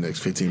up in the next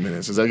 15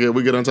 minutes. Is that good?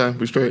 We good on time?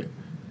 We straight?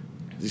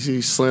 You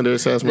see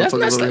slanderous ass That's motherfuckers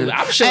not over here? slander.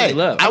 I'm showing Hey,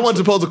 love. I wanted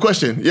to pose a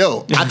question.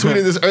 Yo, I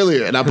tweeted this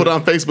earlier, and I put it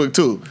on Facebook,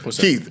 too.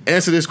 Keith,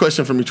 answer this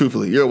question for me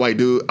truthfully. You're a white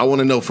dude. I want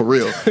to know for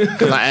real.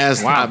 Because I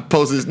asked, I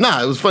posted this.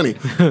 Nah, it was funny.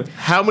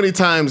 How many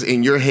times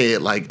in your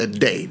head, like a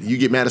day, you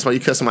get mad at somebody,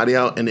 you cut somebody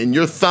out, and in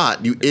your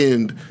thought, you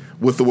end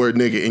with the word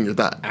nigga in your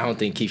thought? I don't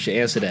think Keith should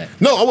answer that.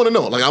 No, I want to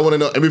know. Like, I want to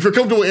know. I mean, if you're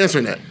comfortable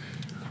answering that.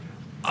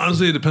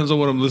 Honestly, it depends on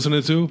what I'm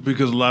listening to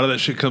because a lot of that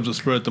shit comes to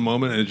spur at the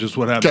moment and it's just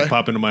what happens Okay.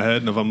 pop into my head.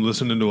 And if I'm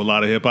listening to a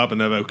lot of hip hop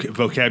and that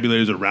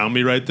vocabulary is around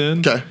me right then,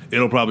 Okay.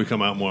 it'll probably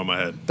come out more in my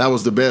head. That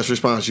was the best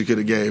response you could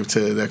have gave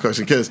to that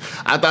question. Because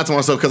I thought to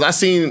myself, because I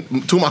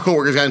seen two of my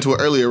coworkers got into it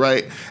earlier,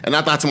 right? And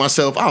I thought to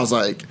myself, I was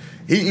like,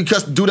 he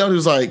cussed the dude out. He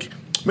was like,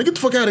 man, get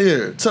the fuck out of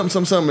here.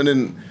 Something. And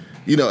then,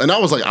 you know, and I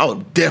was like, I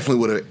would definitely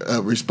would have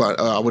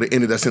I would have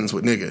ended that sentence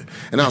with nigga.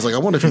 And I was like, I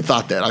wonder if he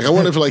thought that. Like, I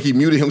wonder if like he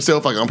muted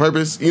himself like on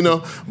purpose, you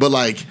know? But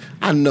like,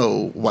 I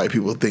know white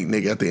people think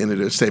nigga at the end of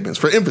their statements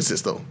for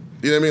emphasis though.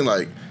 You know what I mean?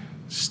 Like,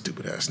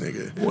 stupid ass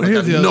nigga. Well, Like,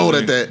 here's the I other know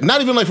thing. that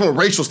not even like from a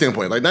racial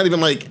standpoint, like not even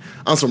like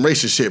on some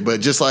racist shit, but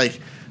just like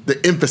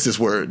the emphasis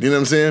word. You know what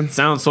I'm saying?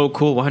 Sounds so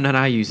cool. Why not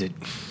I use it?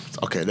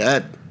 Okay,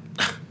 that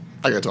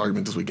I got to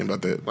argument this weekend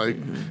about that. Like,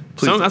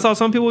 please. That's how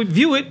some people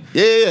view it.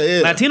 Yeah.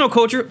 Latino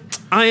culture.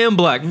 I am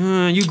black.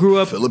 You grew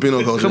up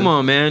Filipino culture. Come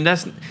on, man.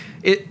 That's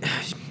it.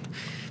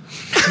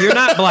 You're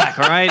not black,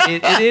 all right?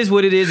 It is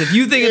what it is. If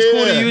you think it's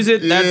cool to use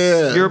it,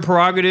 that's your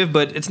prerogative.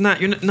 But it's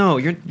not. You're not, no.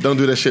 You're. Don't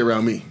do that shit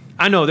around me.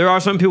 I know there are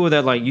some people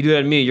that like you do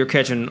that to me, you're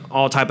catching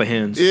all type of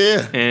hands.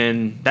 Yeah.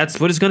 And that's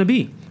what it's gonna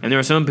be. And there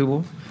are some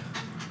people.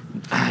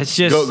 It's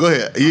just Go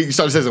ahead. You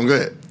started to say something. Go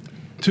ahead.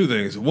 Two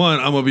things. One,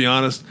 I'm going to be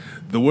honest.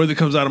 The word that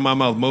comes out of my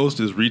mouth most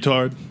is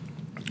retard.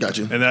 Got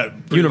you. And that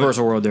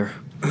universal world there.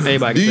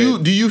 Anybody Do can say you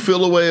it. do you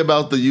feel a way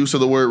about the use of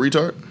the word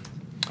retard?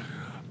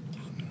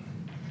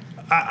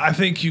 I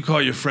think you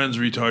call your friends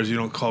retards. You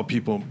don't call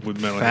people with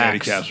mental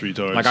Facts. handicaps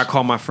retards. Like I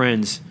call my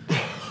friends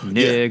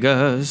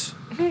niggas.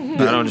 I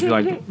don't just be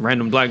like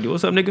random black dude.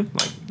 What's up, nigga?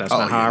 Like that's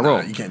not how I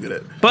roll. You can't do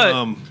that.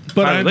 But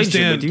But I I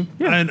understand. with you.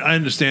 Yeah. I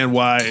understand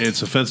why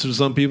it's offensive to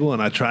some people,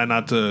 and I try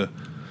not to.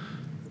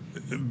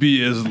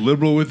 be as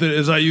liberal with it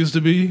as I used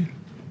to be.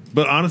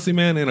 But honestly,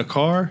 man, in a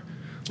car,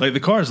 like the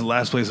car is the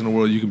last place in the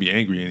world you can be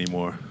angry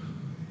anymore.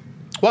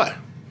 Why?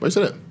 Why you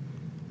say that?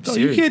 No,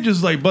 you can't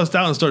just like bust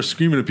out and start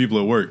screaming at people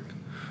at work.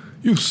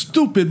 You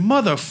stupid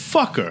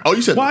motherfucker. Oh,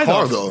 you said the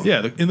car, though.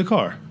 Yeah, in the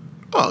car.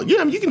 Oh, yeah,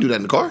 I mean, you can do that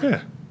in the car.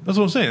 Yeah, that's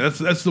what I'm saying.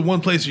 That's the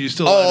one place where you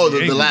still. Oh,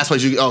 the last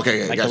place you.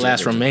 Okay, Like gotcha, the last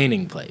gotcha.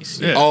 remaining place.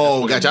 Yeah.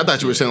 Oh, gotcha. I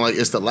thought you were saying like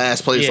it's the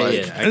last place. Yeah, like,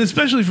 yeah. And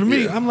especially for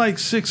me, Yeah. I'm like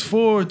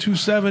 6'4",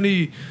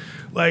 270.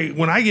 Like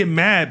when I get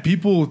mad,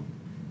 people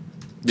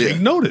take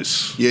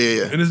notice.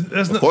 Yeah. And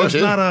that's Of course,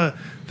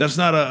 that's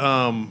not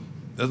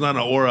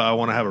an aura I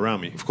want to have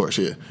around me. Of course,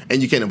 yeah.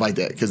 And you can't invite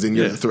that because then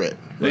you're the threat.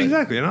 Right?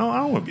 Exactly. And I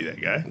don't want to be that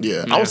guy.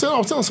 Yeah. I was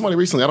telling somebody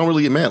recently, I don't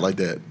really get mad like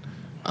that.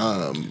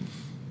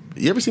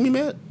 You ever see me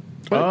mad?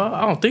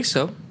 I don't think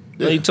so.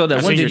 Yeah. You told that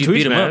I one seen dude you your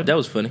beat tweets, him man. up. That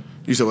was funny.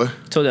 You said what?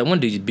 You told that one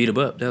dude you beat him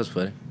up. That was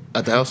funny.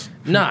 At the house?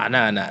 Nah.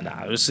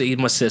 He must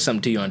have said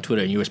something to you on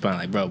Twitter, and you responded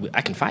like, "Bro, I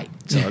can fight."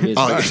 So I mean,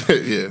 Oh, sorry.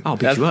 yeah. I'll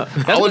beat you up.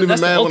 I wasn't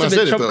even mad when I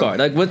said it, Trump though. card.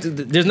 Like, what?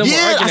 There's no more Yeah,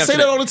 arguing I say after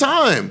that all the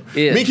time.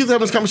 Yeah. Me and Keith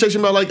having this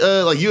conversation about like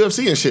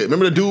UFC and shit.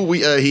 Remember the dude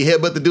he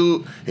headbutt the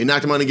dude, he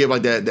knocked him out and gave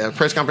like that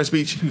press conference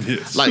speech? Yeah,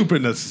 Like, super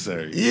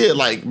necessary. yeah,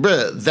 like,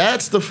 bruh,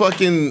 that's the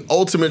fucking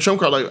ultimate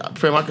trump card. Like,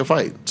 fam, I can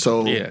fight.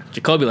 So Yeah,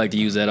 Jacoby like to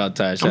use that all the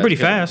time. I'm pretty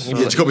fast.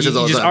 Yeah, Jacoby says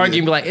all the You just time, argue yeah.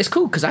 and be like, "It's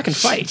cool because I can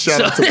fight."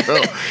 Shout out to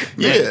bro.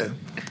 Yeah.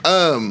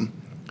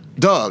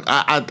 Dog,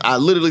 I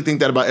literally think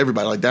that about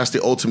everybody. Like, that's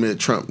the ultimate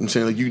trump. I'm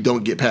saying, like, you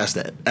don't get past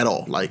that at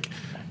all. Like,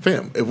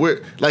 fam, if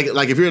we're like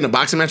if you're in a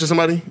boxing match with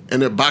somebody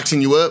and they're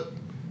boxing you up,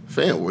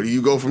 fam, where do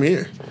you go from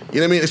here?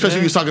 You know what I mean? Especially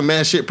if you're talking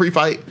mad shit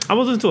pre-fight. I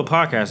was listening to a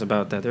podcast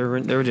about that. They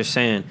were just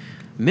saying,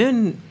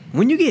 men,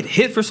 when you get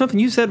hit for something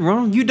you said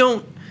wrong, you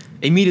don't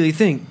immediately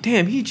think,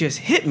 damn, he just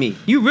hit me.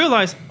 You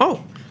realize,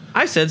 oh,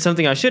 I said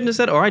something I shouldn't have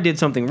said, or I did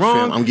something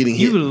wrong. Fam, I'm getting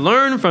You hit.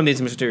 learn from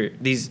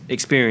these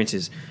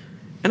experiences.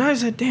 And I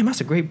said, damn,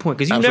 that's a great point.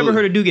 Because you never Absolutely.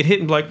 heard a dude get hit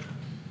and be like,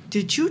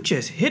 did you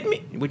just hit me?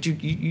 Which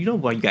you know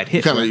why you got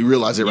hit. Kind of you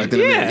realize it right then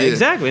and Yeah, there.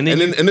 exactly. And then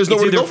there's no it's way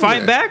to either go from fight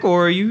there. back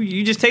or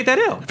you just take that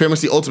L. Fam,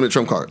 it's the ultimate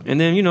trump card. And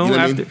then, You know what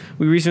I after mean?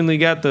 we recently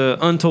got the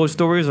untold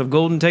stories of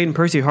Golden Tate and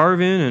Percy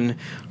Harvin and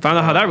found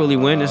out how that really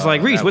went. It's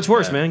like, Reese, that what's was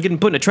worse, bad. man? Getting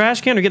put in a trash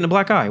can or getting a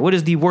black eye? What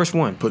is the worst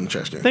one? Put in the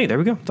trash can. There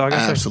we go. That's all I got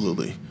to say.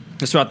 Absolutely.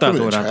 That's what I thought. Put in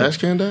Throw the it out there. trash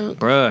can, dog?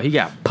 Bruh, he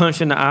got punched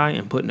in the eye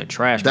and put in a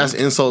trash That's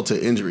can. insult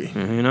to injury.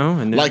 You know?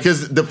 And then, Like,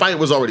 because the fight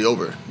was already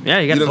over. Yeah,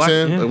 you got know the what I'm black-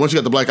 saying? yeah. Like, once you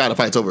got the black eye, the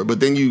fight's over.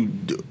 But then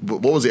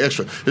what was the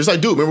extra? It's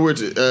like, dude, remember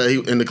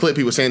in the clip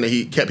he was saying that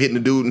he kept hitting the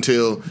dude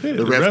until Yeah,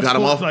 the ref got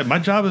him off? Like, my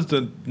job is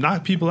to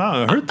knock people out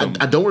and hurt them.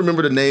 I don't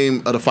remember the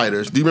name of the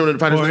fighters. Do you remember the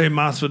fighters' Jorge name?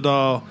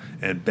 Masvidal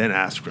and Ben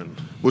Askren.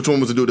 Which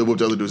one was the dude that whooped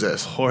the other dude's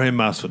ass? Jorge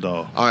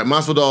Masvidal. All right,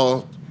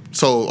 Masvidal.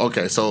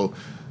 So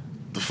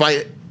the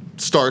fight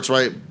starts,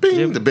 right? Bing,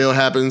 Yep. the bell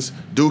happens.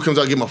 Dude comes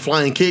out, give him a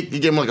flying kick. He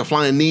gave him like a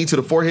flying knee to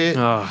the forehead,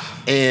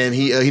 and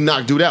he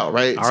knocked dude out,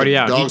 right? Already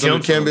out. He Dog's on the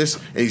jumped on him. canvas,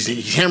 and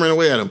he's hammering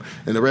away at him,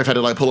 and the ref had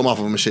to like pull him off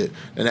of him and shit.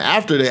 And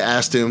after they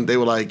asked him, they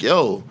were like,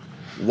 "Yo,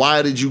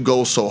 why did you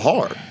go so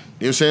hard?" You know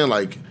what I'm saying?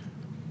 Like,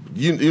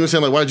 you know what I'm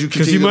saying? Like, why did you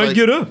continue he to might like,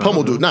 get up.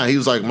 pummel dude? Nah, he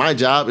was like, my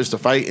job is to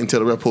fight until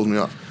the ref pulls me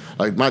off.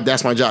 Like,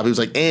 that's my job. He was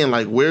like, and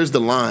like, where's the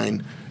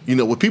line? You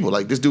know, with people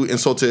like this dude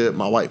insulted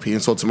my wife, he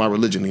insulted my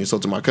religion, he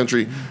insulted my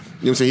country. You know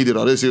what I'm saying? He did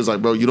all this. He was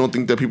like, bro, you don't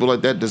think that people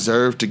like that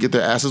deserve to get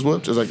their asses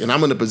whooped? It's like, and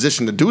I'm in a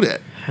position to do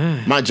that.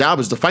 My job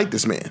is to fight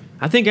this man.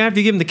 I think after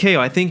you give him the KO,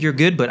 I think you're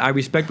good, but I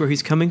respect where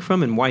he's coming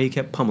from and why he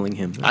kept pummeling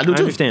him. I do too.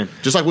 understand.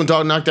 Just like when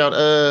Dog knocked out,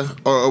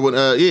 what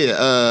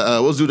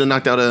was the dude that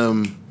knocked out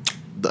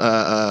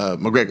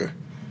McGregor?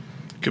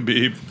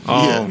 Khabib.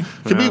 Yeah,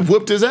 Khabib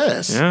whooped his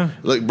ass. Yeah.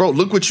 Like, bro,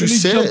 look what you And he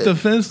jumped the said.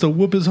 fence to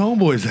whoop his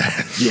homeboy's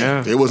ass.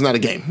 Yeah, it was not a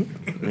game.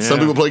 Some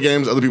people play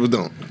games, other people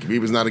don't.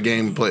 Khabib is not a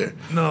game player.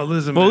 No,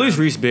 listen, Well, man. at least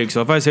Reese big,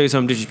 so if I say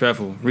something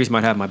disrespectful, Reese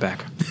might have my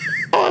back.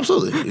 Oh,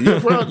 absolutely. You're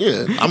proud,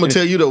 yeah. I'm gonna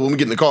tell you though, when we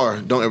get in the car,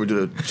 don't ever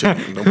do the shit.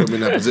 Don't put me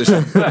in that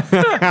position.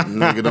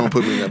 Nigga, don't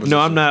put me in that position. No,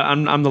 I'm not.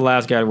 I'm the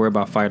last guy to worry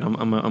about fighting.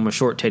 I'm a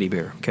short teddy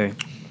bear. Okay.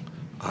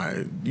 All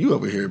right, you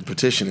over here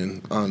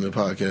petitioning on the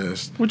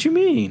podcast. What you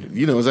mean?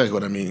 You know exactly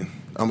what I mean.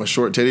 I'm a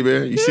short teddy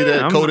bear. You see Yeah,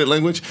 that I'm coded a-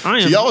 language? I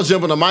am- So y'all was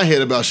jumping on my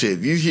head about shit.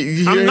 You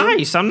hear I'm him?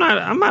 nice. I'm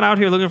not out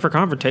here looking for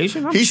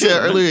confrontation. I'm He chill,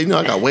 said man. earlier, you know,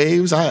 I got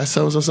waves. I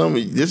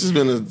something. This has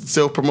been a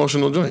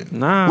self-promotional joint.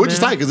 Nah, Which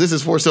is man. tight because this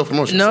is for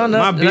self-promotion. No, no.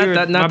 My Not beard,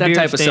 that- not my that beard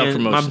type of stands-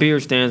 self-promotion. My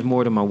beard stands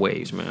more than my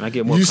waves, man. I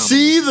get more. You compliments.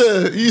 see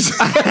the?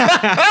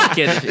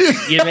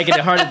 You're making it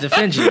hard to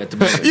defend you at the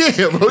moment.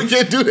 Yeah, bro, we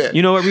can't do that.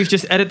 You know what, Reese?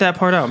 Just edit that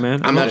part out,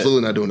 man. I'm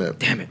absolutely not doing that.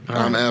 Damn it. All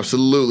I'm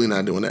absolutely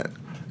not doing that.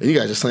 And you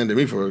guys just slandered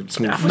me for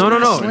smooth.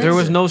 No. There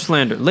was no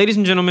slander. Ladies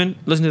and gentlemen,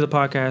 listen to the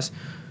podcast.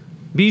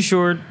 Be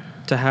sure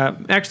to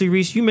have. Actually,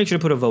 Reese, you make sure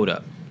to put a vote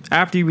up.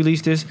 After you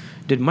release this,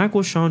 did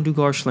Michael Sean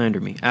Dugar slander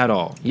me at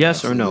all?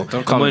 Yes or no?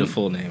 Don't call me When- the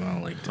full name. I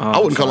don't like that. I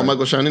wouldn't call him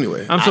Michael Shine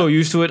anyway. I'm so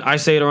used to it. I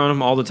say it around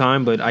him all the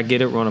time, but I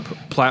get it. We're on a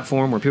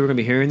platform where people are going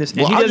to be hearing this. And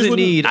Well, he I just doesn't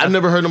wouldn't- need. I've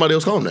never heard nobody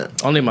else call him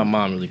that. Only my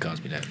mom really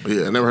calls me that.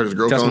 Yeah, I never heard his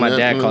girl Because call him my that.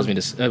 dad calls me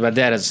this. My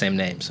dad has the same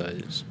name, so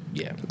it's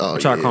Yeah. Oh, I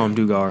try to call him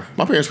Dugar.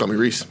 My parents call me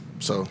Reese.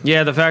 So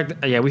Yeah, the fact.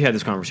 Yeah, we had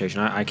this conversation.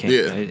 I can't.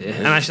 Yeah.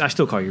 And I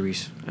still call you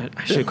Reese.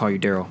 I should call you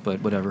Daryl,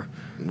 but whatever.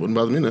 wouldn't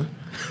bother me none.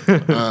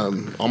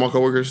 All my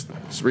coworkers,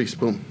 it's Reese.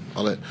 Boom.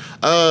 All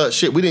that.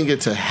 Shit, we didn't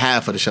get to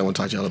half of the shit I want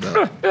to talk to y'all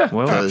about.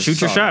 Well, 'Cause shoot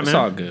your it's shot, It's man.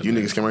 all good. You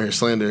niggas come around here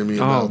slandering me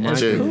Oh, about my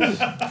shit. goodness.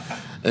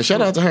 And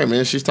shout out to her,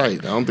 man. She's tight.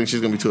 I don't think she's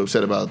gonna be too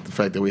upset about the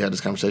fact that we had this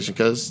conversation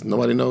because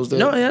nobody knows that.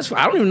 No, that's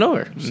I don't even know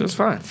her. So it's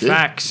fine.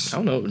 Facts. I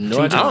don't know. No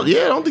I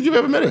idea. don't think you've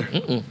ever met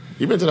her.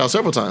 You've been to the house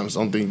several times. I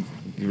don't think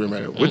you've ever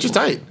met her, which is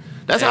tight.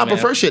 That's Yeah, how I man.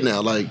 prefer shit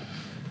now. Like,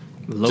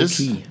 Low just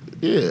key.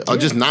 or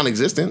just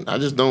non-existent. I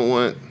just don't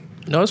want.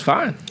 No, it's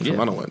fine. I Yeah.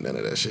 don't want none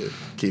of that shit.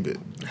 Keep it.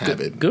 Have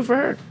it. Good for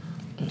her.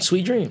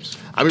 Sweet dreams.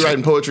 I be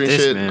writing poetry and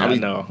This shit. man, I be I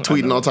know.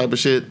 tweeting all type of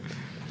shit.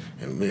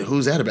 And man,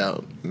 who's that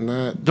about?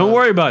 Don't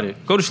worry about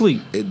it. Go to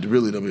sleep. It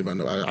really don't be about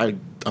no.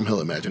 I'm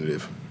hella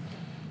imaginative.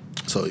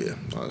 So yeah,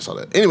 I saw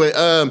that. Anyway,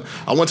 I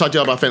want to talk to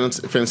y'all about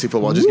fantasy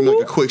football. Just give me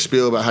like a quick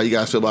spiel about how you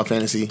guys feel about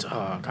fantasy.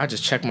 I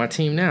just checked my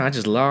team now. I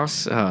just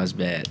lost. Oh, it's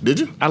bad. Did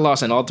you? I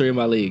lost in all 3 of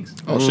my leagues.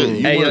 Oh shit!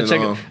 You Hey, won, check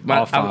huh? it. My,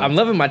 All 5. I'm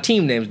loving my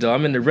team names though.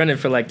 I'm in the running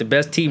for like the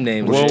best team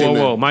names. What's Whoa, your whoa, team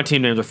name? whoa. My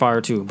team names are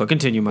fire too, but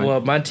continue, Mike.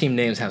 Well, my team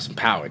names have some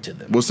power to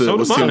them. What's the So do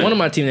what's mine. the One name? of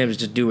my team names is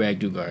just Durag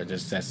Dugar.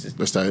 That's just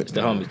That's tight. it's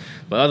the homies.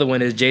 My other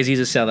one is Jay Z's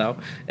a sellout,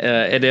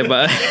 and then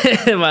my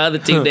my other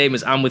team name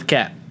is I'm with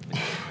Cap.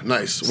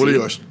 Nice. What are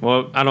yours?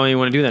 Well, I don't even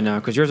want to do that now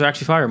because yours are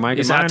actually fire, Mike.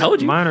 Yes, And I told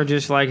you. Mine are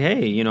just like,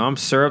 hey, I'm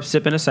syrup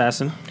sipping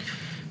assassin.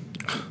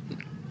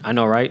 I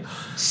know, right?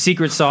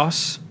 Secret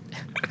sauce.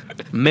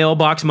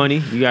 Mailbox money.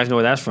 You guys know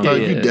where that's from. Oh,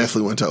 Yeah. you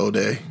definitely went to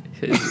O'Day.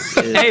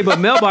 Hey, but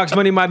mailbox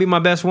money might be my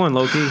best one,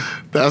 low key.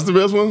 That's the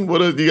best one.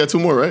 What? You got 2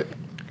 more, right?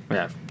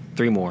 Yeah,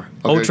 3 more.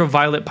 Okay.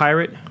 Ultraviolet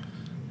pirate.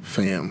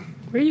 Fam.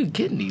 Where are you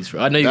getting these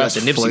from? I know you That's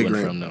got the Nipsey flagrant.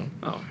 one from though.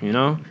 Oh,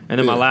 And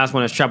then my Yeah. last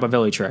one is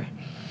Chapavelli Tray.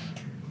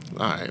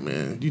 All right,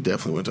 man. You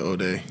definitely went to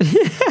O'Day.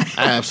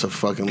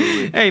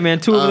 Absolutely. Hey, man,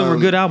 2 of them were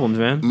good albums,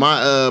 man.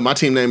 My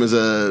team name is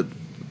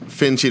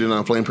Finn cheated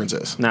on Flame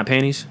Princess. Not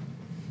panties.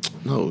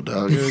 No,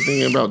 dog. You're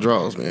thinking about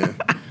draws, man.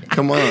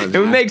 Come on. It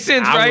would make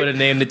sense, I right? would have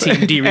named the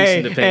team D Reese Hey,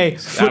 in the hey,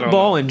 Panties. I don't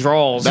football know. and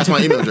draws. That's my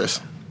email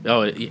address.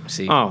 Oh, yeah,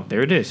 see. Oh,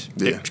 there it is.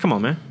 Yeah. Come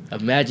on, man.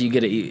 Imagine you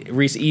get a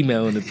Reese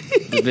email and the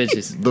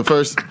bitches. The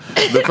first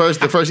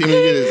email you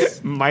get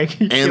is Mike.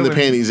 and the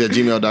panties at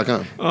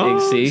gmail.com.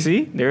 Oh, See?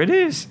 see? There it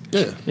is.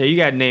 Yeah. Yeah, you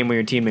got to name where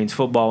your team names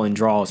football and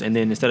draws, and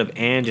then instead of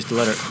and, just the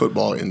letter,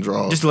 Football in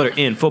draws. just the letter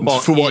N. Football.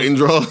 Football in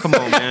draw. Come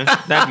on, man.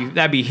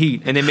 That'd be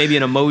heat, and then maybe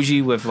an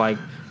emoji with like,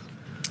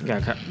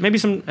 maybe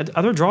some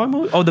other draw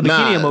emoji. Oh, the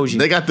bikini emoji.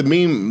 They got the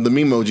meme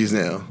emojis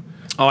now.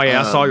 Oh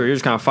yeah, I saw yours.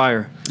 Yours kind of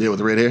fire. Yeah, with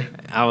the red hair.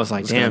 I was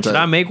like, damn, kinda should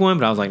tight. I make one?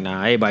 But I was like,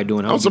 nah, everybody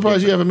doing it. I'm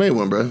surprised you haven't made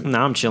one, bro.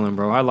 Nah, I'm chilling,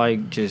 bro. I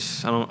like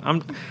just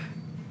I'm.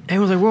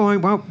 Everyone's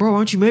like, bro, why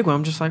don't you make one?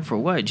 I'm just like, for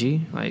what,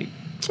 G? Like,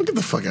 Get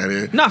the fuck out of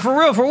here. not for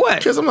real. For what?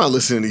 Because I'm not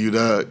listening to you,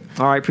 dog.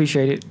 All right,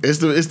 appreciate it. It's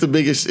the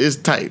biggest. It's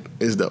tight.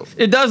 It's dope.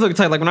 It does look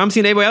tight. Like when I'm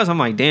seeing everybody else, I'm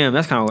like, damn,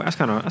 that's kind of.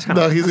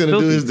 Dog, he's gonna do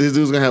his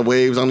dude's gonna have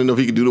waves. I don't even know if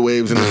he can do the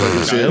waves and the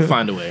fucking shit. He'll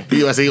find a way. He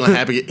gonna say he gonna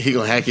hack it. He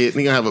gonna hack it.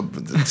 He gonna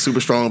have a super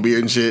strong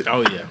beard and shit.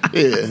 Oh yeah.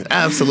 Yeah,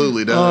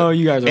 absolutely, dog. Oh,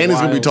 you guys are and he's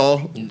gonna be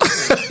wild.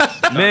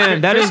 tall.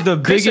 Man, that is the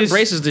Chris biggest.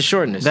 embraces the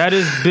shortness. That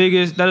is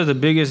the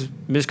biggest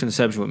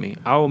misconception with me.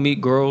 I will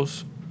meet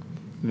girls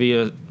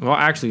via. Well,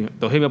 actually,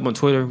 they'll hit me up on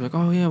Twitter. Like,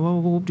 oh yeah,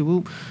 whoop whoop de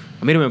whoop.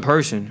 I meet them in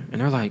person, and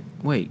they're like,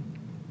 wait,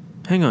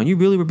 hang on, you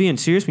really were being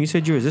serious when you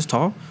said you were this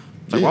tall?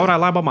 Like, Yeah. why would I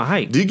lie about my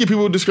height? Do you get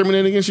people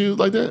discriminating against you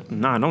like that?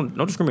 Nah, no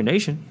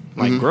discrimination.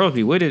 Like girls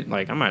be with it.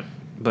 Like I'm not.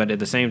 But at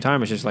the same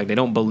time, it's just like they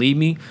don't believe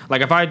me.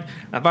 Like if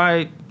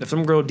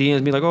some girl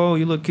DMs me like, oh,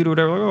 you look cute or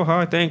whatever. Like, oh,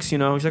 hi, thanks. She's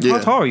like, Yeah. how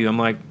tall are you? I'm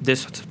like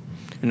this,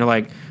 and they're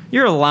like,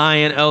 you're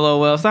lying.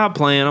 LOL. Stop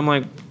playing. I'm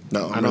like,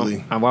 No, I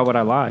don't. Why would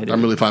I lie?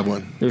 I'm really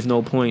 5'1". There's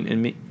no point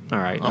in me. All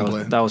right, I'm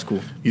playing. that was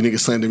cool. You niggas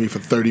slandered me for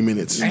 30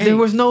 minutes. There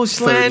was no 30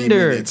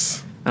 slander.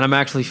 minutes. And I'm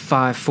actually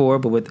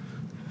 5'4", but with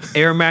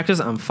Air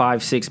Maxes, I'm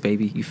 5'6",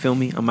 baby. You feel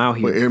me? I'm out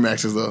here. With Air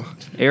Maxes though.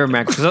 Air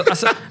Maxes.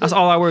 That's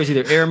all I wear is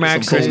either Air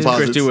Maxes. composite.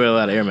 Chris do wear a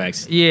lot of Air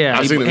Max. Yeah.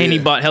 I've seen them, And he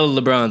yeah. bought hella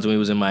LeBrons when he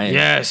was in Miami.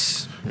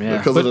 Yes. Yeah.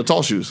 Because But of the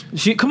tall shoes.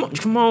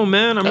 come on,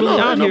 man. I'm I really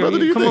know, out brother, do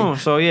here. your Come thing. on.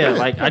 So yeah, Yeah.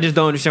 like I just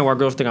don't understand why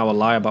girls think I would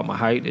lie about my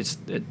height.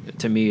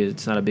 To me,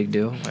 it's not a big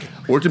deal. Like,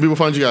 Where can people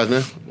find you guys,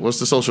 man? What's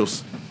the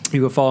socials? you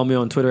can follow me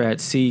on Twitter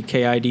at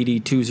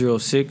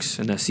CKIDD206,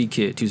 and that's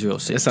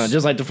CKid206. It sounds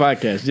just like the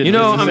podcast. You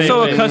know, It's the I'm same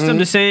so thing. accustomed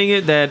to saying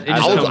it that it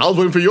just I comes. was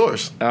waiting for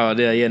yours. Oh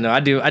yeah, no, I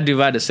do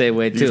vibe the same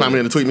way too. You find me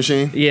in the tweet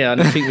machine? Yeah, on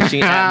the tweet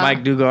machine at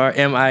Mike Dugar,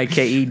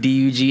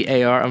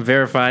 MikeDugar. I'm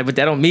verified, but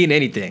that don't mean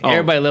anything. Oh.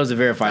 Everybody loves a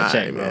verified All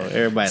check, right, bro. man.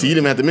 Everybody. So you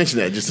didn't have to mention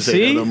that just to say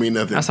See? that don't mean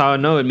nothing. That's how I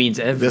know it means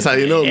everything. That's how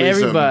you know it means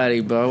Everybody,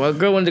 bro. Well, a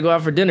girl wanted to go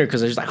out for dinner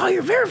because they're just like, "Oh,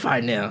 you're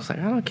verified now." It's like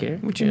I don't care.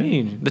 What you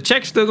mean? The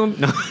check's still gonna.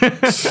 No.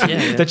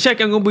 Yeah. The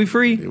check ain't gonna we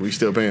free. Yeah, we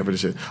still paying for this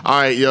shit. All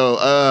right,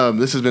 yo.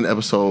 This has been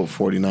episode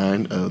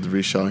 49 of the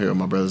Reese Show here with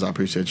my brothers. I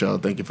appreciate y'all.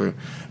 Thank you for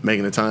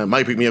making the time.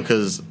 Mike picked me up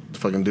because the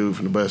fucking dude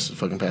from the bus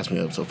fucking passed me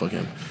up, so fuck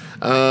him.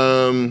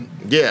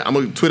 Yeah, I'm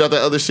gonna tweet out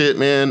that other shit,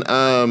 man.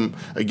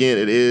 Again,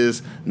 it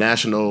is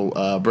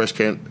National Breast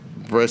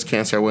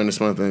Cancer Awareness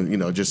Month,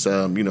 and just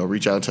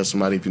reach out and touch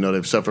somebody if you know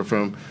they've suffered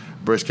from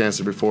breast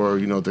cancer before.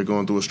 They're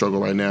going through a struggle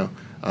right now.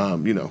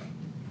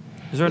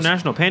 Is there a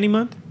National Panty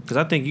Month? Because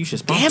I think you should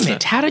sponsor Damn it!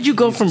 that. How did you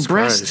go from Jesus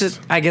breast Christ.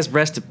 to? I guess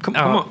breast to. Come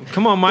on,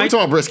 We Mike.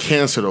 talking about breast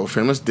cancer though,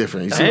 fam. That's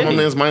different. You see where my Hey.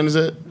 man's mind is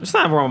at? It's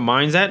not where my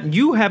mind's at.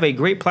 You have a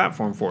great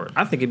platform for it.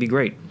 I think it'd be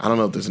great. I don't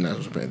know if there's a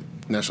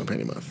National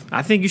Panty Month.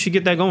 I think you should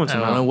get that going I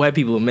don't know. somehow. White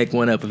people will make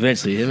one up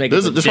eventually. They make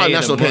There's it probably day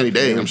National of the Panty month.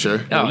 Day, I'm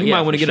sure. Oh, You yeah,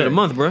 might want to for get it a sure.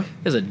 month, bro.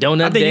 There's a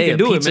donut I think day, you a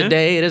can do it, pizza man.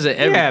 day. There's an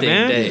everything Yeah,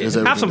 man. day. There's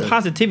Have some everything.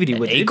 positivity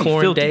with it. It'd be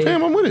Acorn filthy. Day.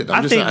 Fam, I'm with it.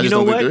 I think just you know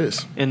don't what? think there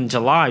is. In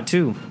July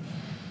too.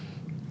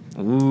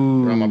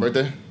 Ooh. Around my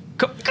birthday?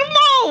 Come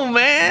on,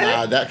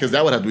 man. Because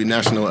that would have to be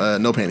National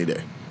No Panty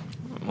Day.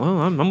 Well,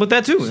 I'm with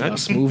that too. How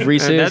smooth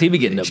Reese is. He be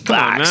getting the Come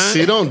on, box. man.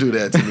 See, don't do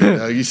that to me.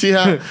 Dog. You see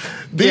how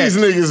these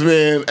Yeah. niggas,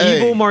 man. Hey,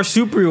 Evil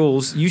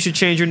marsupials. You should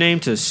change your name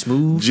to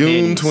Smooth.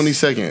 June Panties.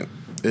 22nd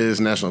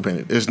is National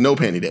Panty. There's no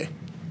Panty Day.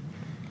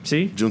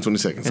 See, June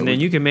 22nd. and then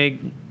you can make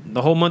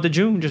the whole month of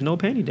June just no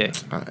panty day.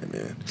 All right,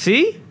 man.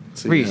 See,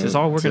 Reese, man. it's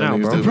all working See how out,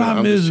 niggas bro. do The problem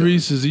I'm just is, chilling.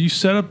 Reese, is you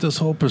set up this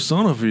whole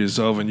persona for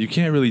yourself, and you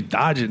can't really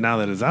dodge it now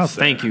that it's out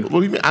there. Thank you. What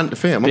do you mean?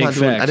 Fam, Big I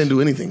facts. didn't do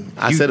anything.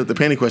 I set up the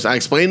panty question. I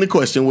explained the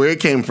question, where it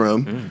came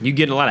from. You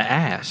getting a lot of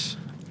ass.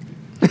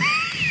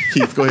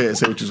 Keith, go ahead and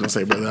say what you was going to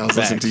say, brother. I was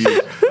listening to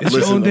you. It's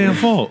your own damn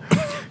fault.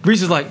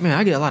 Reese is like, man,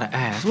 I get a lot of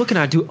ass. What can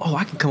I do? Oh,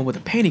 I can come up with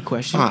a panty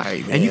question, All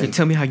right, and you man. can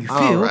tell me how you feel.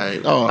 All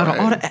right, all Out of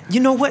all right. the, you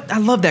know what? I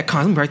love that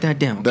concept. Let me write that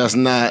down. That's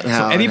not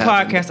how So every it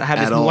happened podcast, I have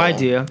this at new all.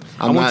 idea.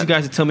 I want you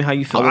guys to tell me how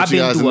you I feel. want I've you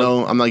been guys to through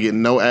know I'm not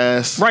getting no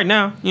ass. right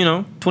now.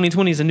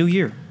 2020 is a new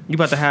year. You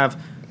about to have.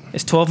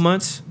 It's 12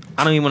 months.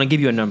 I don't even want to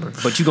give you a number,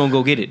 but you gonna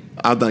go get it.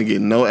 I'm not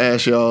getting no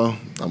ass, y'all.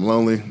 I'm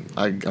lonely.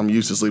 I'm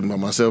used to sleeping by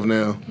myself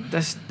now.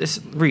 That's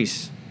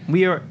Reese.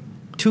 We are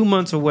 2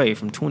 months away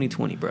from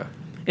 2020, bro.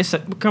 We're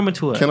coming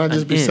to a. Can I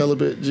just an be end.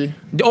 celibate, G?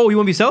 Oh, you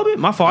want to be celibate?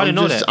 My fault. I didn't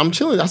know that. I'm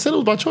chilling. I said it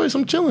was by choice.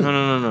 I'm chilling.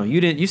 No.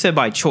 You didn't. You said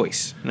by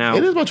choice. Now,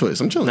 It is by choice.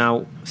 I'm chilling.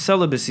 now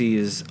celibacy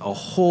is a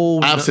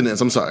whole. Abstinence.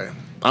 I'm sorry.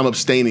 I'm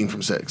abstaining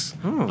from sex.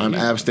 Oh, I'm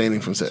yeah.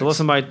 abstaining from sex. So let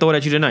somebody throw it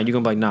at you tonight. You're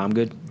gonna be like, nah, I'm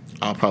good,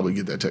 I'll probably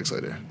get that text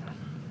later.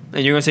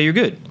 and you're gonna say you're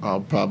good.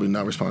 I'll probably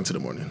not respond to the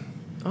morning.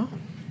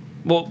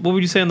 Well, what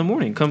would you say in the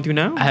morning? Come through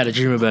now. I had a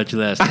dream about you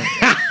last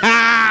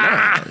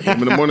night. Hit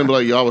him in the morning, be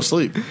like, y'all was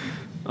asleep.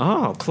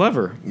 Oh,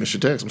 clever. Missed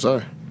your text. I'm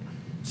sorry.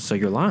 So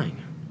you're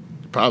lying.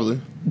 Probably.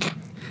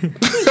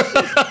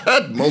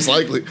 Most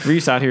likely.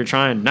 Reese out here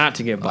trying not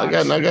to get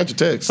boxed. I got your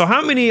text. So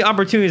how many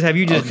opportunities have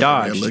you just Okay,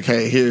 dodged? man, look,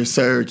 hey, here,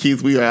 sir.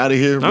 Keith, we are out of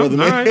here, Oh, brother,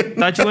 all man. right.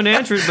 Thought you wouldn't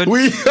answer it, but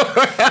We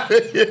are out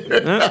of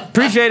here.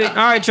 appreciate it. All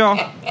right,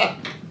 y'all.